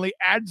stuff. That only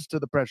adds to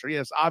the pressure.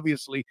 Yes,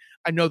 obviously,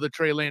 I know the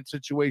Trey Lance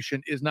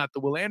situation is not the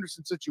Will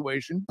Anderson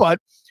situation, but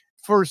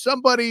for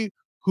somebody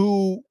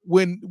who,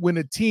 when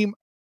a team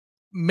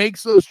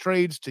makes those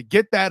trades to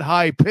get that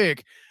high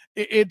pick,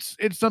 it's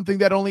something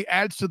that only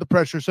adds to the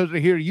pressure. So to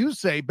hear you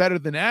say better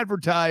than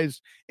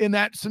advertised in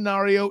that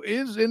scenario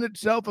is in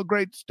itself a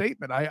great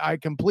statement. I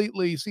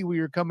completely see where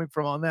you're coming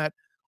from on that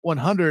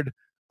 100%.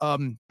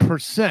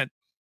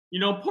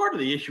 Part of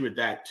the issue with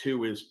that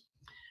too is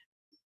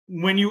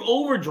when you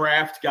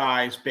overdraft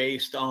guys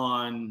based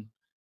on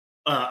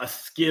a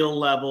skill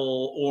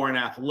level or an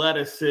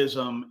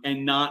athleticism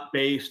and not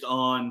based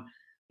on,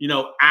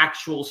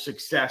 actual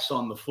success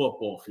on the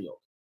football field.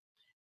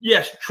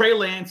 Yes, Trey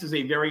Lance is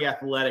a very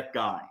athletic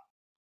guy.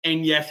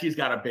 And yes, he's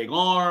got a big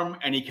arm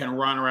and he can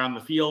run around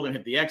the field and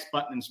hit the X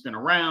button and spin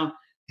around.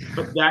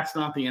 But that's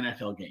not the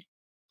NFL game.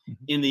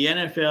 In the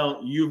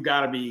NFL, you've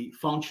got to be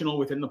functional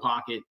within the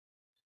pocket.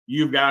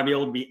 You've got to be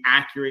able to be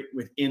accurate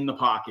within the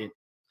pocket.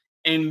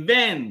 And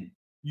then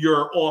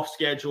your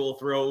off-schedule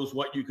throws,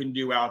 what you can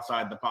do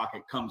outside the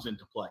pocket comes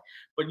into play.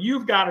 But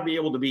you've got to be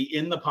able to be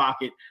in the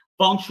pocket,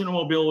 functional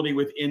mobility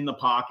within the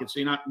pocket. So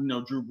you're not,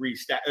 Drew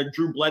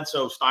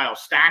Bledsoe style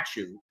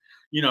statue,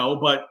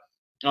 but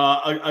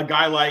a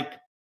guy like,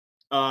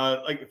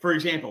 for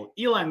example,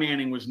 Eli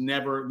Manning was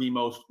never the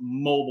most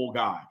mobile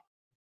guy,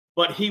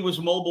 but he was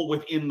mobile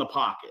within the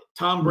pocket.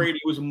 Tom Brady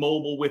was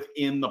mobile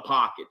within the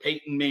pocket.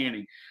 Peyton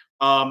Manning.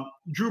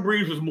 Drew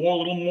Brees was a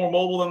little more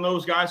mobile than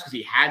those guys because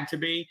he had to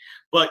be,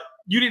 but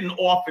you didn't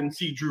often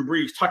see Drew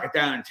Brees tuck it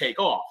down and take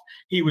off.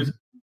 He was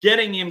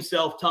getting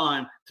himself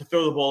time to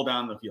throw the ball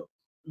down the field.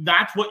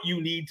 That's what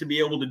you need to be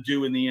able to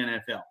do in the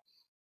NFL.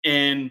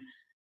 And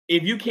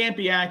if you can't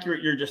be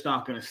accurate, you're just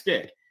not going to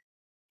stick.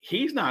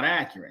 He's not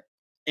accurate.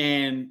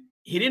 And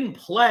he didn't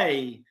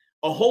play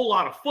a whole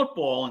lot of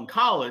football in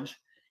college.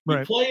 He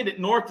played at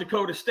North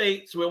Dakota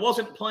State, so he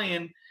wasn't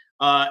playing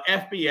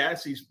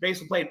FBS. He's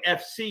basically playing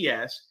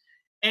FCS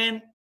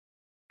and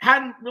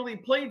hadn't really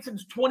played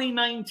since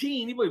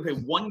 2019. He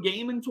played one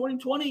game in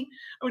 2020.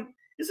 I mean,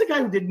 this is a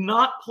guy who did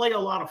not play a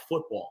lot of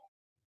football.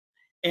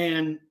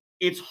 And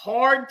it's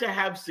hard to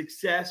have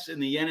success in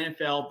the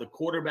NFL, the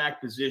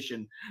quarterback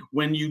position,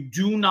 when you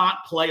do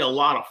not play a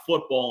lot of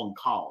football in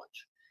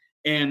college.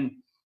 And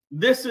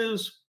this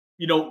is,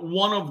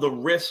 one of the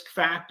risk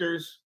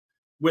factors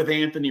with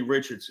Anthony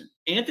Richardson.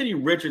 Anthony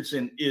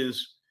Richardson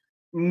is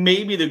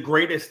maybe the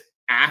greatest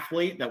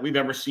athlete that we've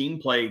ever seen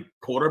play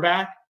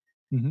quarterback.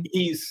 Mm-hmm.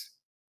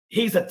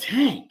 He's a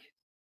tank.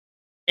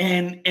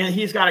 And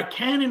he's got a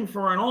cannon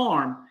for an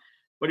arm,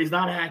 but he's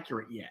not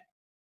accurate yet.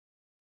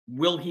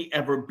 Will he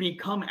ever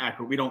become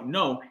accurate? We don't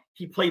know.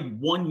 He played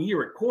 1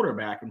 year at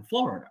quarterback in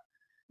Florida.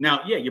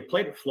 Now, yeah, you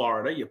played at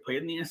Florida. You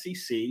played in the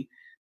SEC.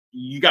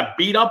 You got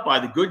beat up by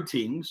the good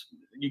teams.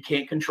 You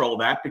can't control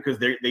that because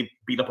they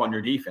beat up on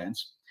your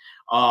defense.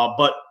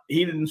 But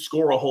he didn't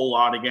score a whole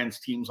lot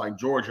against teams like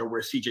Georgia,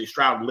 where C.J.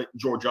 Stroud lit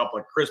Georgia up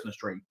like a Christmas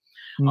tree.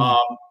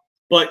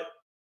 But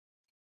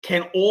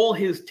can all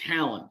his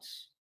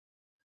talents,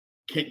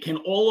 can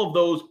all of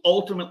those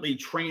ultimately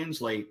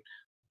translate?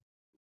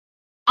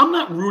 I'm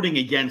not rooting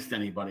against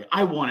anybody.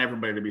 I want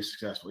everybody to be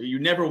successful. You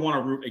never want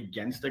to root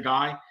against a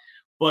guy,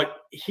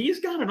 but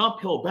he's got an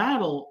uphill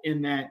battle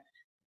in that,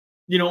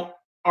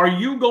 are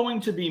you going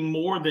to be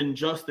more than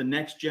just the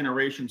next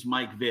generation's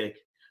Mike Vick,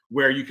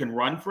 where you can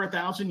run for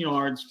 1,000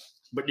 yards,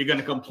 but you're going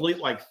to complete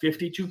like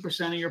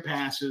 52% of your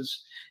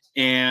passes,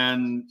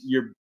 and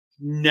you're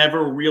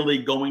never really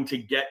going to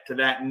get to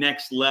that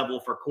next level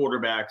for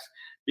quarterbacks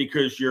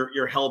because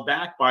you're held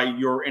back by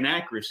your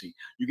inaccuracy.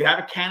 You could have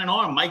a cannon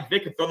arm. Mike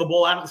Vick could throw the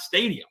ball out of the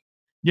stadium.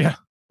 Yeah.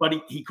 But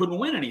he couldn't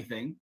win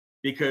anything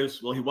because,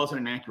 he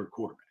wasn't an accurate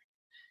quarterback.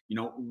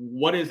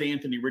 What is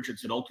Anthony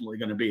Richardson ultimately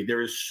going to be?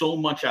 There is so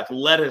much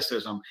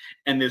athleticism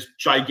and this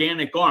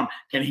gigantic arm.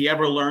 Can he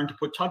ever learn to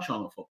put touch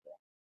on the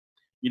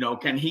football?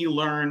 Can he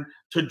learn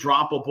to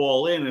drop a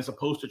ball in as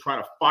opposed to try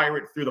to fire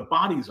it through the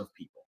bodies of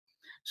people?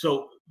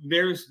 So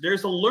there's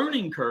a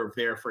learning curve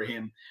there for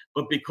him,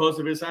 but because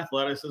of his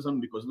athleticism,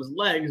 because of his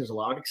legs, there's a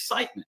lot of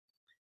excitement.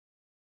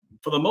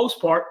 For the most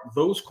part,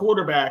 those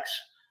quarterbacks,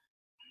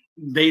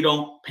 they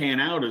don't pan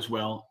out as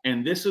well.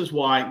 And this is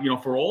why,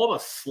 for all the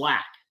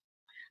slack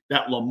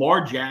that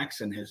Lamar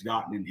Jackson has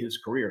gotten in his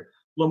career,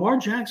 Lamar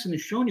Jackson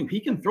has shown you he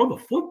can throw the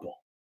football.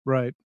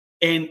 Right.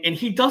 And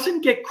he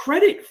doesn't get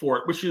credit for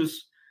it, which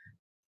is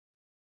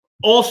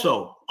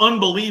also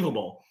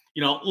unbelievable.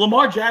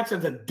 Lamar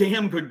Jackson's a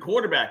damn good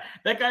quarterback.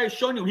 That guy has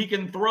shown you he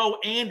can throw,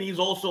 and he's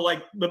also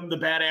like the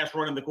badass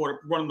running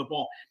the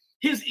ball.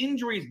 His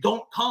injuries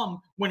don't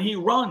come when he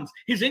runs.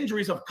 His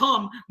injuries have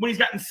come when he's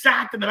gotten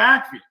sacked in the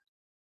backfield.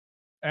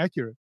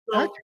 Accurate.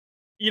 So,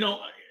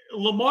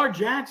 Lamar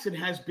Jackson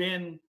has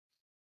been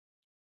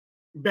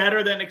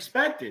better than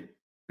expected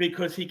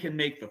because he can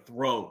make the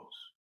throws.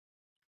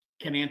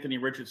 Can Anthony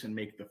Richardson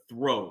make the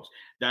throws?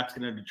 That's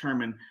going to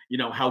determine,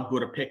 how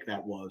good a pick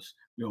that was,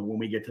 when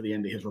we get to the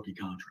end of his rookie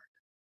contract.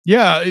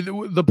 Yeah,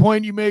 the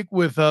point you make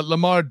with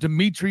Lamar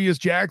Demetrius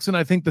Jackson,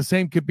 I think the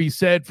same could be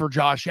said for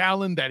Josh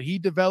Allen, that he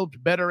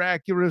developed better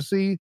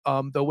accuracy,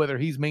 though whether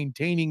he's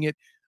maintaining it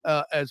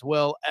as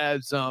well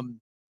as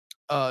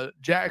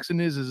Jackson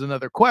is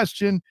another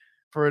question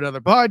for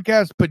another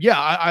podcast. But yeah,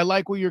 I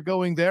like where you're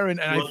going there, and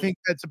I think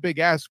that's a big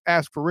ask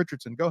for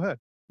Richardson. Go ahead.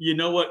 You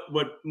know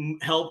what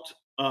helped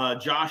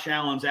Josh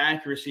Allen's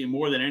accuracy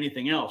more than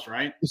anything else,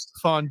 right?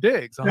 Stephon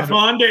Diggs.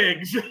 Stephon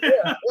Diggs.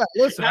 Yeah,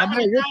 listen, that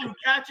guy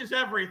catches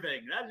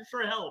everything. That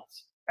sure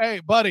helps. Hey,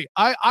 buddy,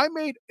 I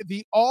made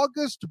the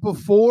August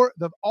before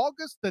the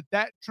August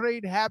that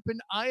trade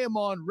happened. I am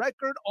on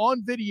record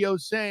on video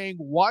saying,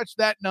 watch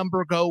that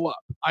number go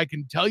up. I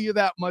can tell you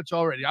that much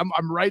already.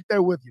 I'm right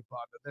there with you,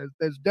 partner.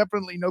 There's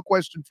definitely no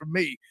question from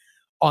me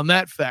on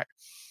that fact.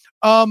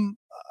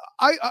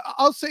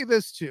 I'll say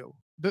this too.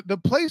 The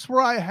place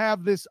where I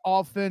have this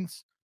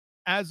offense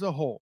as a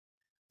whole,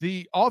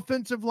 the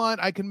offensive line,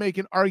 I can make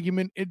an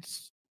argument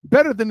it's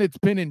better than it's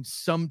been in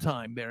some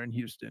time there in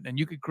Houston, and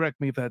you could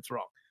correct me if that's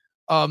wrong.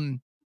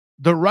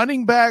 The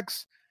running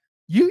backs,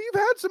 you've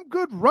had some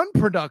good run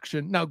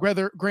production. Now,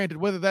 granted,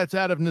 whether that's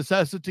out of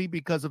necessity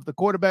because of the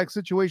quarterback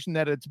situation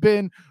that it's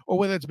been, or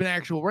whether it's been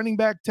actual running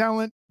back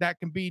talent, that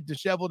can be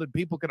disheveled and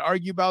people can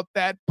argue about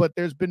that, but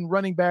there's been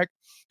running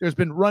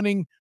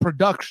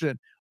production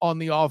on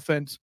the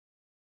offense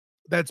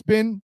that's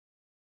been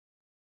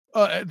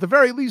at the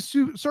very least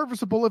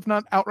serviceable, if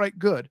not outright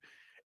good.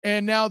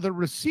 And now the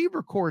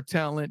receiver core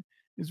talent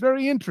is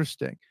very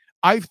interesting.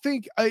 I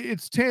think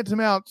it's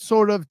tantamount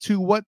sort of to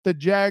what the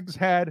Jags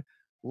had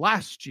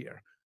last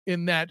year,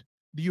 in that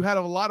you had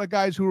a lot of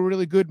guys who were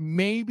really good.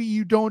 Maybe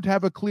you don't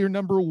have a clear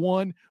number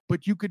one,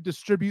 but you could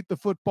distribute the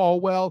football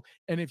well.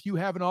 And if you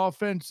have an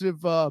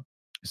offensive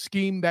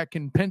scheme that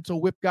can pencil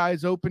whip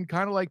guys open,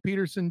 kind of like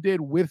Peterson did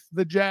with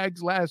the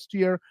Jags last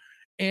year,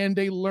 and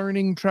a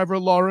learning Trevor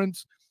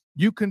Lawrence,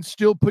 you can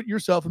still put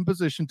yourself in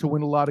position to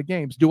win a lot of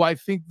games. Do I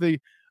think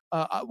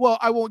I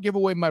won't give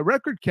away my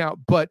record count,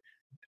 but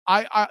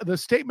the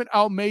statement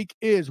I'll make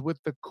is with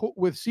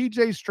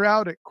CJ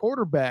Stroud at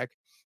quarterback,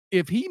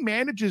 if he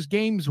manages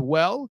games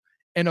well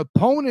and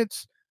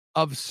opponents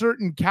of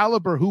certain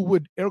caliber who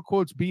would, air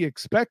quotes, be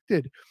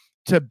expected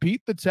to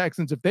beat the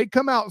Texans, if they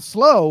come out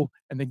slow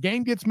and the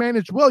game gets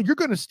managed well, you're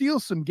going to steal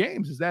some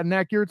games. Is that an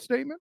accurate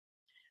statement?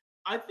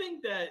 I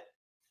think that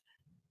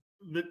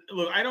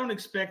look, I don't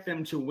expect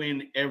them to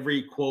win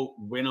every, quote,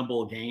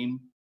 winnable game,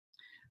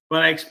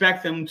 but I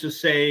expect them to,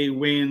 say,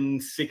 win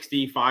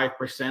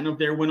 65% of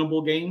their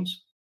winnable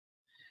games.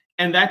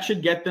 And that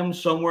should get them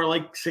somewhere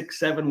like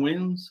 6-7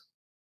 wins.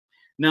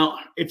 Now,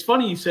 it's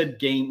funny you said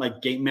game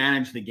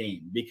manage the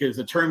game, because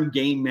the term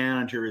game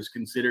manager is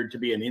considered to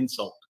be an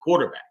insult to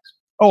quarterbacks.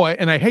 Oh,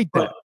 and I hate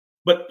that.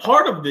 But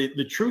part of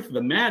the truth of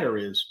the matter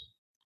is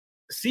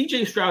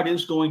CJ Stroud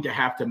is going to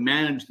have to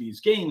manage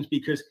these games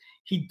because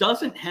he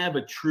doesn't have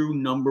a true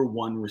number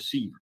one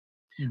receiver.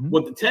 Mm-hmm.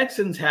 What the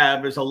Texans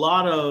have is a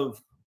lot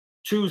of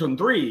 2s and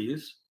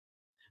 3s.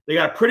 They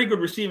got a pretty good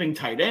receiving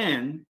tight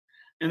end,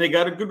 and they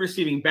got a good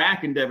receiving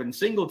back in Devin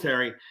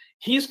Singletary.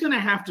 He's going to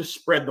have to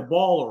spread the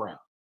ball around.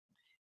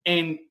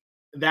 And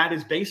that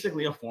is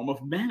basically a form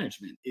of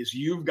management, is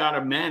you've got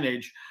to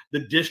manage the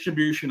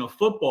distribution of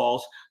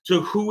footballs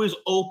to who is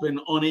open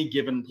on a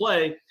given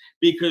play,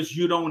 because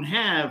you don't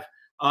have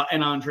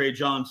an Andre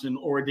Johnson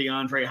or a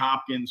DeAndre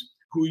Hopkins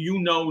who,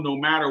 no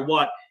matter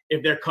what,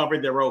 if they're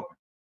covered, they're open.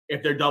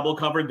 If they're double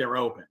covered, they're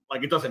open.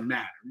 Like, it doesn't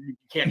matter. You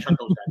can't shut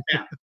those guys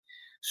down.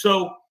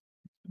 So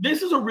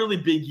this is a really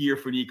big year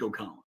for Nico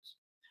Collins,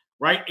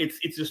 right?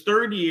 It's his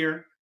third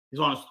year. He's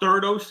on his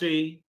third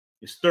OC,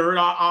 his third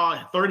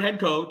head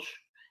coach,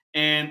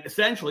 and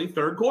essentially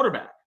third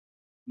quarterback,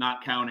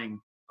 not counting,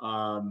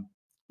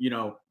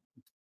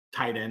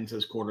 tight ends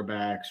as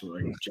quarterbacks,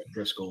 or like Jeff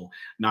Driscoll,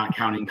 not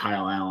counting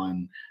Kyle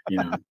Allen.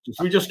 If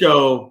we just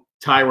go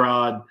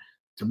Tyrod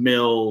to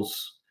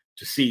Mills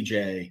to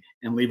CJ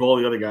and leave all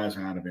the other guys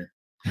out of it.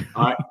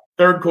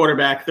 Third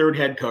quarterback, third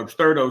head coach,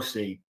 third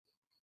OC.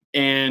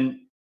 And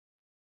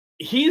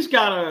he's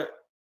got to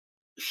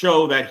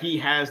show that he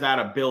has that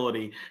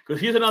ability, because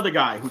he's another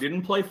guy who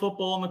didn't play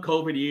football in the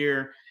COVID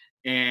year,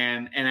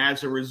 and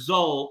as a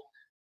result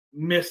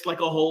missed a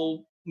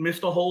whole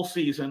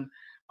season.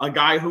 A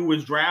guy who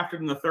was drafted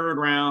in the third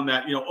round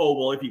that,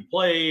 if he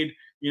played,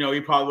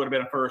 he probably would have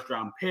been a first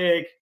round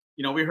pick.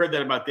 We heard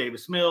that about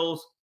Davis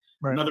Mills.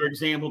 Right. Another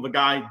example of a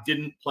guy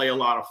didn't play a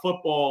lot of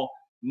football,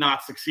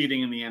 not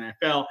succeeding in the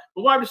NFL.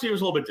 But wide receiver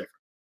is a little bit different.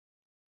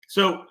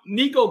 So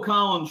Nico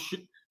Collins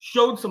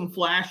showed some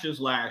flashes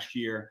last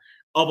year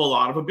of a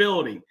lot of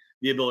ability.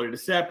 The ability to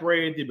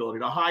separate, the ability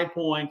to high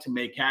point, to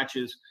make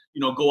catches,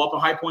 go up a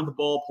high point the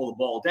ball, pull the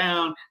ball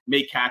down,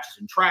 make catches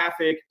in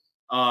traffic.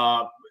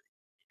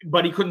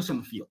 But he couldn't see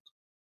the field.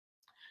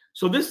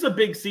 So this is a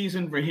big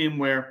season for him,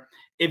 where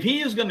if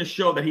he is going to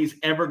show that he's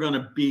ever going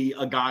to be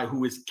a guy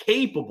who is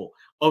capable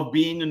of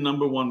being a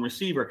number one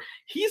receiver,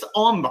 he's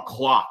on the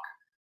clock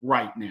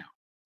right now.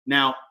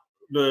 Now,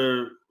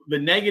 the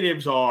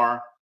negatives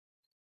are,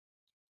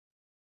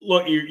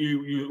 look,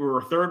 you were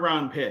a third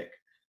round pick.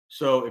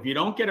 So if you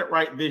don't get it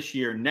right this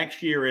year,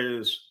 next year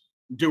is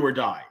do or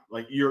die.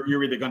 Like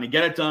you're either going to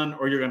get it done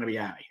or you're going to be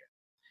out of here.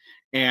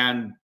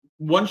 And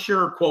once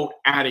you're, quote,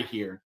 out of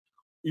here,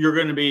 you're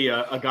going to be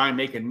a guy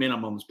making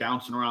minimums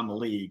bouncing around the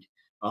league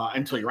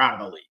until you're out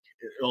of the league.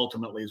 It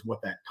ultimately is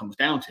what that comes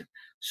down to.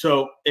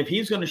 So if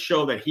he's going to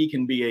show that he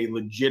can be a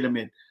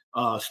legitimate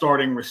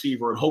starting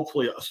receiver and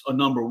hopefully a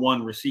number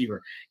one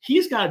receiver,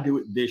 he's got to do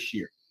it this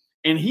year.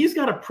 And he's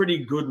got a pretty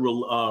good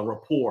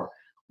rapport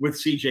with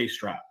CJ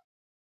Stroud.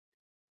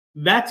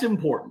 That's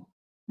important,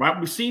 right?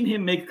 We've seen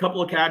him make a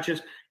couple of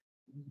catches.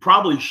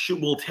 Probably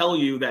will tell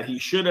you that he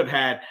should have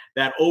had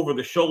that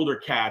over-the-shoulder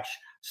catch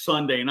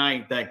Sunday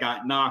night that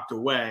got knocked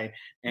away.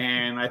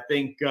 And I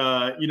think,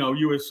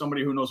 you as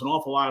somebody who knows an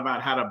awful lot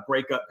about how to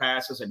break up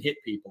passes and hit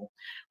people,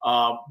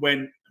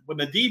 when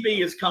the DB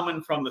is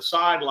coming from the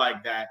side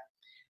like that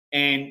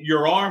and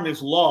your arm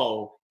is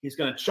low, he's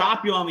going to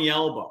chop you on the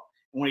elbow.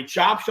 And when he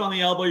chops you on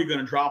the elbow, you're going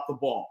to drop the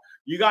ball.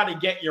 You got to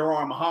get your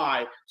arm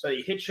high so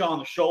he hits you on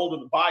the shoulder,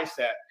 the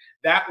bicep.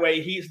 That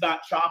way he's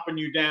not chopping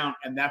you down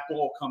and that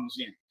ball comes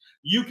in.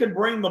 You can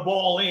bring the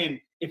ball in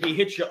if he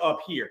hits you up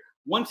here.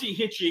 Once he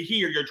hits you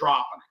here, you're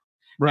dropping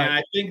it. Right. And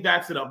I think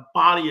that's a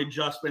body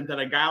adjustment that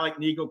a guy like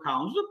Nico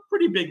Collins, a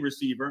pretty big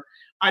receiver,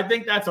 I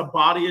think that's a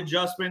body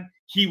adjustment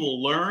he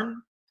will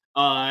learn.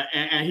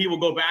 And he will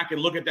go back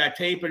and look at that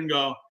tape and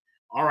go,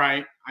 all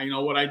right, I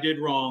know what I did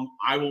wrong.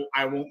 I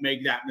won't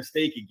make that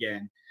mistake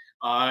again.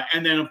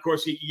 And then, of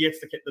course, he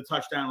gets the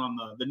touchdown on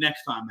the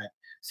next time that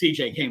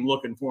CJ came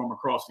looking for him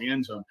across the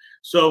end zone.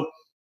 So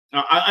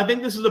I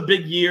think this is a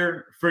big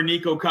year for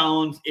Nico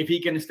Collins if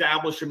he can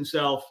establish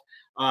himself,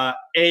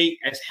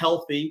 as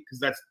healthy, because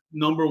that's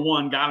number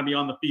one, got to be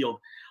on the field.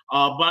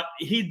 But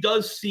he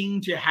does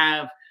seem to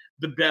have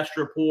the best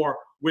rapport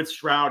with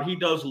Stroud. He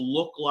does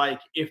look like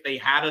if they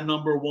had a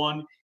number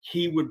one,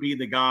 he would be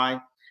the guy.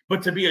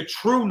 But to be a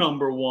true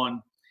number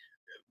one,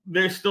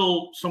 there's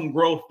still some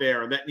growth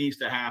there that needs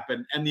to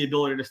happen and the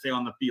ability to stay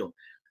on the field.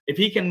 If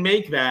he can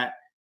make that,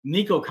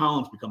 Nico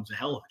Collins becomes a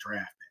hell of a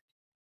draft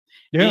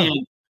pick. Yeah.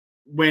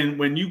 And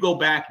when you go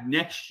back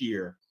next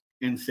year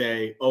and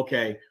say,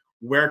 okay,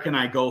 where can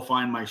I go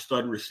find my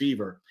stud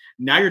receiver?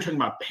 Now you're talking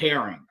about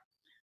pairing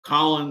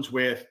Collins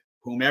with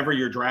whomever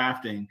you're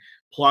drafting,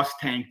 plus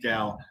Tank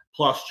Dell,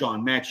 plus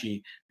John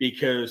Mechie,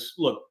 because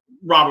look,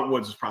 Robert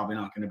Woods is probably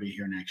not going to be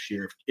here next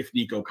year if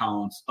Nico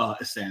Collins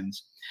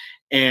ascends.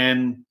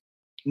 And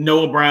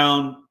Noah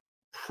Brown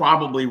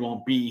probably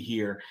won't be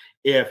here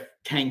if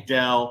Tank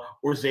Dell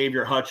or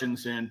Xavier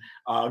Hutchinson,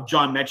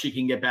 John Mechie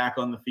can get back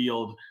on the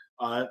field.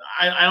 I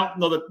don't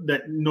know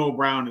that Noah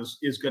Brown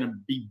is going to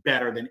be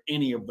better than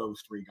any of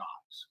those three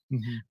guys.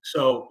 Mm-hmm.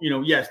 So,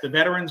 yes, the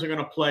veterans are going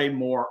to play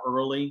more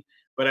early,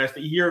 but as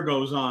the year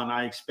goes on,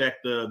 I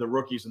expect the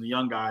rookies and the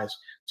young guys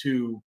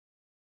to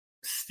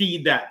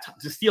steal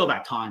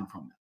that time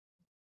from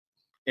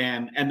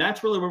them. And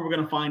that's really where we're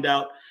going to find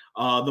out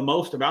the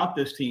most about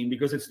this team,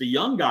 because it's the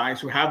young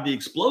guys who have the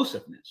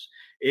explosiveness.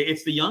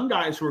 It's the young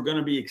guys who are going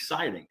to be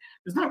exciting.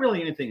 There's not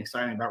really anything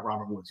exciting about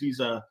Robert Woods. He's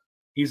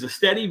a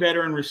steady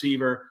veteran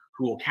receiver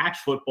who will catch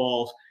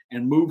footballs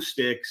and move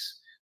sticks.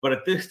 But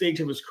at this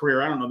stage of his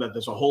career, I don't know that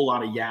there's a whole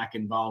lot of yak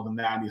involved in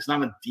that. He's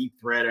not a deep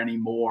threat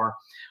anymore.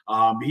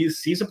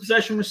 He's a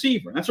possession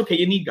receiver. And that's okay.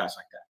 You need guys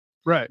like that.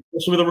 Right.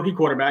 So with a rookie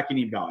quarterback, you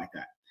need a guy like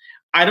that.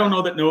 I don't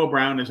know that Noah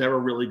Brown is ever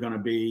really going to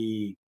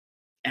be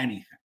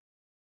anything.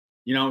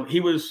 He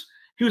was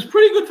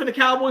pretty good for the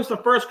Cowboys the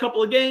first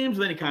couple of games,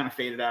 and then he kind of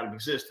faded out of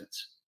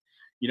existence.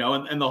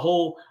 And the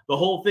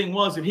whole thing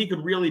was, if he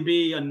could really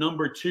be a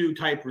number two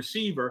type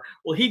receiver,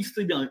 well, he'd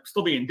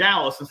still be in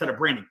Dallas instead of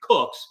Brandon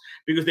Cooks,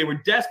 because they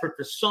were desperate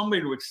for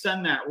somebody to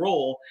extend that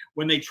role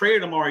when they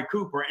traded Amari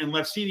Cooper and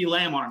left CeeDee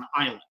Lamb on an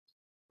island.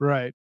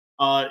 Right.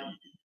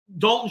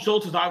 Dalton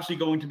Schultz is obviously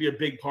going to be a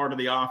big part of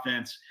the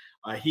offense.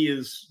 He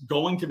is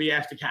going to be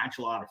asked to catch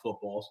a lot of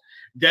footballs.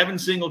 Devin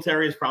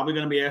Singletary is probably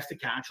going to be asked to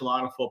catch a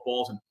lot of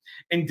footballs.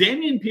 And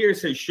Dameon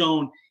Pierce has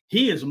shown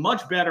he is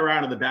much better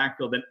out of the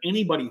backfield than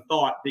anybody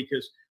thought,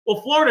 because,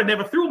 well, Florida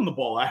never threw him the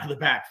ball out of the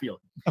backfield.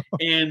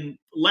 And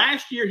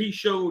last year he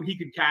showed he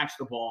could catch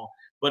the ball,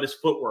 but his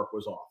footwork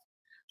was off.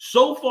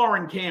 So far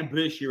in camp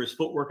this year, his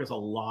footwork is a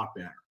lot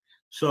better.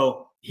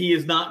 So he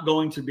is not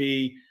going to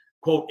be,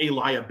 quote, a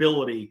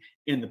liability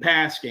in the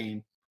pass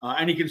game.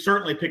 And he can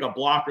certainly pick up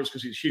blockers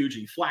because he's huge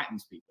and he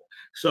flattens people.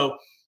 So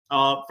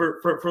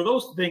for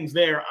those things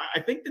there, I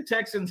think the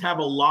Texans have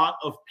a lot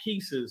of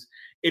pieces.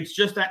 It's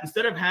just that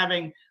instead of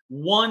having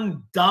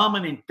one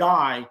dominant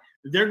guy,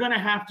 they're going to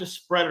have to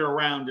spread it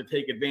around to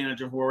take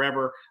advantage of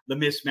wherever the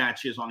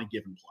mismatch is on a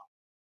given play.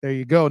 There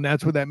you go. And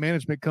that's where that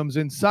management comes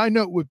in. Side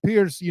note with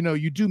Pierce,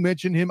 you do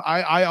mention him.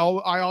 I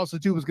also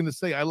too was going to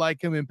say I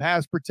like him in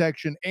pass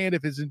protection, and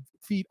if his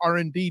feet are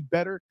indeed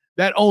better,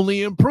 that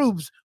only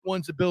improves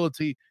one's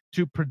ability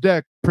to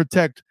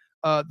protect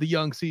the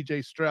young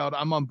CJ Stroud.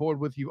 I'm on board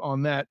with you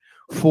on that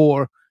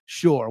for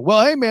sure.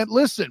 Well, hey man,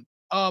 listen,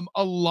 a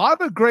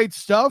lot of great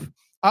stuff.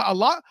 A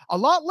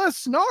lot less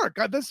snark.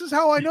 This is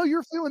how I know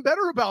you're feeling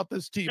better about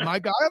this team, my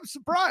guy. I'm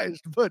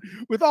surprised, but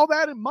with all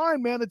that in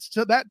mind, man, it's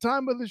to that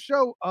time of the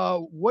show.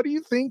 What do you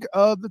think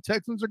the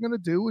Texans are going to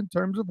do in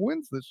terms of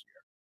wins this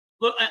year?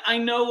 Look, I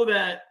know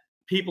that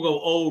people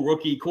go, "Oh,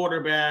 rookie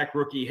quarterback,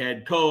 rookie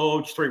head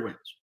coach, 3 wins."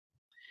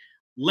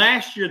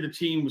 Last year, the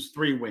team was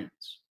 3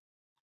 wins.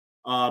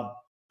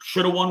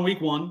 Should have won week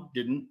 1,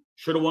 didn't.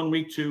 Should have won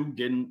week 2,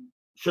 didn't.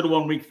 Should have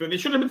won week 3. They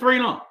should have been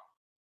 3-0.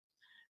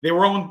 They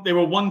were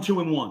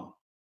 1-2-1.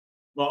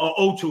 Well,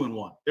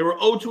 0-2-1. They were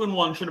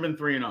 0-2-1, should have been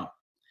 3-0.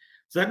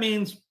 So that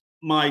means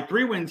my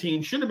 3-win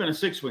team should have been a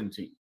 6-win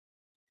team.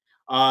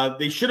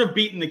 They should have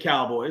beaten the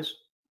Cowboys.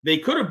 They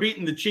could have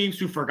beaten the Chiefs,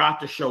 who forgot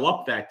to show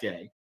up that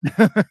day.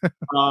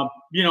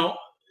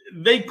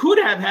 They could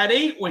have had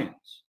 8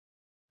 wins.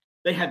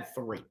 They had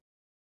 3.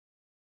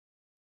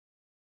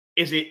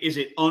 Is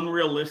it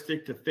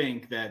unrealistic to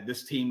think that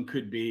this team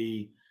could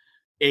be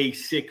a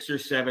 6 or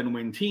 7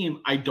 win team?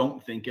 I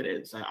don't think it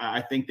is.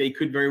 I think they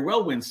could very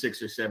well win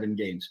 6 or 7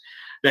 games.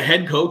 The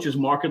head coach is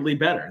markedly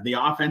better. The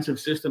offensive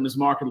system is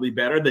markedly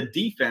better. The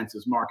defense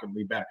is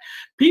markedly better.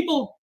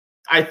 People,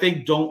 I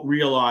think, don't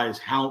realize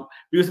how,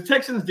 because the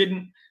Texans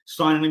didn't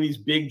sign any of these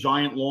big,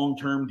 giant,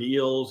 long-term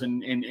deals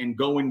and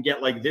go and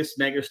get like this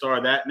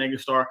megastar, that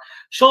megastar.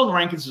 Sheldon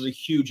Rankins is a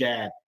huge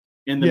ad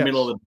in the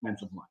middle of the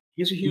defensive line.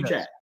 He's a huge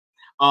ad.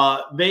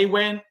 They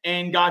went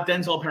and got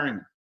Denzel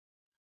Perryman.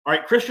 All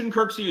right, Christian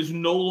Kirksey is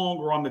no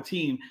longer on the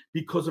team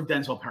because of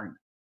Denzel Perryman,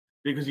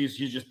 because he's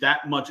just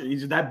that much,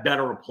 he's that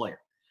better a player.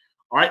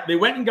 All right, they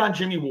went and got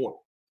Jimmy Ward.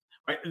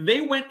 All right, they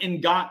went and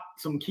got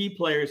some key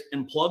players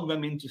and plugged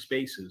them into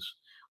spaces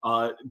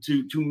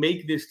to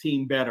make this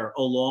team better,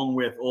 along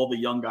with all the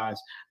young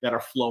guys that are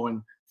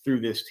flowing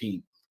through this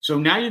team. So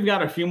now you've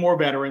got a few more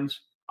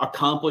veterans,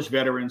 accomplished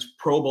veterans,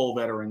 Pro Bowl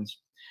veterans,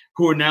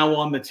 who are now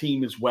on the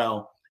team as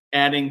well,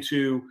 adding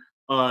to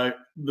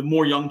the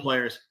more young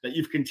players that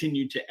you've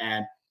continued to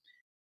add.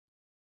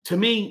 To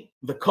me,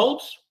 the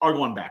Colts are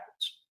going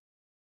backwards.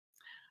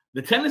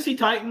 The Tennessee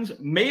Titans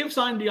may have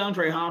signed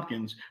DeAndre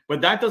Hopkins, but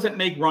that doesn't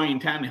make Ryan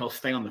Tannehill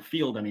stay on the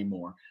field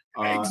anymore.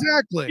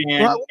 Exactly.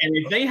 And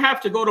if they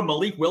have to go to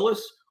Malik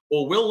Willis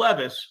or Will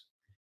Levis,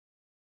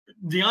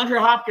 DeAndre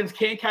Hopkins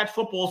can't catch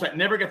footballs that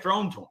never get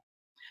thrown to him.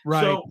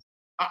 Right. So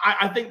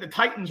I think the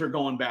Titans are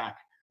going back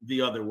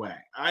the other way.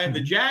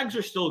 The Jags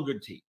are still a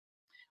good team.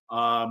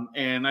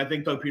 And I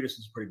think Doug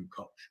Peterson's a pretty good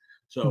coach.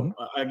 So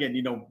again,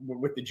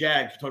 with the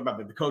Jags, talk about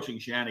the coaching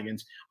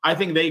shenanigans. I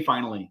think they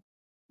finally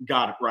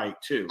got it right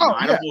too.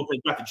 I don't know if they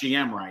got the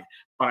GM right,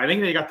 but I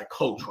think they got the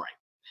coach right.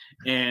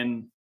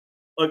 And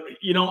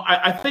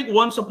I think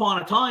once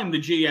upon a time the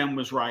GM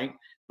was right,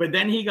 but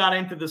then he got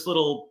into this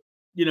little,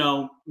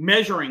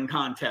 measuring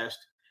contest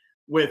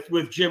with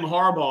Jim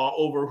Harbaugh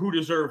over who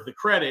deserved the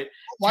credit.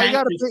 Why you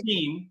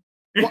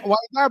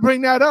gotta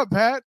bring that up,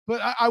 Pat?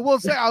 But I will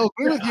say, I'll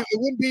agree with you. It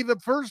wouldn't be the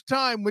first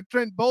time with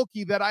Trent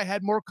Baalke that I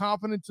had more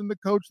confidence in the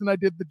coach than I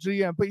did the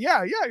GM. But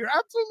yeah, you're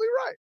absolutely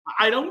right.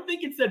 I don't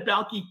think it's that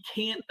Baalke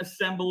can't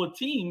assemble a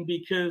team,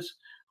 because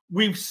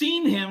we've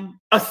seen him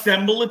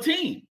assemble a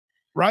team.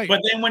 Right.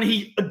 But then when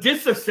he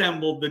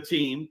disassembled the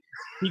team,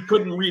 he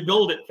couldn't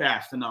rebuild it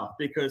fast enough,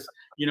 because,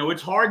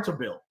 it's hard to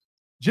build.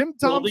 Jim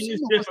Thompson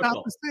was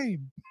not the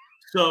same.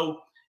 So,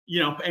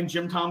 and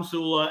Jim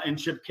Tomsula and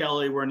Chip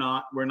Kelly were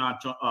not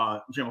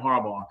Jim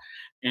Harbaugh.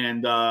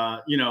 And,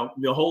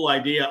 the whole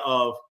idea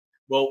of,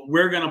 well,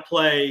 we're going to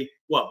play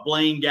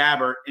Blaine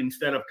Gabbert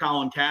instead of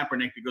Colin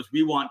Kaepernick because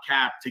we want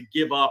Cap to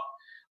give up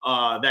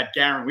that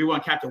guarantee. We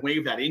want Cap to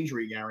waive that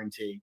injury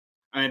guarantee.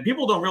 And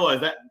people don't realize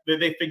that.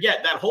 They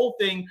forget that whole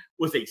thing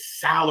was a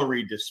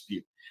salary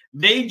dispute.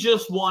 They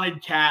just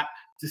wanted Cap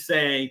to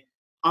say,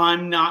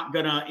 I'm not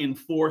going to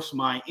enforce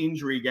my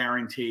injury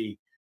guarantee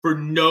for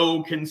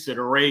no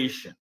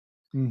consideration.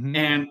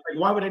 And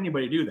why would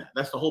anybody do that?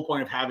 That's the whole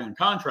point of having a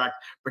contract.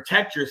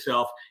 Protect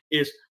yourself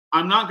is,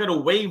 I'm not going to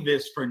waive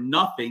this for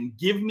nothing.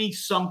 Give me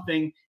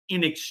something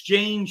in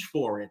exchange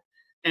for it.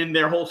 And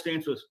their whole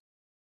stance was,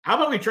 how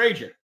about we trade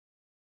you?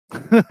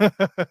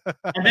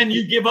 And then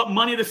you give up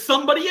money to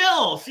somebody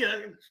else.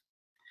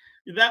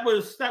 That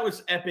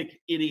was epic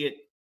idiot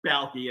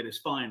Baalke at his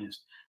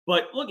finest.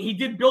 But look, he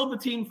did build the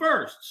team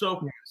first.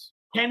 So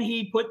can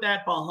he put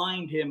that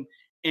behind him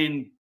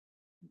and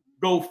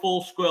go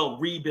full scale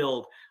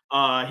rebuild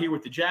here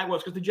with the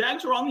Jaguars? Because the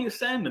Jags are on the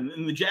ascend,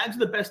 and the Jags are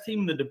the best team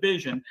in the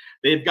division.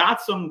 They've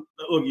got some.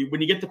 Look,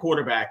 when you get the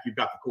quarterback, you've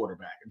got the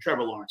quarterback, and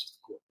Trevor Lawrence is the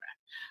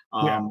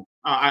quarterback.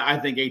 I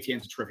think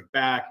Etienne's a terrific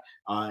back.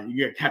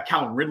 You have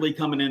Calvin Ridley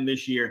coming in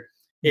this year.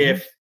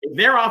 If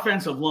their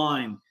offensive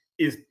line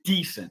is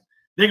decent,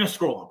 they're going to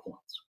score a lot of points.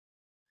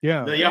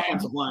 Yeah, the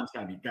offensive line's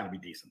got to be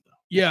decent though.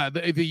 Yeah,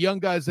 the young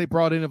guys they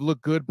brought in have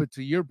looked good, but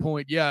to your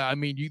point, I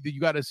mean, you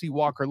got to see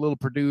Walker Little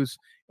produce,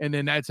 and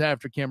then that's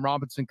after Cam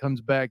Robinson comes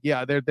back.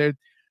 Yeah,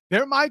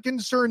 They're my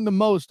concern the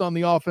most on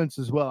the offense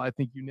as well. I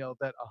think you nailed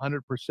that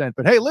 100%.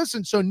 But hey,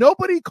 listen, so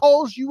nobody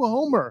calls you a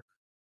homer,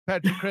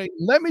 Patrick Creighton.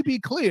 Let me be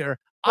clear.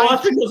 Well,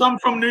 that's because I'm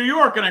from New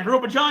York and I grew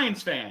up a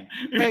Giants fan.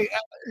 Hey,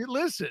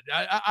 listen,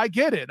 I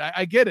get it.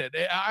 I get it.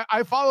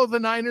 I follow the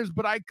Niners,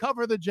 but I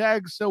cover the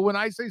Jags. So when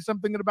I say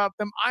something about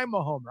them, I'm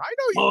a homer. I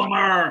know you Homer.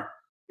 are.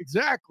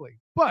 Exactly.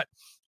 But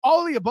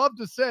all the above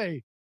to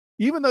say,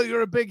 even though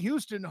you're a big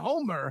Houston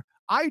homer,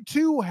 I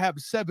too have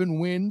 7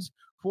 wins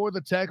for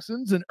the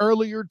Texans. And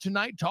earlier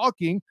tonight,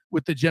 talking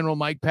with the General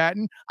Mike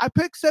Patton, I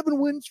picked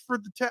 7 wins for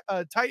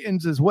the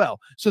Titans as well.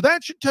 So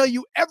that should tell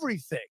you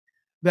everything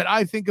that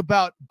I think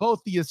about both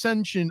the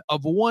ascension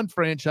of one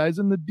franchise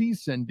and the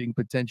descending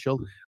potential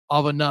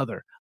of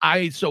another.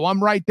 So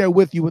I'm right there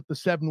with you with the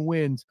 7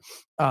 wins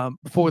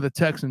for the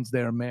Texans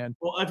there, man.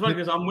 Well, that's funny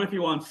because I'm with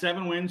you on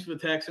 7 wins for the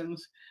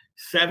Texans,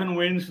 7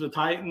 wins for the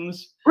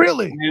Titans.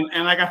 Really?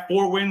 And I got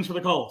 4 wins for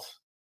the Colts.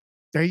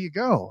 There you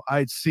go.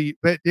 I'd see.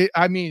 But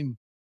I mean,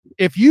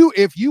 if you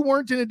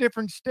weren't in a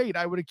different state,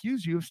 I would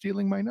accuse you of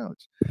stealing my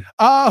notes.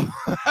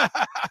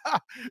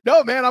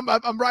 No, man,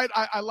 I'm right.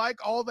 I like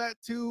all that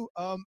too,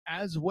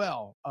 as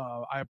well.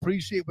 I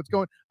appreciate what's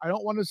going. I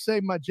don't want to say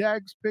my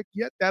Jags pick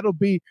yet. That'll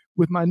be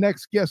with my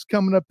next guest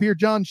coming up here,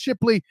 John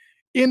Shipley,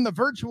 in the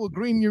virtual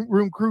green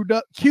room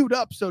queued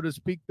up, so to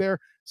speak. There.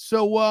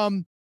 So,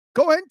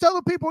 go ahead and tell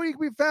the people where you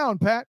can be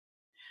found, Pat.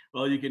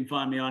 Well, you can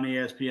find me on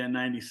ESPN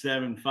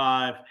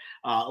 97.5,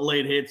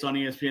 late hits on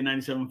ESPN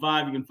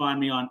 97.5. You can find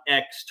me on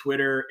X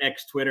Twitter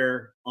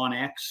on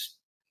X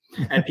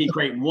at P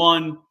Creighton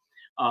 1.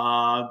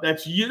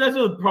 That's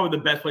probably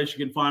the best place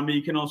you can find me.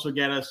 You can also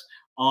get us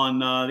on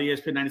the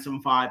ESPN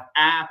 97.5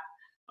 app,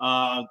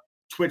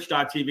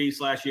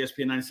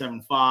 twitch.tv/ESPN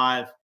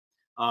 97.5,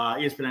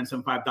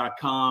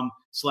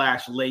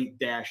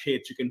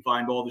 ESPN975.com/late-hits. You can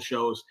find all the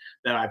shows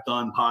that I've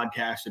done,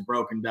 podcasted,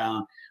 broken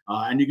down,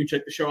 and you can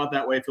check the show out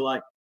that way if you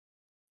like.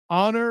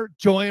 Honor,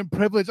 joy, and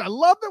privilege. I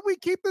love that we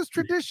keep this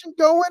tradition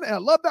going, and I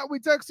love that we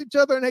text each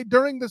other. And hey,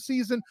 during the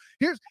season,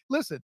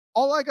 listen,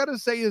 all I got to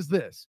say is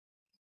this.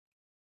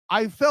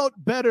 I felt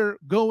better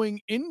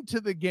going into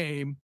the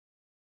game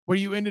where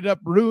you ended up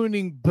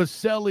ruining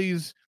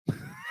Baselli's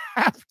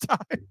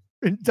halftime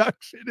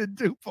induction in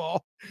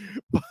DePaul.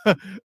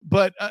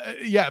 But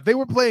yeah, if they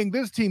were playing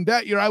this team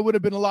that year, I would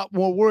have been a lot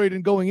more worried,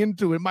 and going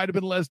into it might have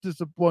been less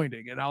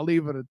disappointing. And I'll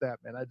leave it at that,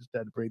 man. I just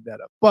had to bring that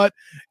up. But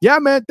yeah,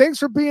 man, thanks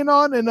for being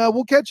on, and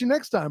we'll catch you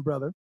next time,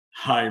 brother.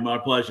 Hi, my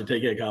pleasure.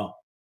 Take care, Kyle.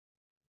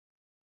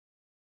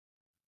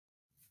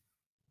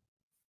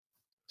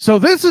 So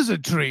this is a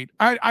treat.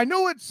 I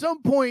know at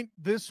some point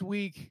this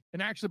week,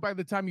 and actually by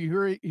the time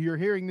you're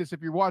hearing this,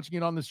 if you're watching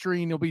it on the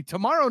stream, it'll be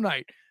tomorrow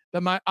night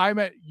that I'm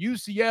at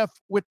UCF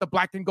with the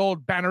black and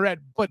gold banneret.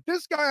 But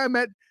this guy I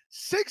met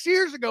 6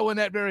 years ago in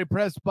that very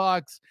press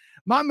box,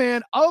 my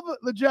man of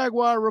the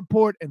Jaguar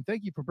Report, and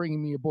thank you for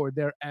bringing me aboard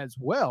there as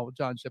well,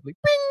 John Shipley.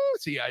 Bing!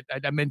 See, I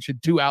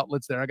mentioned 2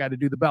 outlets there. I got to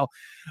do the bell.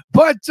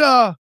 But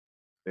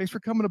thanks for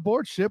coming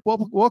aboard, Ship.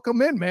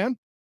 Welcome in, man.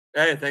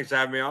 Hey, thanks for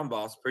having me on,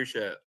 boss.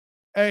 Appreciate it.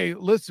 Hey,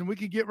 listen, we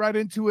could get right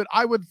into it.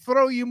 I would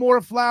throw you more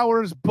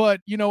flowers,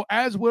 but,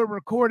 as we're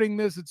recording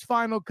this, it's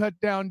final cut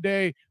down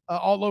day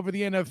all over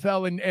the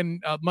NFL,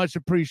 and much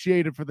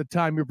appreciated for the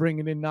time you're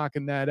bringing in,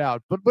 knocking that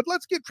out. But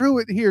let's get through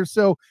it here.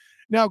 So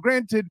now,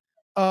 granted,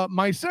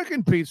 my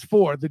second piece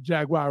for the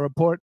Jaguar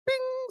Report, bing,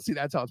 see,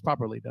 that's how it's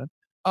properly done.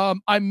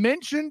 I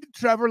mentioned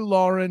Trevor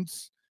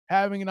Lawrence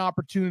having an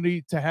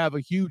opportunity to have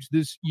a huge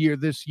this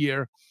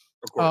year.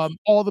 Of course.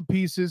 All the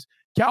pieces.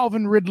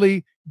 Calvin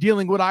Ridley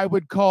dealing what I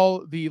would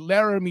call the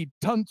Laramie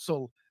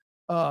Tunsil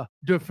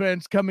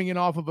defense, coming in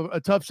off of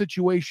a tough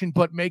situation,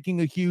 but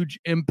making a huge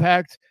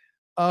impact.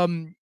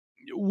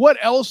 What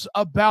else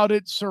about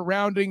it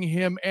surrounding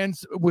him, and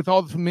with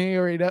all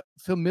the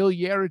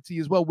familiarity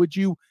as well, would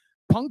you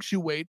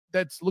punctuate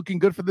that's looking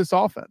good for this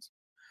offense?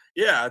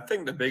 Yeah, I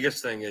think the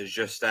biggest thing is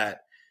just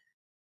that,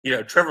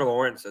 Trevor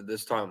Lawrence at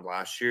this time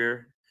last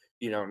year,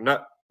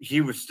 he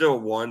was still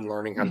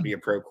learning how to be a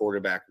pro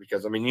quarterback,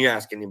 because you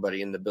ask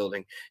anybody in the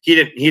building, he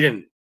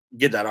didn't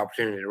get that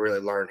opportunity to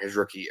really learn his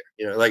rookie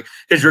year. Like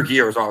his rookie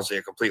year was honestly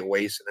a complete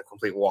waste and a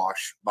complete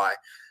wash by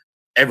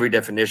every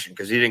definition,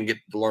 because he didn't get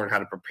to learn how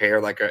to prepare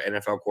like an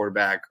NFL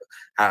quarterback,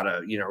 how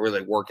to,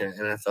 really work in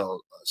an NFL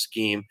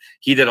scheme.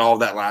 He did all of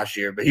that last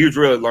year, but he was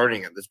really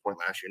learning at this point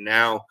last year.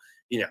 Now,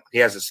 he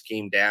has a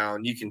scheme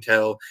down. You can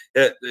tell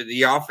that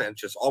the offense,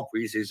 just all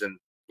preseason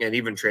and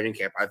even training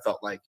camp, I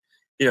felt like,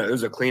 it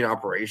was a clean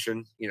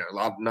operation,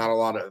 not a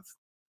lot of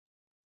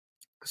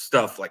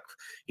stuff like,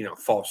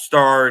 false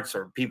starts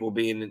or people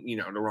being,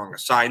 the wrong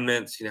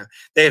assignments.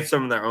 They had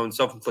some of their own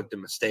self-inflicted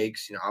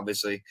mistakes.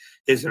 Obviously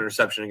his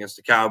interception against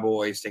the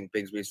Cowboys, Think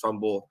Bigsby's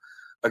fumble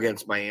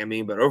against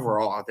Miami. But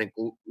overall, I think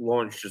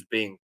Lawrence just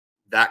being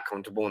that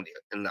comfortable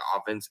in the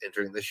offense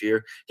entering this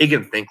year, he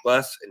can think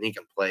less and he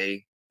can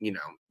play,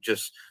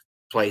 just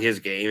play his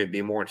game and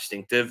be more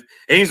instinctive.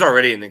 And he's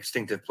already an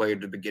instinctive player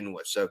to begin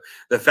with. So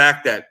the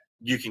fact that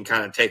you can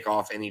kind of take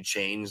off any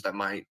chains that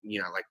might,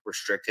 like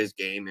restrict his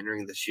game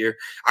entering this year.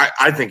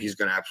 I think he's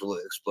going to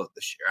absolutely explode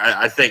this year.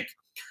 I think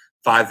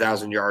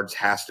 5,000 yards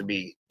has to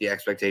be the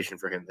expectation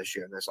for him this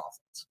year in this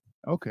offense.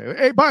 Okay.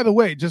 Hey, by the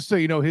way, just so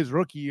you know, his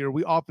rookie year,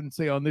 we often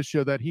say on this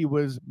show that he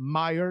was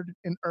mired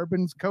in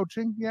Urban's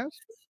coaching. Yes.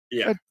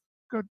 Yeah.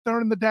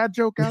 Throwing the dad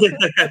joke out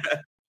there.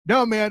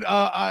 No, man.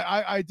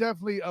 I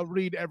definitely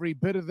read every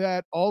bit of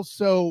that.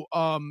 Also,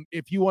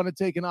 if you want to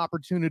take an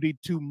opportunity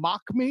to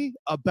mock me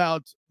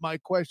about my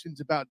questions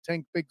about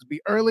Tank Bigsby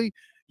early,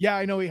 yeah,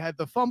 I know he had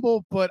the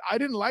fumble, but I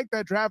didn't like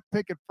that draft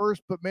pick at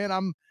first. But man,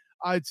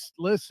 I'll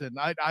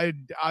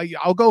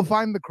go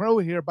find the crow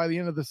here by the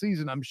end of the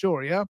season. I'm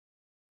sure. Yeah.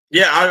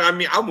 Yeah, I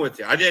mean, I'm with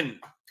you.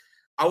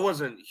 I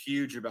wasn't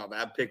huge about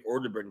that pick or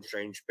the Britton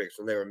Strange picks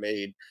when they were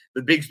made.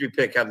 The Bigsby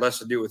pick had less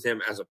to do with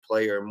him as a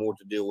player and more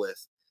to do with,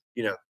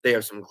 they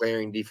have some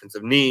glaring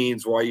defensive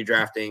needs. Why are you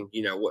drafting,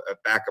 a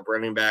backup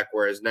running back?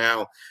 Whereas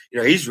now,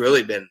 he's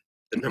really been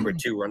the number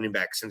 2 running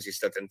back since he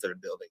stepped into the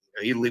building.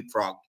 He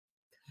leapfrogged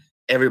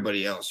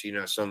everybody else,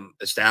 some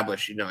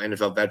established,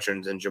 NFL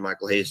veterans and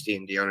JaMychal Hasty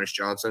and Dearness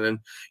Johnson. And,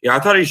 I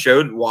thought he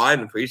showed why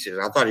in the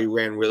preseason. I thought he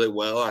ran really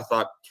well. I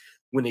thought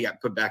when he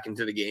got put back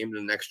into the game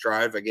the next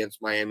drive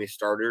against Miami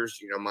starters,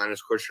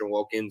 minus Christian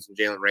Wilkins and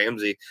Jalen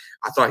Ramsey,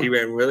 I thought he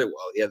ran really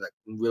well. He had that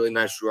really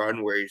nice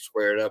run where he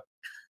squared up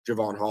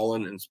Javon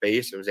Holland in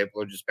space and was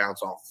able to just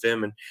bounce off of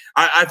him. And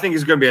I think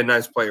he's going to be a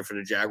nice player for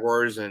the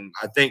Jaguars. And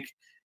I think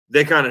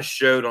they kind of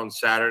showed on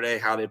Saturday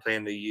how they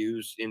plan to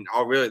use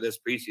really this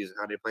preseason,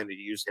 how they plan to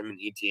use him in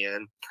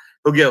ETN.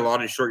 He'll get a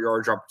lot of short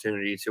yardage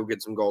opportunities. He'll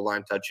get some goal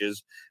line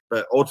touches,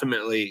 but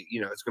ultimately,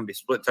 it's going to be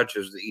split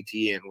touches with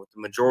ETN, with the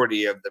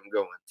majority of them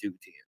going to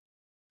ETN.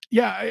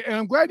 Yeah, and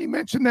I'm glad you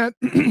mentioned that.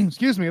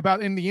 Excuse me,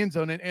 about in the end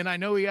zone, and I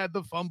know he had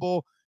the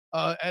fumble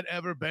at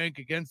Everbank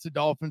against the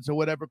Dolphins or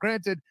whatever.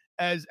 Granted,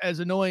 as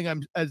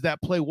annoying as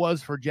that play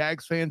was for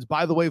Jags fans,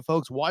 by the way,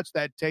 folks, watch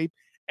that tape.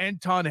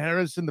 Anton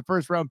Harris in the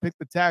first round picked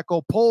the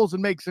tackle, pulls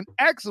and makes an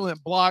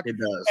excellent block. It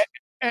does.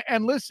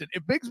 And listen,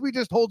 if Bigsby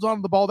just holds on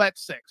to the ball,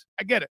 that's 6.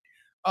 I get it.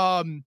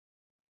 And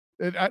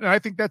I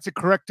think that's a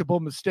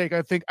correctable mistake.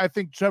 I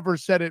think Trevor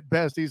said it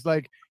best. He's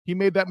like, he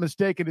made that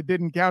mistake and it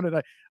didn't count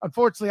it.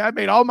 Unfortunately, I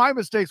made all my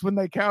mistakes when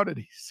they counted.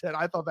 He said,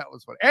 I thought that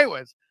was funny.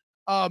 Anyways,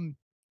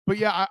 but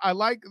yeah, I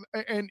like,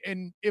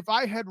 and if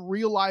I had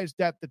realized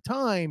at the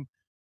time,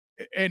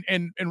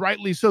 and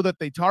rightly so that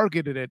they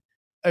targeted it,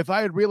 if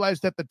I had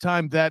realized at the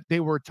time that they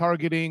were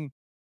targeting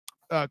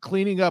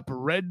cleaning up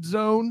red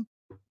zone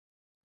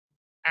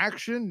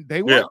action,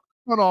 they were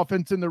on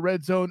offense in the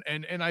red zone,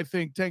 and I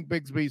think Tank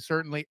Bigsby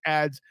certainly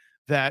adds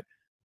that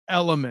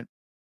element.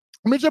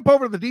 Let me jump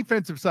over to the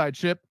defensive side,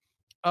 Chip.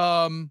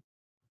 I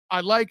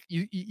like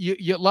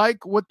you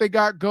like what they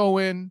got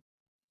going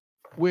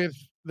with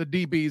the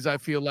DBs. I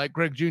feel like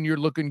Greg Jr.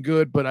 looking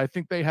good, but I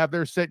think they have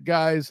their set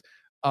guys.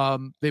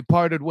 They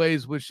parted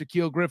ways with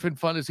Shaquille Griffin,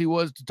 fun as he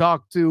was to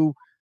talk to,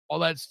 all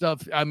that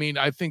stuff. I mean,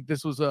 I think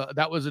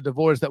that was a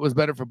divorce that was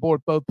better for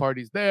both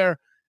parties there.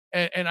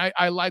 And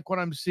I like what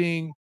I'm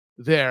seeing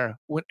there.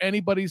 When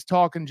anybody's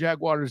talking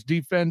Jaguars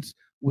defense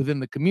within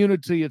the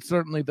community, it's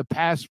certainly the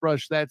pass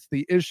rush that's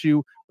the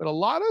issue, but a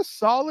lot of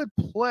solid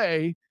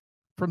play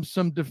from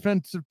some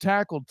defensive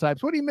tackle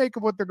types. What do you make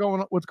of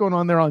what's going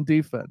on there on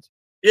defense?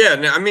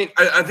 Yeah, I mean,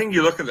 I think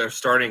you look at their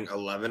starting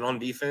 11 on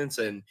defense,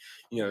 and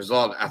there's a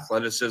lot of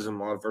athleticism, a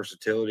lot of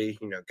versatility,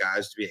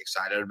 guys to be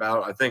excited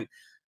about. I think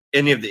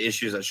any of the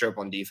issues that show up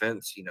on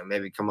defense,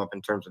 maybe come up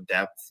in terms of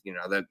depth,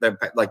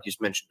 that like you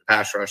mentioned, the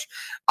pass rush.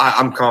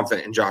 I'm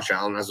confident in Josh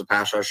Allen as a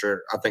pass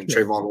rusher. I think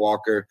Trayvon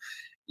Walker,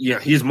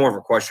 he's more of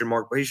a question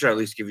mark, but he should at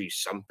least give you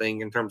something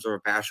in terms of a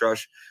pass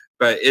rush.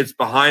 But it's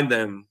behind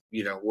them,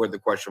 where the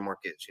question mark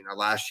is.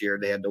 Last year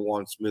they had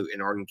DeJuan Smoot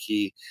and Arden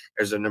Key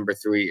as their number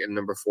 3 and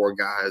number 4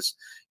 guys.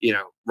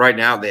 Right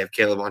now they have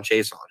Caleb on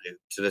Chase on, who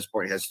to this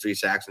point has 3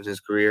 sacks in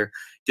his career.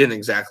 Didn't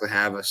exactly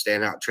have a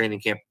standout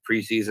training camp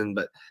preseason,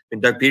 but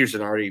Doug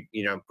Peterson already,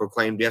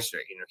 proclaimed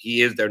yesterday,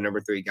 he is their number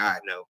 3 guy.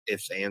 No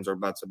ifs, ands, or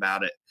buts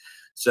about it.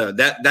 So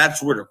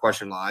that's where the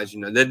question lies.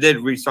 They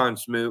did re-sign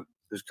Smoot,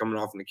 who's coming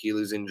off an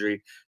Achilles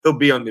injury. He'll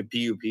be on the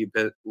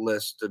PUP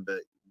list to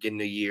get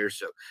in a year,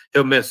 so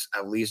he'll miss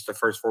at least the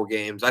first 4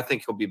 games. I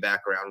think he'll be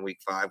back around week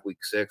 5,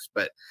 week 6,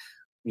 but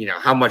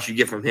how much you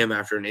get from him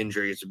after an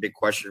injury is a big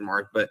question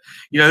mark. But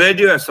they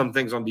do have some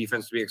things on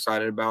defense to be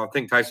excited about. I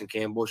think Tyson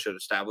Campbell should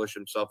establish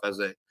himself as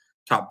a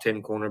top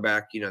 10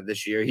 cornerback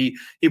this year. He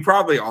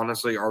probably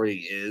honestly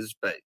already is,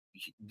 but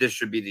this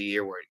should be the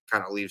year where it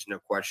kind of leaves no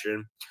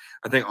question.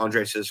 I think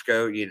Andre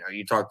Cisco,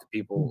 you talk to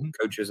people,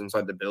 coaches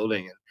inside the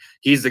building, and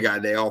he's the guy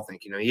they all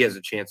think, he has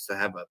a chance to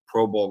have a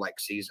Pro Bowl-like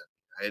season.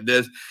 It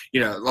is,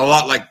 a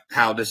lot like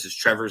how this is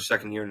Trevor's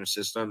second year in the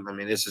system. I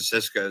mean, this is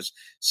Cisco's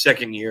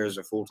second year as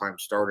a full-time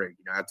starter,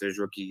 after his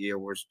rookie year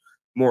was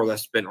more or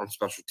less spent on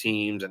special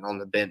teams and on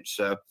the bench.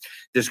 So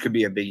this could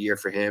be a big year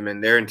for him.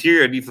 And their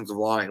interior defensive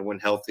line, when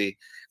healthy,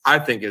 I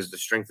think is the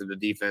strength of the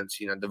defense.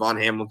 Devon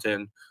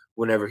Hamilton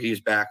whenever he's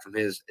back from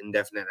his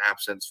indefinite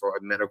absence for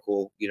a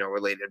medical,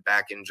 related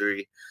back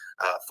injury.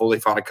 Foley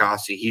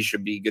Fatukasi, he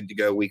should be good to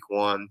go week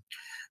 1.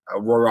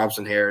 Roy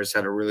Robson Harris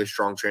had a really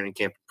strong training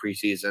camp in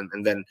preseason.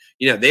 And then,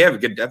 they have a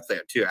good depth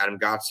there too. Adam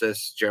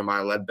Gotsis,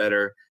 Jeremiah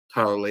Ledbetter,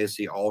 Tyler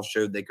Lacey all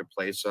showed they could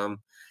play some,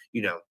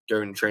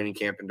 during training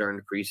camp and during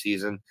the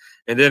preseason.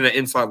 And then an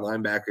inside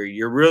linebacker,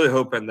 you're really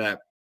hoping that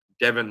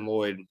Devin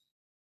Lloyd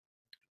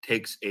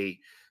takes a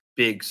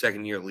big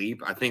second-year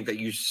leap. I think that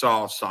you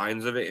saw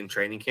signs of it in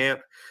training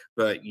camp,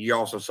 but you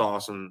also saw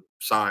some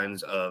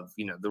signs of,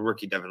 the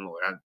rookie Devin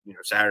Lloyd.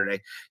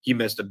 Saturday, he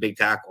missed a big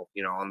tackle,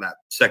 on that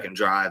second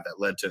drive that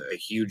led to a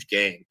huge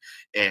gain.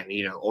 And,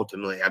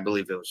 ultimately, I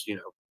believe it was,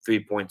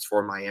 3 points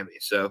for Miami.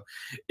 So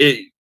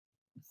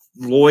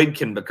Lloyd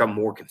can become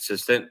more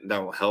consistent.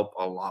 That will help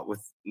a lot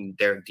with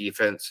their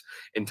defense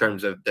in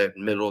terms of the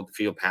middle of the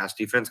field pass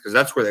defense, because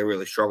that's where they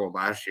really struggled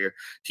last year.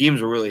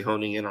 Teams were really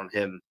honing in on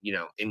him,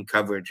 in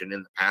coverage and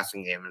in the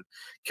passing game and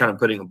kind of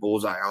putting a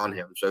bullseye on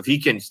him. So if he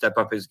can step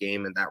up his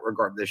game in that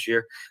regard this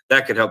year,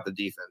 that could help the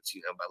defense,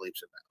 by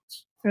leaps and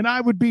bounds. And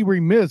I would be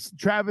remiss.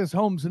 Travis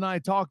Holmes and I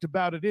talked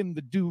about it in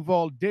the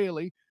Duval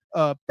Daily.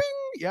 Bing.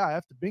 Yeah, I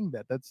have to bing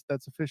that.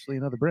 That's officially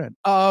another brand.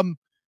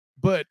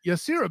 But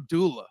Yasir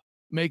Abdullah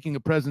making a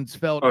presence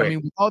felt. I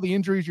mean, with all the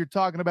injuries you're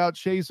talking about,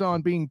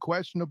 Chason being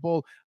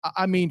questionable.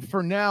 I mean,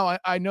 for now,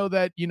 I know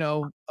that,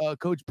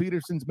 Coach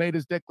Peterson's made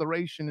his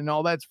declaration and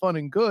all that's fun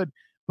and good,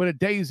 but at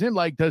days in,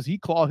 does he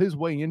claw his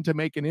way in to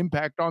make an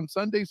impact on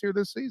Sundays here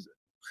this season?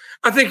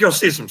 I think you'll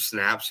see some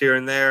snaps here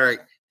and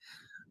there.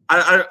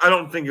 I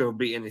don't think it will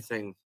be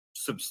anything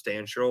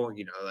substantial,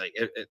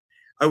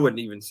 I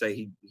wouldn't even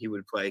say he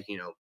would play,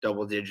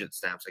 double-digit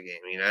snaps a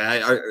game.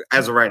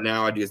 As of right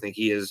now, I do think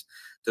he is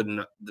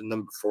the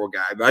number 4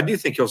 guy. But I do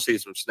think he'll see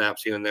some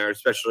snaps here and there,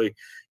 especially,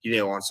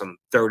 on some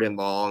third and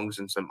longs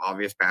and some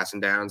obvious passing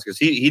downs, because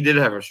he did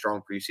have a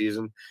strong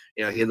preseason.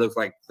 He looked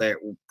like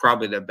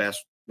probably the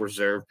best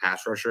reserve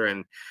pass rusher.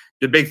 And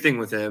the big thing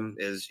with him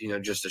is,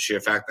 just the sheer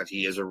fact that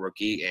he is a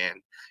rookie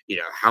and,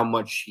 how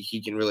much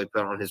he can really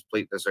put on his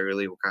plate this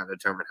early will kind of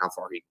determine how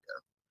far he can go.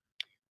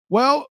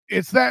 Well,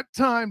 it's that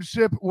time,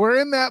 Ship. We're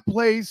in that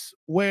place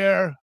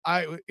where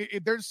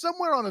there's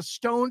somewhere on a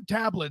stone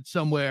tablet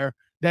somewhere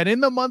that in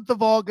the month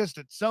of August,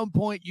 at some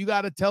point, you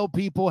got to tell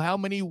people how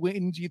many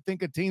wins you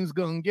think a team's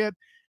going to get.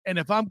 And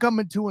if I'm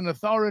coming to an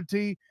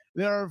authority,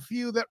 there are a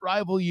few that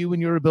rival you in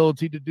your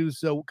ability to do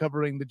so,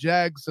 covering the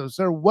Jags. So,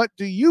 sir, what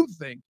do you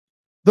think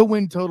the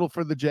win total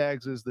for the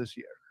Jags is this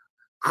year?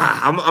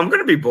 I'm going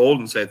to be bold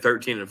and say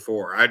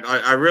 13-4.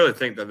 I really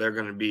think that they're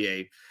going to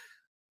be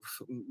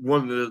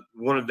one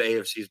of the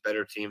AFC's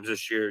better teams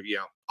this year,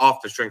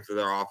 off the strength of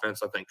their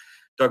offense. I think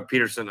Doug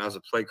Peterson as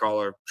a play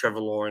caller, Trevor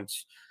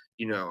Lawrence,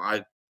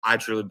 I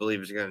truly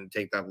believe is going to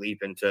take that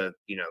leap into,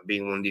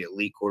 being one of the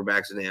elite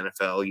quarterbacks in the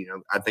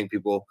NFL. I think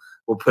people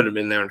will put him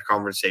in there in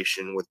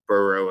conversation with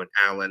Burrow and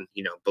Allen,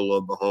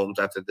 below Mahomes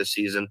after this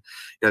season.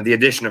 The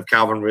addition of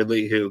Calvin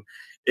Ridley, who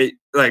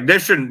there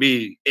shouldn't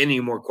be any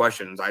more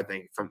questions, I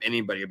think, from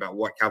anybody about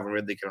what Calvin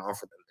Ridley can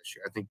offer them this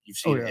year. I think you've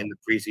seen it in the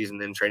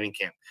preseason and training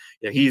camp.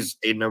 He's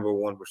a number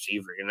 1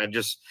 receiver. And I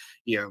just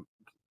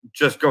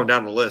going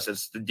down the list,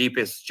 it's the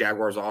deepest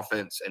Jaguars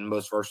offense and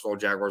most versatile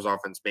Jaguars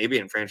offense maybe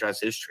in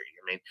franchise history.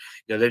 I mean,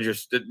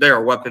 there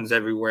are weapons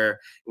everywhere.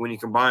 When you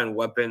combine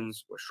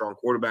weapons with strong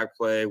quarterback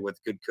play,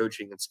 with good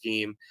coaching and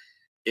scheme,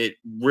 it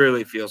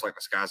really feels like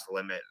the sky's the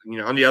limit.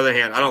 On the other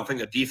hand, I don't think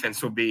the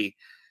defense will be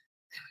 –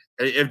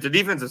 if the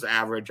defense is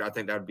average, I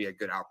think that would be a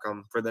good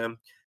outcome for them.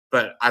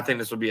 But I think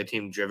this will be a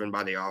team driven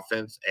by the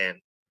offense, and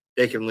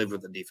they can live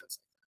with the defense.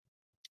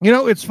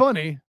 It's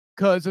funny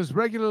because as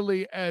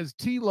regularly as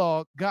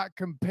T-Law got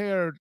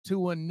compared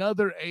to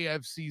another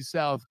AFC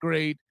South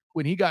great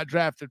when he got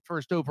drafted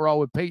first overall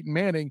with Peyton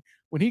Manning,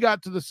 when he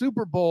got to the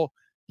Super Bowl,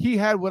 he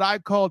had what I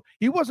called,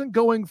 he wasn't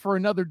going for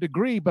another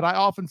degree, but I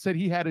often said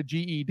he had a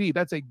GED.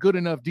 That's a good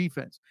enough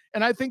defense.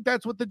 And I think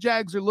that's what the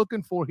Jags are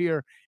looking for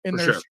here in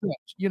their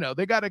stretch.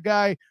 They got a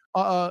guy,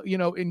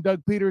 in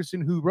Doug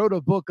Peterson who wrote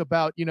a book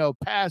about,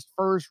 pass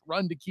first,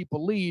 run to keep a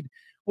lead.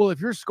 Well, if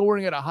you're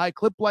scoring at a high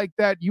clip like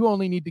that, you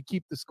only need to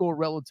keep the score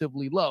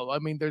relatively low. I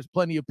mean, there's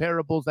plenty of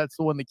parables. That's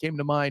the one that came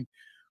to mind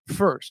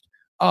first.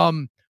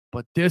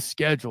 But this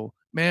schedule,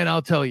 man,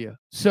 I'll tell you.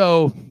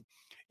 So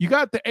you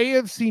got the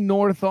AFC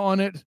North on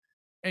it,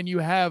 and you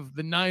have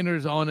the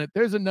Niners on it.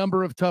 There's a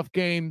number of tough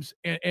games.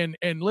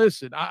 And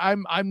listen,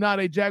 I'm not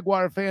a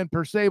Jaguar fan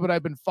per se, but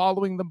I've been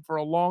following them for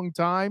a long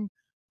time.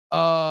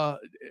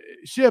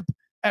 Ship,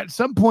 at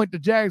some point, the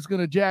Jags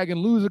going to jag and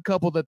lose a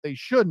couple that they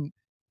shouldn't.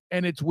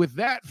 And it's with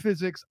that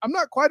physics. I'm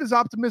not quite as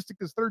optimistic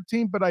as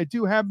 13, but I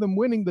do have them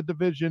winning the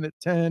division at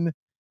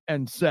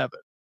 10-7.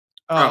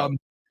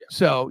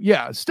 So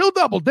yeah, still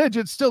double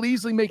digits, still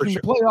easily making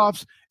the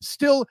playoffs,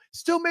 still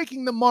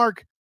making the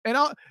mark. And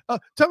I'll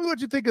tell me what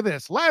you think of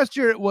this. Last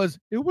year it was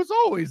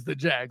always the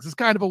Jags. It's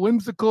kind of a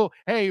whimsical,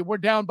 hey, we're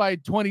down by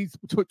 20,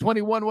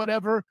 21,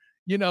 whatever,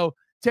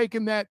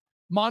 taking that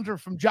mantra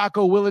from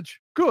Jocko Willich.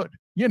 Good.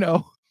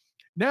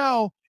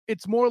 Now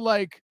it's more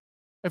like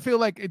I feel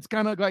like it's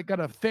kind of like got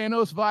a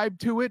Thanos vibe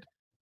to it,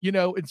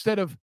 instead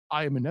of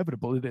I am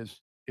inevitable,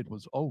 it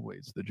was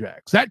always the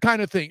Jags, that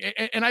kind of thing.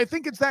 And I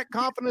think it's that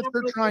confidence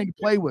they're trying to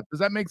play with. Does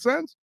that make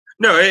sense?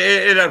 No,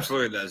 it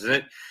absolutely does.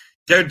 And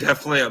they're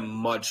definitely a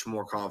much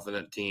more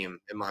confident team,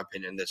 in my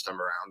opinion, this time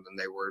around than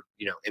they were,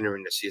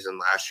 entering the season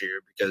last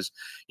year, because,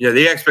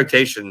 the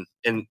expectation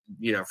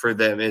for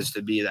them is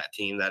to be that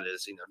team that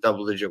is,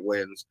 double-digit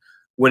wins,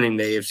 winning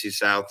the AFC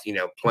South,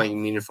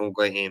 playing meaningful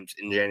games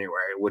in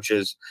January, which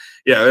is,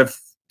 if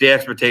the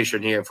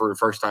expectation here for the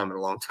first time in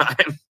a long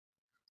time.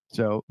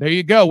 So there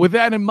you go. With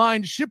that in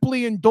mind,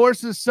 Shipley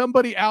endorses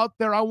somebody out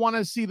there. I want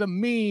to see the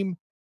meme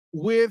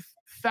with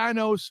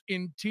Thanos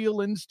in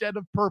teal instead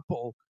of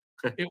purple.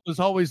 It was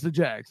always the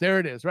Jags. There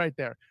it is, right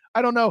there.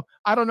 I don't know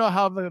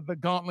how the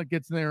gauntlet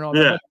gets in there and all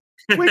that.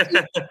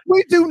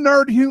 We do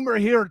nerd humor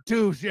here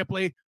too,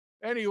 Shipley.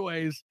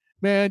 Anyways,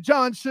 man,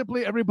 John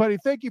Shipley, everybody,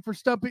 thank you for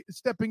stepping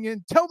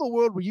in. Tell the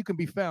world where you can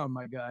be found,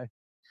 my guy.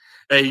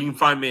 Hey, you can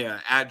find me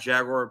at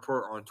Jaguar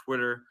Report on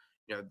Twitter.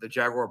 The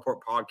Jaguar Report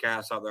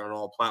podcast out there on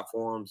all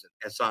platforms,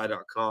 and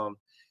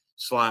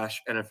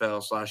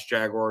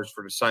si.com/NFL/Jaguars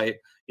for the site.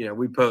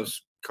 We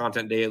post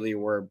content daily.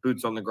 We're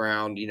boots on the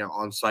ground,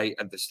 on site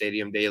at the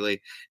stadium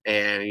daily.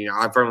 And,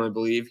 I firmly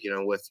believe,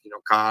 with,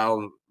 Kyle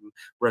and the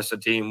rest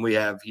of the team, we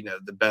have,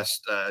 the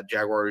best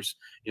Jaguars,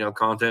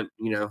 content,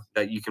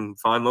 that you can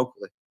find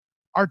locally.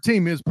 Our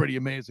team is pretty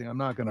amazing. I'm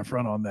not going to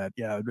front on that.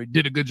 Yeah, we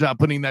did a good job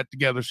putting that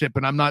together, Ship.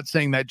 And I'm not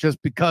saying that just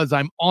because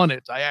I'm on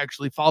it. I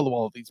actually follow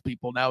all of these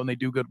people now, and they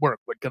do good work.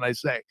 What can I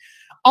say?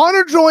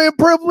 Honor, joy, and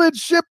privilege,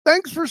 Ship.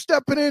 Thanks for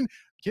stepping in.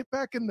 Get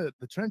back in the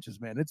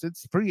trenches, man.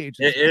 It's free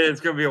agency.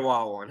 It's going to be a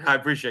wild one. I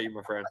appreciate you,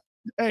 my friend.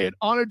 Hey, an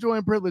honor, joy,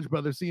 and privilege,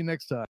 brother. See you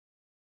next time.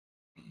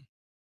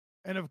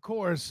 And of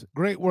course,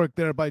 great work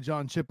there by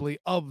John Shipley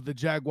of the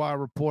Jaguar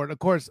Report. Of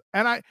course,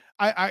 and I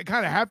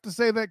kind of have to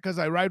say that because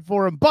I write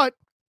for him, but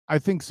I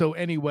think so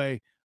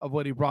anyway of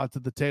what he brought to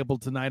the table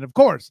tonight. Of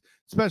course,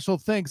 special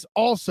thanks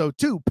also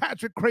to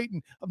Patrick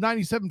Creighton of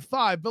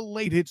 97.5, the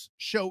Late Hits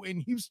show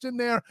in Houston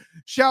there.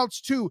 Shouts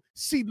to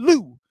C.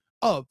 Lou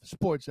of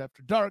Sports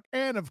After Dark.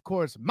 And of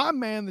course, my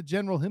man, the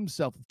general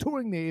himself,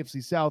 touring the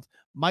AFC South,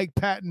 Mike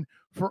Patton,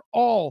 for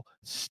all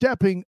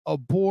stepping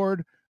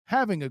aboard,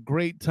 having a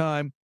great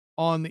time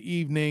on the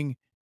evening,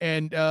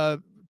 and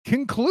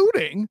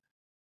concluding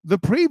the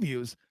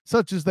previews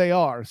such as they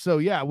are. So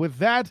yeah, with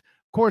that,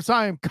 of course,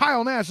 I am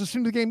Kyle Nash, the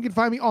student of the game. You can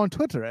find me on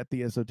Twitter at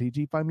the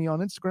SOTG. Find me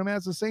on Instagram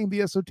as the same, the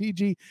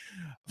SOTG.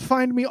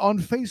 Find me on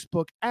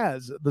Facebook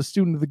as the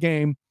student of the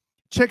game.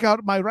 Check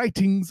out my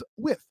writings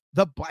with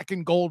the Black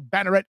and Gold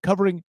Banneret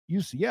covering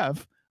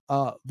UCF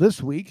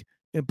this week,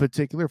 in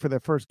particular for their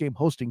first game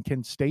hosting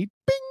Kent State.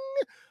 Bing!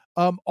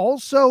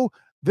 Also,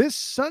 this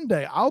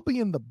Sunday, I'll be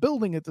in the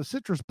building at the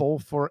Citrus Bowl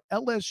for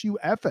LSU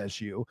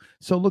FSU.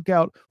 So look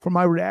out for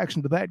my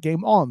reaction to that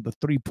game on the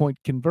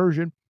 3-point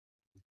conversion.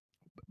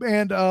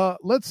 And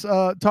let's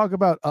talk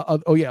about,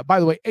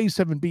 by the way,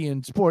 A7B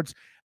in sports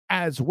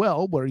as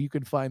well, where you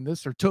can find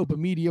this, or Topa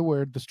Media,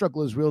 where the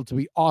struggle is real to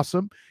be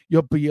awesome.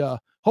 You'll be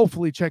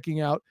hopefully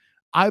checking out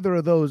either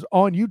of those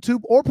on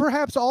YouTube, or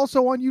perhaps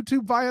also on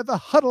YouTube via the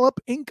Huddle Up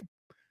Inc.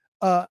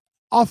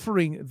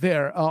 Offering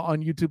there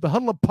on YouTube. The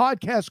Huddle Up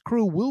podcast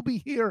crew will be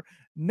here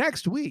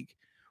next week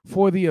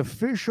for the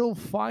official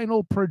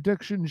final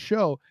prediction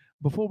show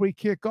before we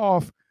kick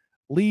off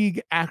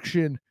league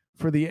action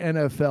for the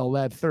NFL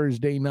that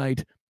Thursday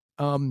night.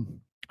 I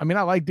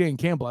like Dan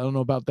Campbell. I don't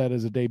know about that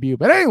as a debut.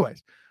 But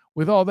anyways,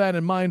 with all that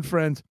in mind,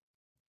 friends,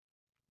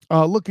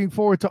 looking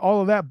forward to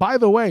all of that. By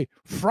the way,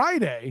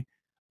 Friday,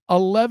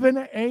 11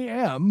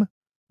 a.m.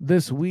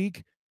 this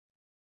week,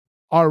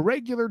 our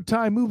regular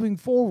time moving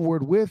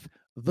forward with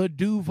the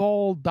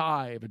Duval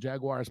Dive, a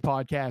Jaguars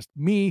podcast.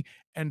 Me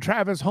and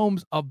Travis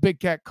Holmes of Big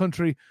Cat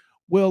Country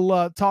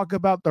will talk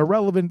about the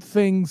relevant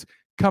things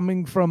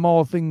coming from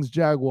all things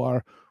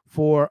Jaguar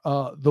for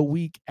the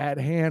week at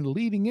hand,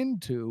 leading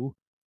into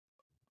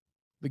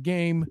the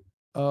game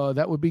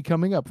that would be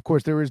coming up. Of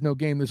course, there is no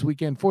game this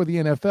weekend for the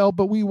NFL,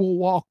 but we will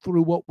walk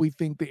through what we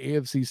think the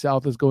AFC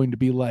South is going to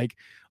be like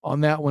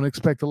on that one.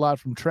 Expect a lot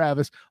from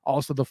Travis.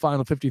 Also, the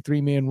final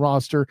 53-man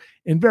roster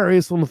and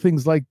various little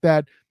things like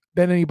that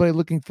anybody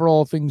looking for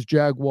all things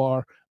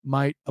Jaguar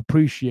might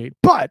appreciate.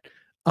 But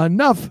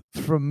enough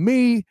from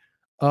me.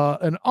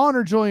 An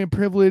honor, joy, and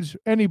privilege.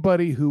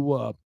 Anybody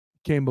who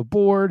came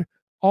aboard,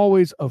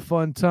 always a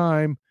fun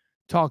time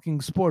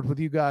talking sport with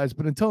you guys.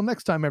 But until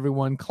next time,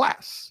 everyone,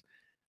 class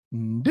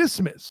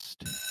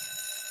dismissed.